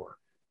shoot for.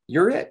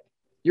 You're it.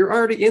 You're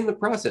already in the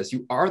process.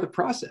 You are the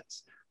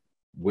process,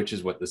 which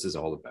is what this is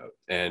all about.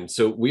 And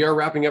so we are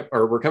wrapping up,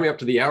 or we're coming up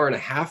to the hour and a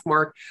half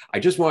mark. I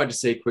just wanted to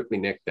say quickly,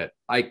 Nick, that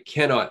I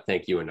cannot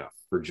thank you enough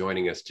for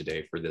joining us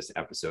today for this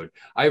episode.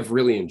 I've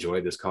really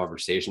enjoyed this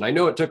conversation. I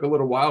know it took a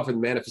little while for the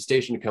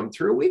manifestation to come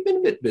through. We've been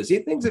a bit busy.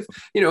 Things have,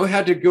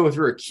 had to go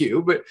through a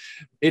queue, but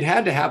it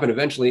had to happen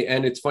eventually.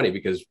 And it's funny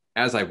because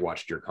as I've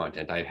watched your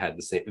content, I had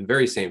the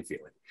very same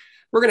feeling.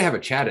 We're going to have a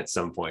chat at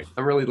some point.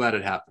 I'm really glad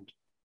it happened.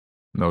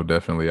 No,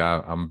 definitely.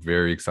 I'm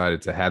very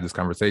excited to have this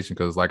conversation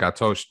because, like I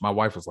told my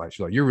wife, she's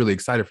like, you're really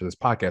excited for this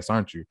podcast,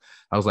 aren't you?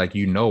 I was like,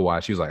 you know why?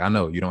 She was like, I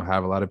know you don't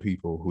have a lot of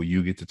people who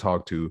you get to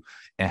talk to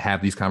and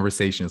have these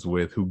conversations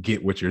with who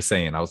get what you're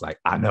saying. I was like,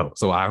 I know.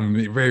 So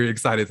I'm very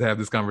excited to have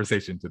this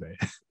conversation today.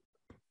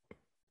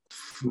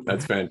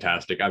 That's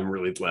fantastic. I'm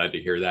really glad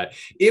to hear that.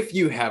 If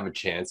you have a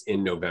chance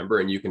in November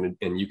and you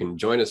can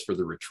join us for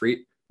the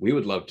retreat, we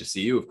would love to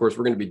see you. Of course,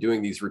 we're going to be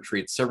doing these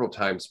retreats several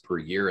times per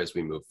year as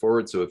we move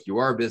forward. So if you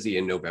are busy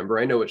in November,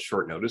 I know it's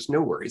short notice,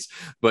 no worries,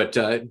 but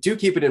do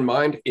keep it in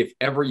mind if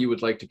ever you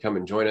would like to come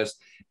and join us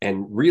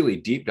and really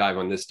deep dive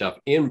on this stuff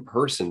in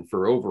person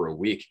for over a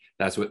week.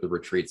 That's what the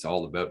retreat's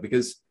all about,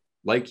 because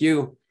like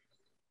you,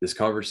 this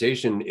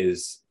conversation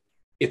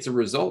it's a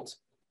result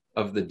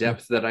of the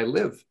depth that I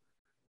live,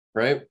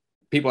 right?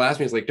 People ask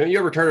me, it's like, don't you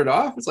ever turn it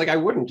off? It's like, I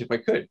wouldn't if I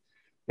could.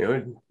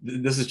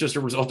 This is just a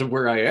result of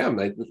where I am.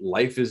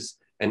 Life is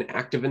an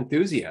act of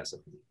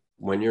enthusiasm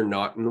when you're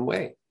not in the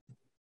way.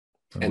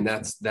 And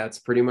that's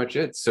pretty much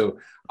it. So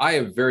I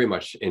have very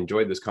much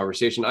enjoyed this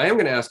conversation. I am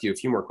going to ask you a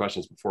few more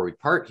questions before we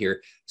part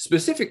here.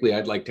 Specifically,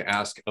 I'd like to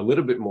ask a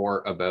little bit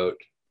more about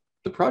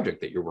the project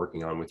that you're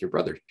working on with your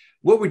brother.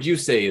 What would you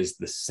say is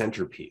the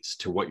centerpiece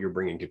to what you're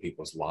bringing to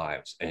people's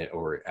lives?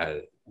 Or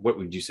what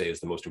would you say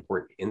is the most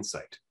important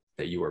insight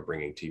that you are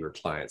bringing to your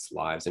clients'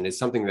 lives? And is it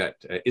something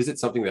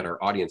that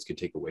our audience could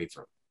take away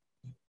from?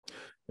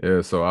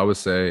 Yeah, so I would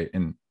say,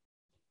 in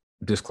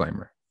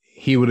disclaimer,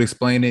 he would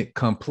explain it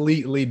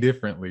completely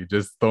differently,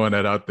 just throwing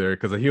that out there,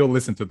 because he'll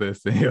listen to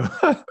this and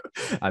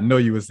I know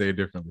you would say it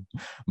differently.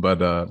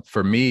 But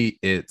for me,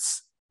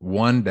 it's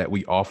one, that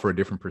we offer a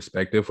different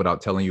perspective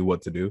without telling you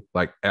what to do.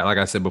 Like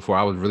I said before,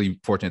 I was really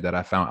fortunate that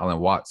I found Alan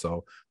Watts.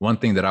 So one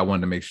thing that I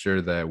wanted to make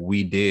sure that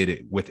we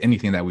did with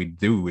anything that we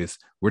do is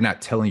we're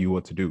not telling you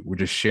what to do. We're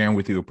just sharing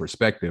with you a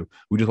perspective.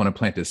 We just want to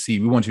plant a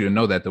seed. We want you to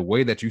know that the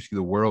way that you see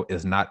the world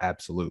is not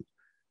absolute,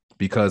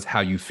 because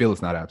how you feel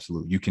is not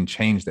absolute. You can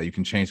change that. You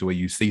can change the way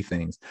you see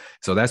things.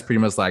 So that's pretty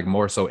much like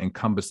more so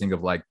encompassing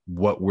of like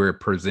what we're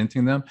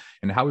presenting them,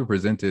 and how we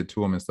present it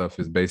to them and stuff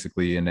is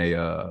basically in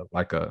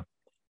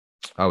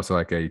I would say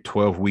like a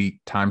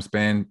 12-week time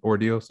span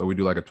ordeal. So we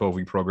do like a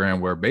 12-week program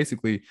where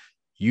basically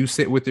you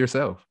sit with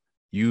yourself.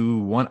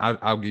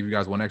 I'll give you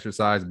guys one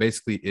exercise.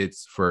 Basically,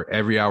 it's for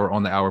every hour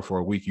on the hour for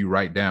a week, you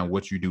write down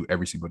what you do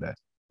every single day.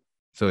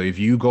 So if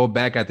you go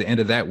back at the end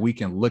of that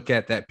week and look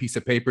at that piece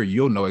of paper,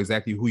 you'll know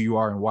exactly who you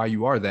are and why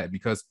you are that,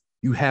 because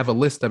you have a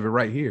list of it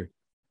right here.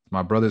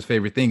 My brother's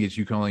favorite thing is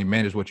you can only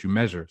manage what you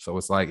measure. So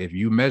it's like, if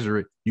you measure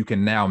it, you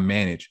can now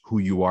manage who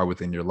you are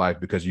within your life,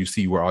 because you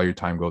see where all your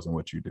time goes and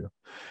what you do.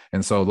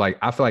 And so like,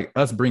 I feel like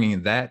us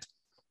bringing that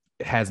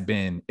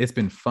it's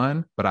been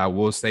fun, but I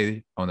will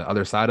say on the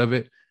other side of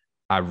it,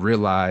 I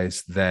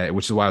realized that,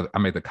 which is why I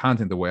make the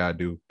content the way I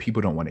do,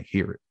 people don't want to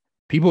hear it.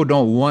 People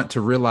don't want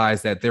to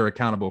realize that they're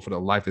accountable for the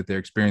life that they're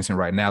experiencing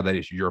right now, that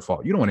it's your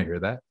fault. You don't want to hear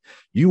that.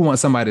 You want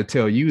somebody to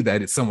tell you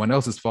that it's someone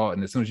else's fault,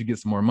 and as soon as you get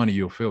some more money,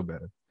 you'll feel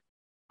better.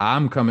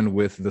 I'm coming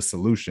with the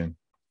solution.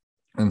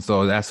 And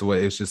so that's what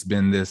it's just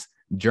been, this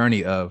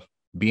journey of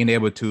being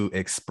able to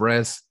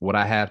express what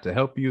I have to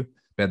help you,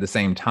 but at the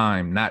same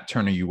time, not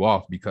turning you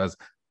off because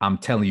I'm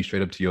telling you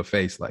straight up to your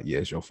face, like, yeah,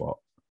 it's your fault.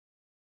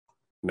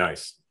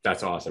 Nice.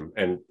 That's awesome.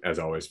 And as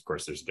always, of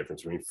course, there's a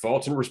difference between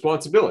fault and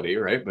responsibility,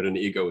 right? But an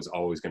ego is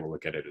always going to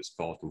look at it as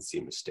fault and see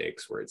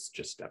mistakes where it's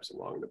just steps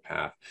along the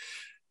path.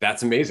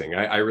 That's amazing.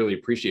 I really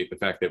appreciate the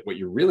fact that what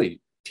you're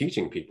really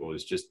teaching people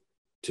is just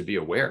to be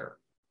aware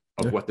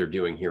of what they're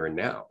doing here and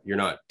now. You're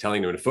not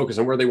telling them to focus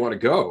on where they want to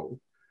go.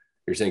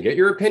 You're saying, get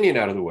your opinion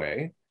out of the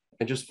way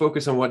and just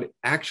focus on what it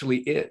actually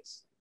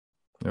is.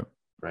 Yep.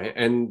 Right.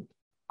 And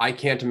I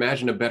can't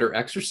imagine a better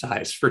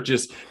exercise for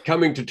just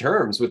coming to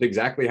terms with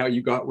exactly how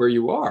you got where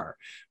you are.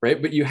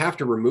 Right. But you have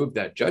to remove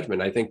that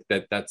judgment. I think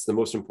that that's the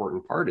most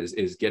important part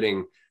is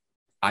getting,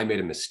 I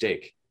made a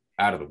mistake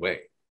out of the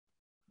way.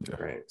 Yeah.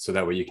 Right. So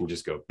that way you can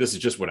just go, this is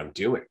just what I'm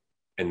doing,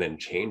 and then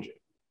change it.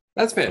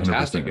 That's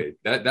fantastic.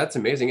 100%. That's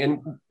amazing.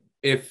 And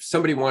if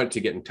somebody wanted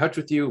to get in touch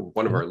with you,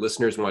 one of our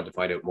listeners wanted to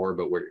find out more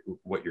about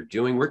what you're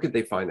doing, where could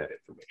they find that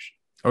information?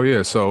 Oh,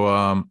 yeah. So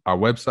our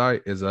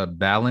website is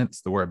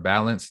balance, the word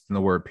balance and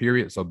the word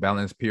period. So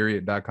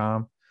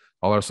balanceperiod.com.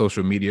 All our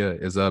social media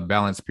is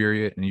balance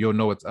period. And you'll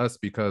know it's us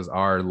because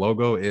our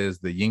logo is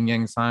the yin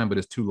yang sign, but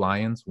it's two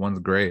lions. One's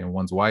gray and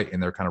one's white,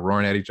 and they're kind of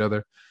roaring at each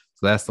other.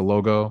 So that's the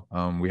logo.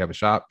 We have a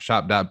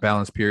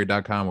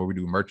shop.balanceperiod.com, where we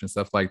do merch and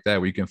stuff like that,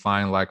 where you can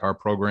find like our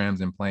programs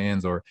and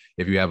plans, or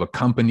if you have a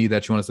company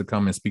that you want us to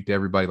come and speak to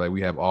everybody, like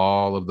we have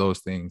all of those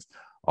things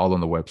all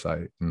on the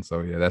website. And so,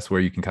 yeah, that's where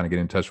you can kind of get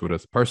in touch with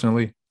us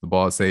personally. The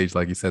ball is Sage,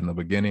 like you said in the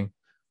beginning.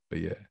 But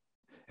yeah.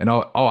 And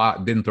I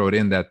didn't throw it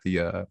in that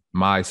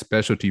my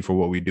specialty for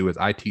what we do is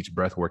I teach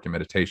breath work and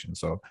meditation.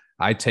 So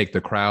I take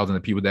the crowds and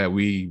the people that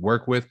we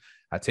work with,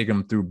 I take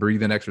them through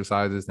breathing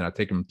exercises, and I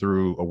take them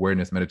through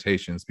awareness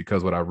meditations,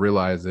 because what I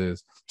realize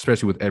is,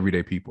 especially with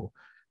everyday people,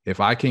 if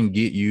I can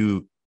get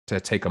you to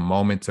take a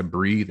moment to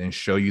breathe and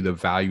show you the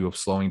value of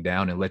slowing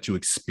down and let you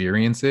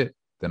experience it,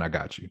 then I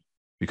got you,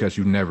 because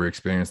you've never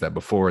experienced that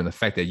before. And the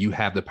fact that you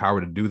have the power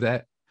to do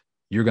that,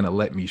 you're going to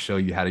let me show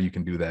you how you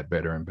can do that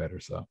better and better.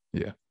 So,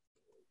 yeah.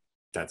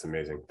 That's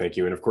amazing. Thank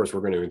you. And of course,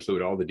 we're going to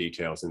include all the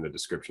details in the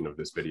description of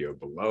this video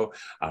below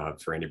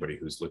for anybody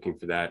who's looking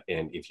for that.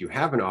 And if you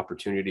have an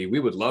opportunity,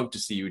 we would love to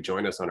see you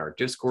join us on our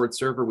Discord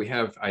server. We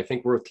have, I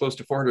think we're close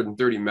to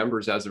 430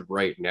 members as of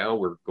right now.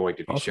 We're going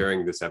to be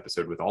sharing this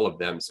episode with all of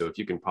them. So if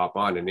you can pop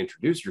on and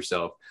introduce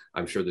yourself,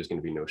 I'm sure there's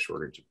going to be no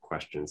shortage of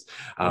questions.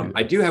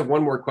 I do have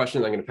one more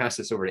question. I'm going to pass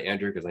this over to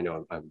Andrew, because I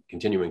know I'm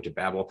continuing to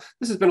babble.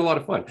 This has been a lot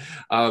of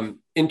fun.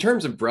 In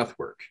terms of breath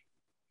work,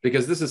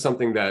 because this is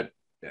something that,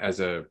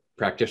 as a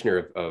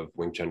practitioner of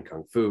Wing Chun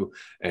Kung Fu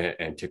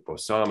and Tic Po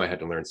Sam, I had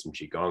to learn some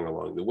Qigong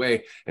along the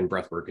way, and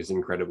breath work is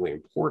incredibly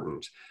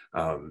important.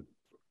 Do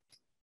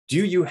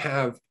you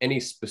have any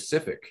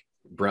specific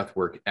breath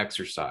work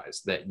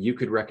exercise that you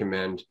could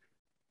recommend?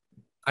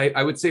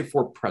 I would say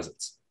for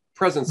presence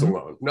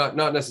alone, not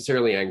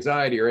necessarily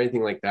anxiety or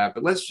anything like that,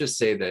 but let's just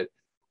say that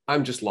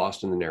I'm just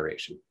lost in the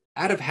narration.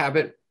 Out of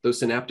habit, those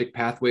synaptic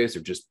pathways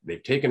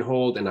they've taken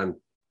hold, and I'm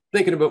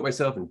thinking about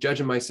myself and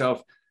judging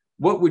myself.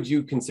 What would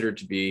you consider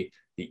to be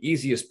the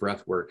easiest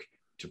breath work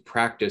to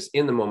practice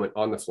in the moment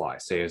on the fly?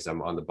 Say, as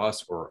I'm on the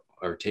bus or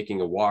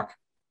taking a walk,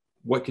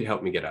 what could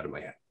help me get out of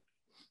my head?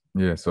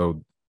 Yeah.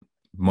 So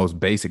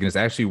most basic, and it's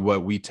actually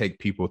what we take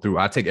people through.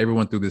 I take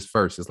everyone through this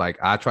first. It's like,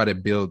 I try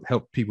to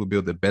help people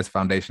build the best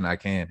foundation I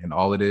can. And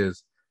all it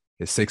is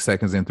 6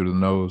 seconds in through the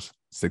nose,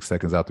 6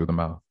 seconds out through the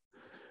mouth.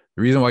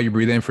 The reason why you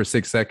breathe in for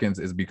 6 seconds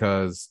is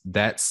because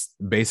that's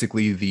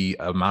basically the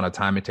amount of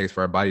time it takes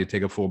for our body to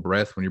take a full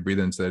breath when you breathe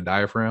into the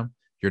diaphragm.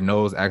 Your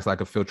nose acts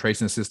like a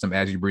filtration system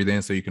as you breathe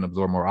in so you can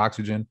absorb more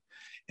oxygen.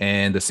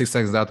 And the 6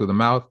 seconds out through the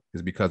mouth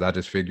is because I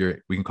just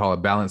figure we can call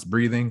it balanced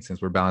breathing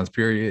since we're balanced,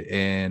 period.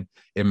 And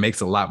it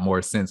makes a lot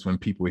more sense when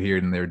people hear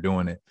it and they're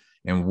doing it.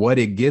 And what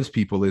it gives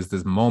people is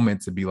this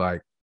moment to be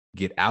like,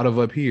 get out of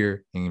up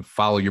here and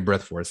follow your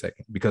breath for a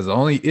second. Because the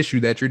only issue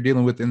that you're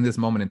dealing with in this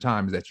moment in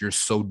time is that you're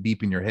so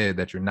deep in your head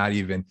that you're not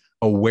even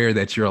aware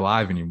that you're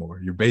alive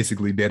anymore. You're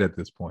basically dead at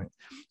this point.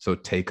 So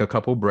take a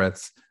couple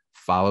breaths,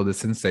 follow the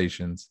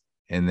sensations,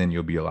 and then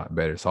you'll be a lot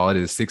better. So all it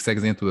is 6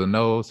 seconds in through the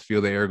nose,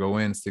 feel the air go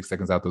in, 6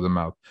 seconds out through the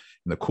mouth.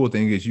 And the cool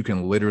thing is you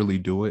can literally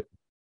do it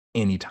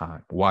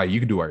anytime. Why? You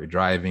can do it while you're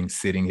driving,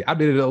 sitting. I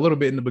did it a little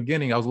bit in the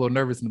beginning. I was a little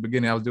nervous in the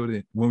beginning. I was doing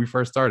it when we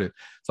first started.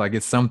 So like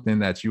it's something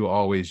that you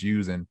always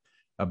use. And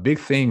a big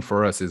thing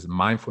for us is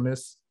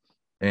mindfulness.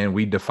 And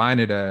we define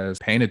it as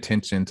paying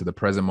attention to the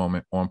present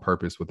moment on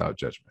purpose without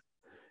judgment.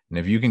 And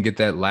if you can get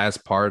that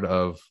last part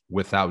of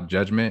without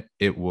judgment,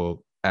 it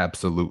will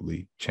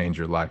absolutely change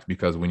your life,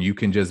 because when you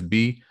can just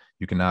be,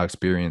 you can now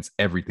experience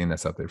everything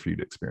that's out there for you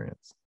to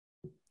experience.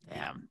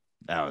 Damn,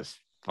 that was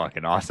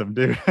fucking awesome,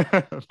 dude.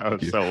 That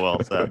was so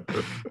well said.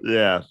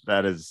 Yeah,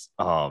 that is,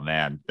 oh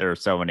man, there are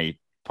so many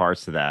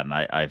parts to that. And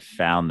I've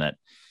found that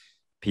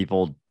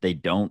people, they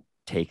don't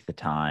take the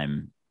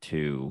time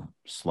to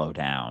slow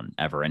down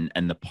ever.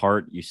 And the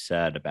part you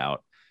said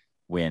about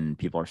when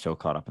people are so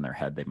caught up in their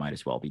head, they might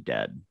as well be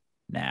dead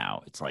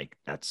now. It's like,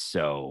 that's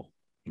so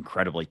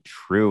incredibly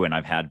true. And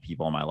I've had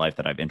people in my life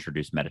that I've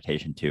introduced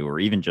meditation to, or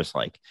even just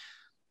like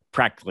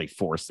practically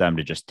force them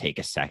to just take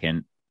a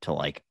second to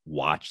like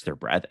watch their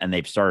breath. And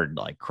they've started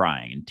like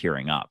crying and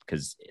tearing up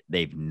because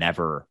they've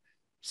never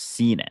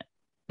seen it.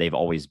 They've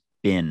always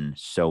been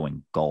so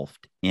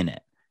engulfed in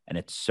it. And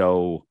it's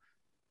so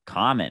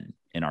common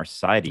in our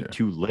society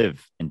to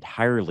live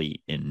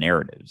entirely in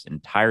narratives,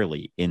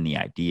 entirely in the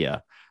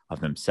idea of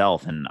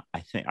themselves. And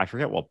I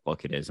forget what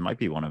book it is. It might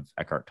be one of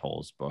Eckhart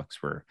Tolle's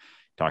books where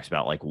he talks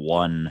about like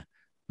one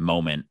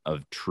moment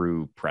of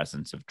true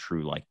presence, of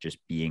true, like just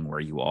being where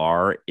you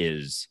are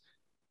is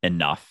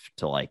enough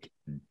to like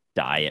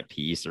die at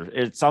peace, or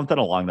it's something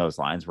along those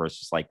lines, where it's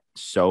just like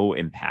so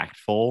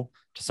impactful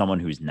to someone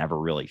who's never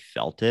really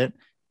felt it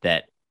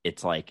that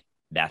it's like,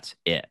 that's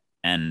it.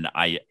 And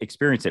I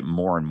experience it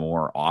more and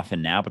more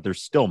often now, but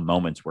there's still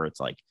moments where it's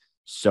like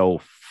so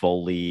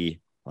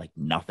fully like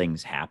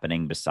nothing's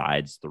happening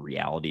besides the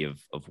reality of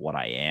what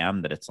I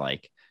am, that it's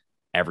like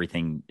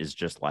everything is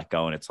just let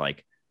go. And it's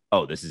like,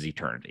 oh, this is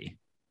eternity.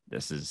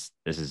 This is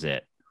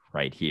it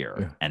right here.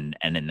 Yeah. And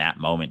in that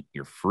moment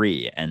you're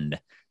free. And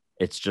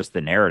it's just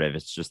the narrative.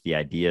 It's just the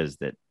ideas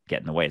that get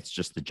in the way. It's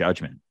just the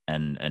judgment,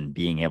 and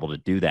being able to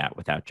do that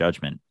without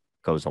judgment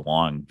goes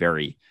along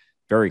very,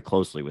 very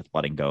closely with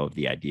letting go of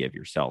the idea of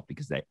yourself,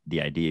 because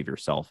the idea of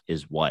yourself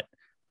is what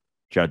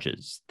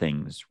judges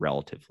things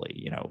relatively,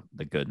 you know,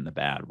 the good and the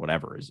bad,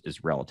 whatever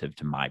is relative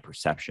to my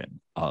perception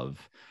of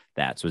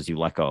that. So as you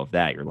let go of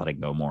that, you're letting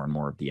go more and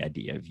more of the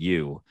idea of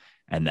you.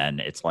 And then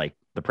it's like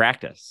the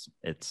practice.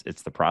 It's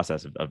the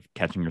process of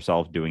catching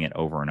yourself doing it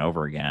over and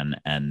over again.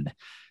 And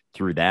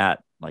through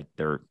that, like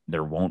there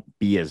won't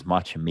be as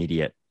much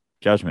immediate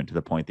judgment, to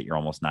the point that you're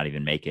almost not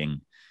even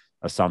making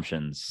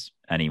assumptions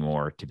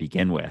anymore to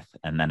begin with.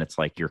 And then it's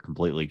like you're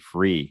completely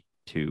free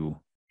to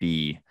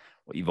be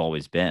what you've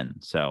always been.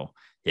 So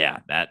yeah,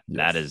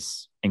 that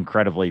is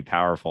incredibly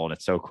powerful. And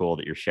it's so cool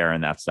that you're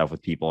sharing that stuff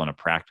with people in a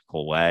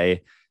practical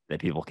way that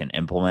people can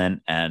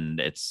implement.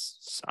 And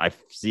I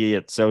see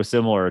it so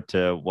similar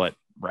to what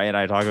Ray and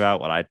I talk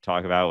about, what I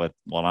talk about with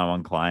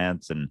one-on-one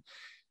clients. And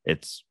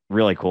it's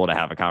really cool to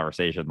have a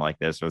conversation like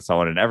this with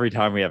someone. And every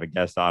time we have a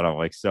guest on, I'm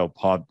like so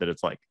pumped that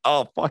it's like,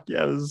 oh, fuck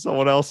yeah, this is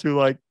someone else who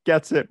like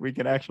gets it. We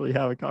can actually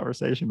have a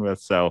conversation with.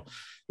 So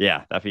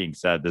yeah, that being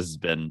said, this has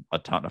been a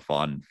ton of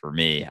fun for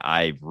me.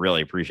 I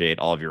really appreciate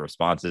all of your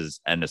responses,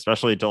 and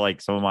especially to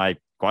like some of my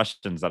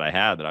questions that I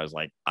had that I was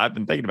like, I've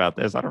been thinking about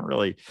this. I don't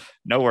really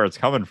know where it's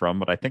coming from,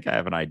 but I think I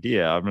have an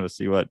idea. I'm going to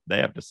see what they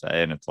have to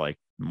say. And it's like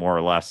more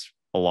or less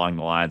along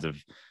the lines of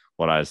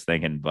what I was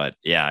thinking. But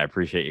yeah, I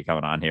appreciate you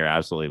coming on here. I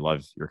absolutely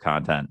love your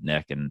content,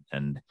 Nick,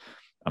 and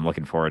I'm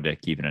looking forward to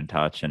keeping in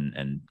touch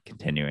and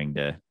continuing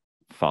to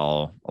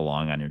follow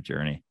along on your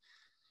journey.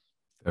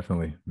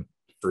 Definitely.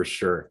 For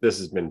sure. This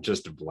has been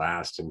just a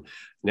blast. And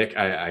Nick,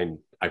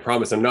 I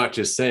promise I'm not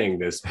just saying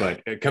this,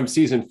 but come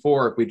season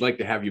 4, we'd like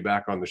to have you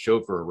back on the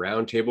show for a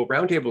roundtable.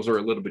 Roundtables are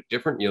a little bit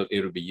different.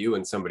 It'll be you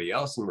and somebody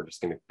else, and we're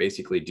just going to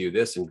basically do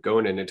this and go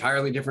in an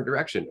entirely different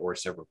direction, or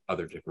several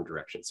other different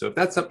directions. So if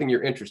that's something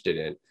you're interested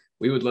in,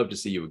 we would love to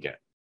see you again.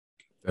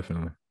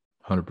 Definitely.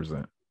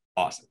 100%.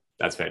 Awesome.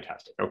 That's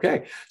fantastic.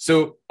 Okay.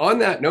 So on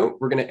that note,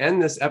 we're going to end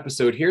this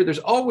episode here. There's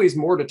always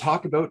more to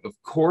talk about, of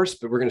course,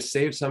 but we're going to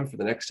save some for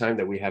the next time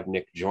that we have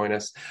Nick join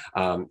us.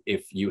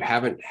 If you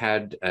haven't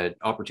had an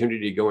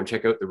opportunity to go and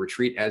check out the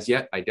retreat as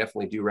yet, I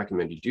definitely do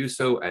recommend you do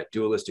so at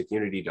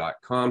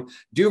dualisticunity.com.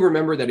 Do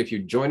remember that if you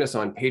join us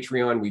on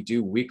Patreon, we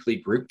do weekly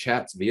group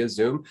chats via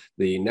Zoom.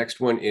 The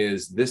next one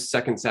is this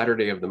second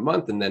Saturday of the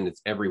month, and then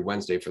it's every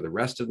Wednesday for the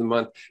rest of the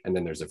month. And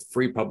then there's a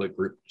free public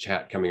group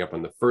chat coming up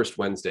on the first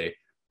Wednesday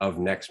of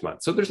next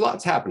month. So there's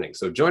lots happening.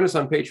 So join us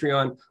on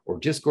Patreon or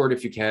Discord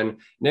if you can.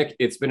 Nick,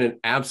 it's been an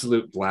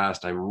absolute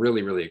blast. I'm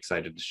really, really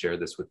excited to share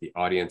this with the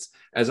audience.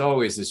 As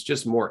always, it's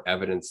just more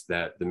evidence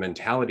that the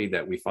mentality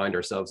that we find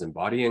ourselves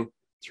embodying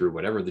through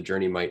whatever the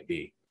journey might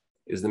be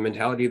is the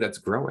mentality that's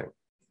growing.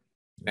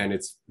 And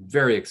it's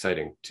very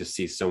exciting to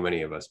see so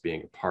many of us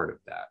being a part of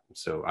that.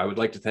 So I would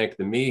like to thank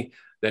the me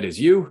that is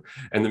you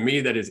and the me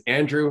that is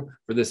Andrew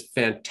for this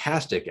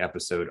fantastic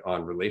episode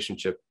on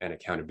relationship and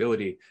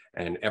accountability.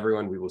 And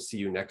everyone, we will see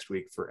you next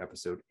week for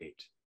episode 8.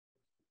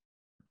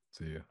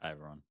 See you. Hi,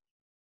 everyone.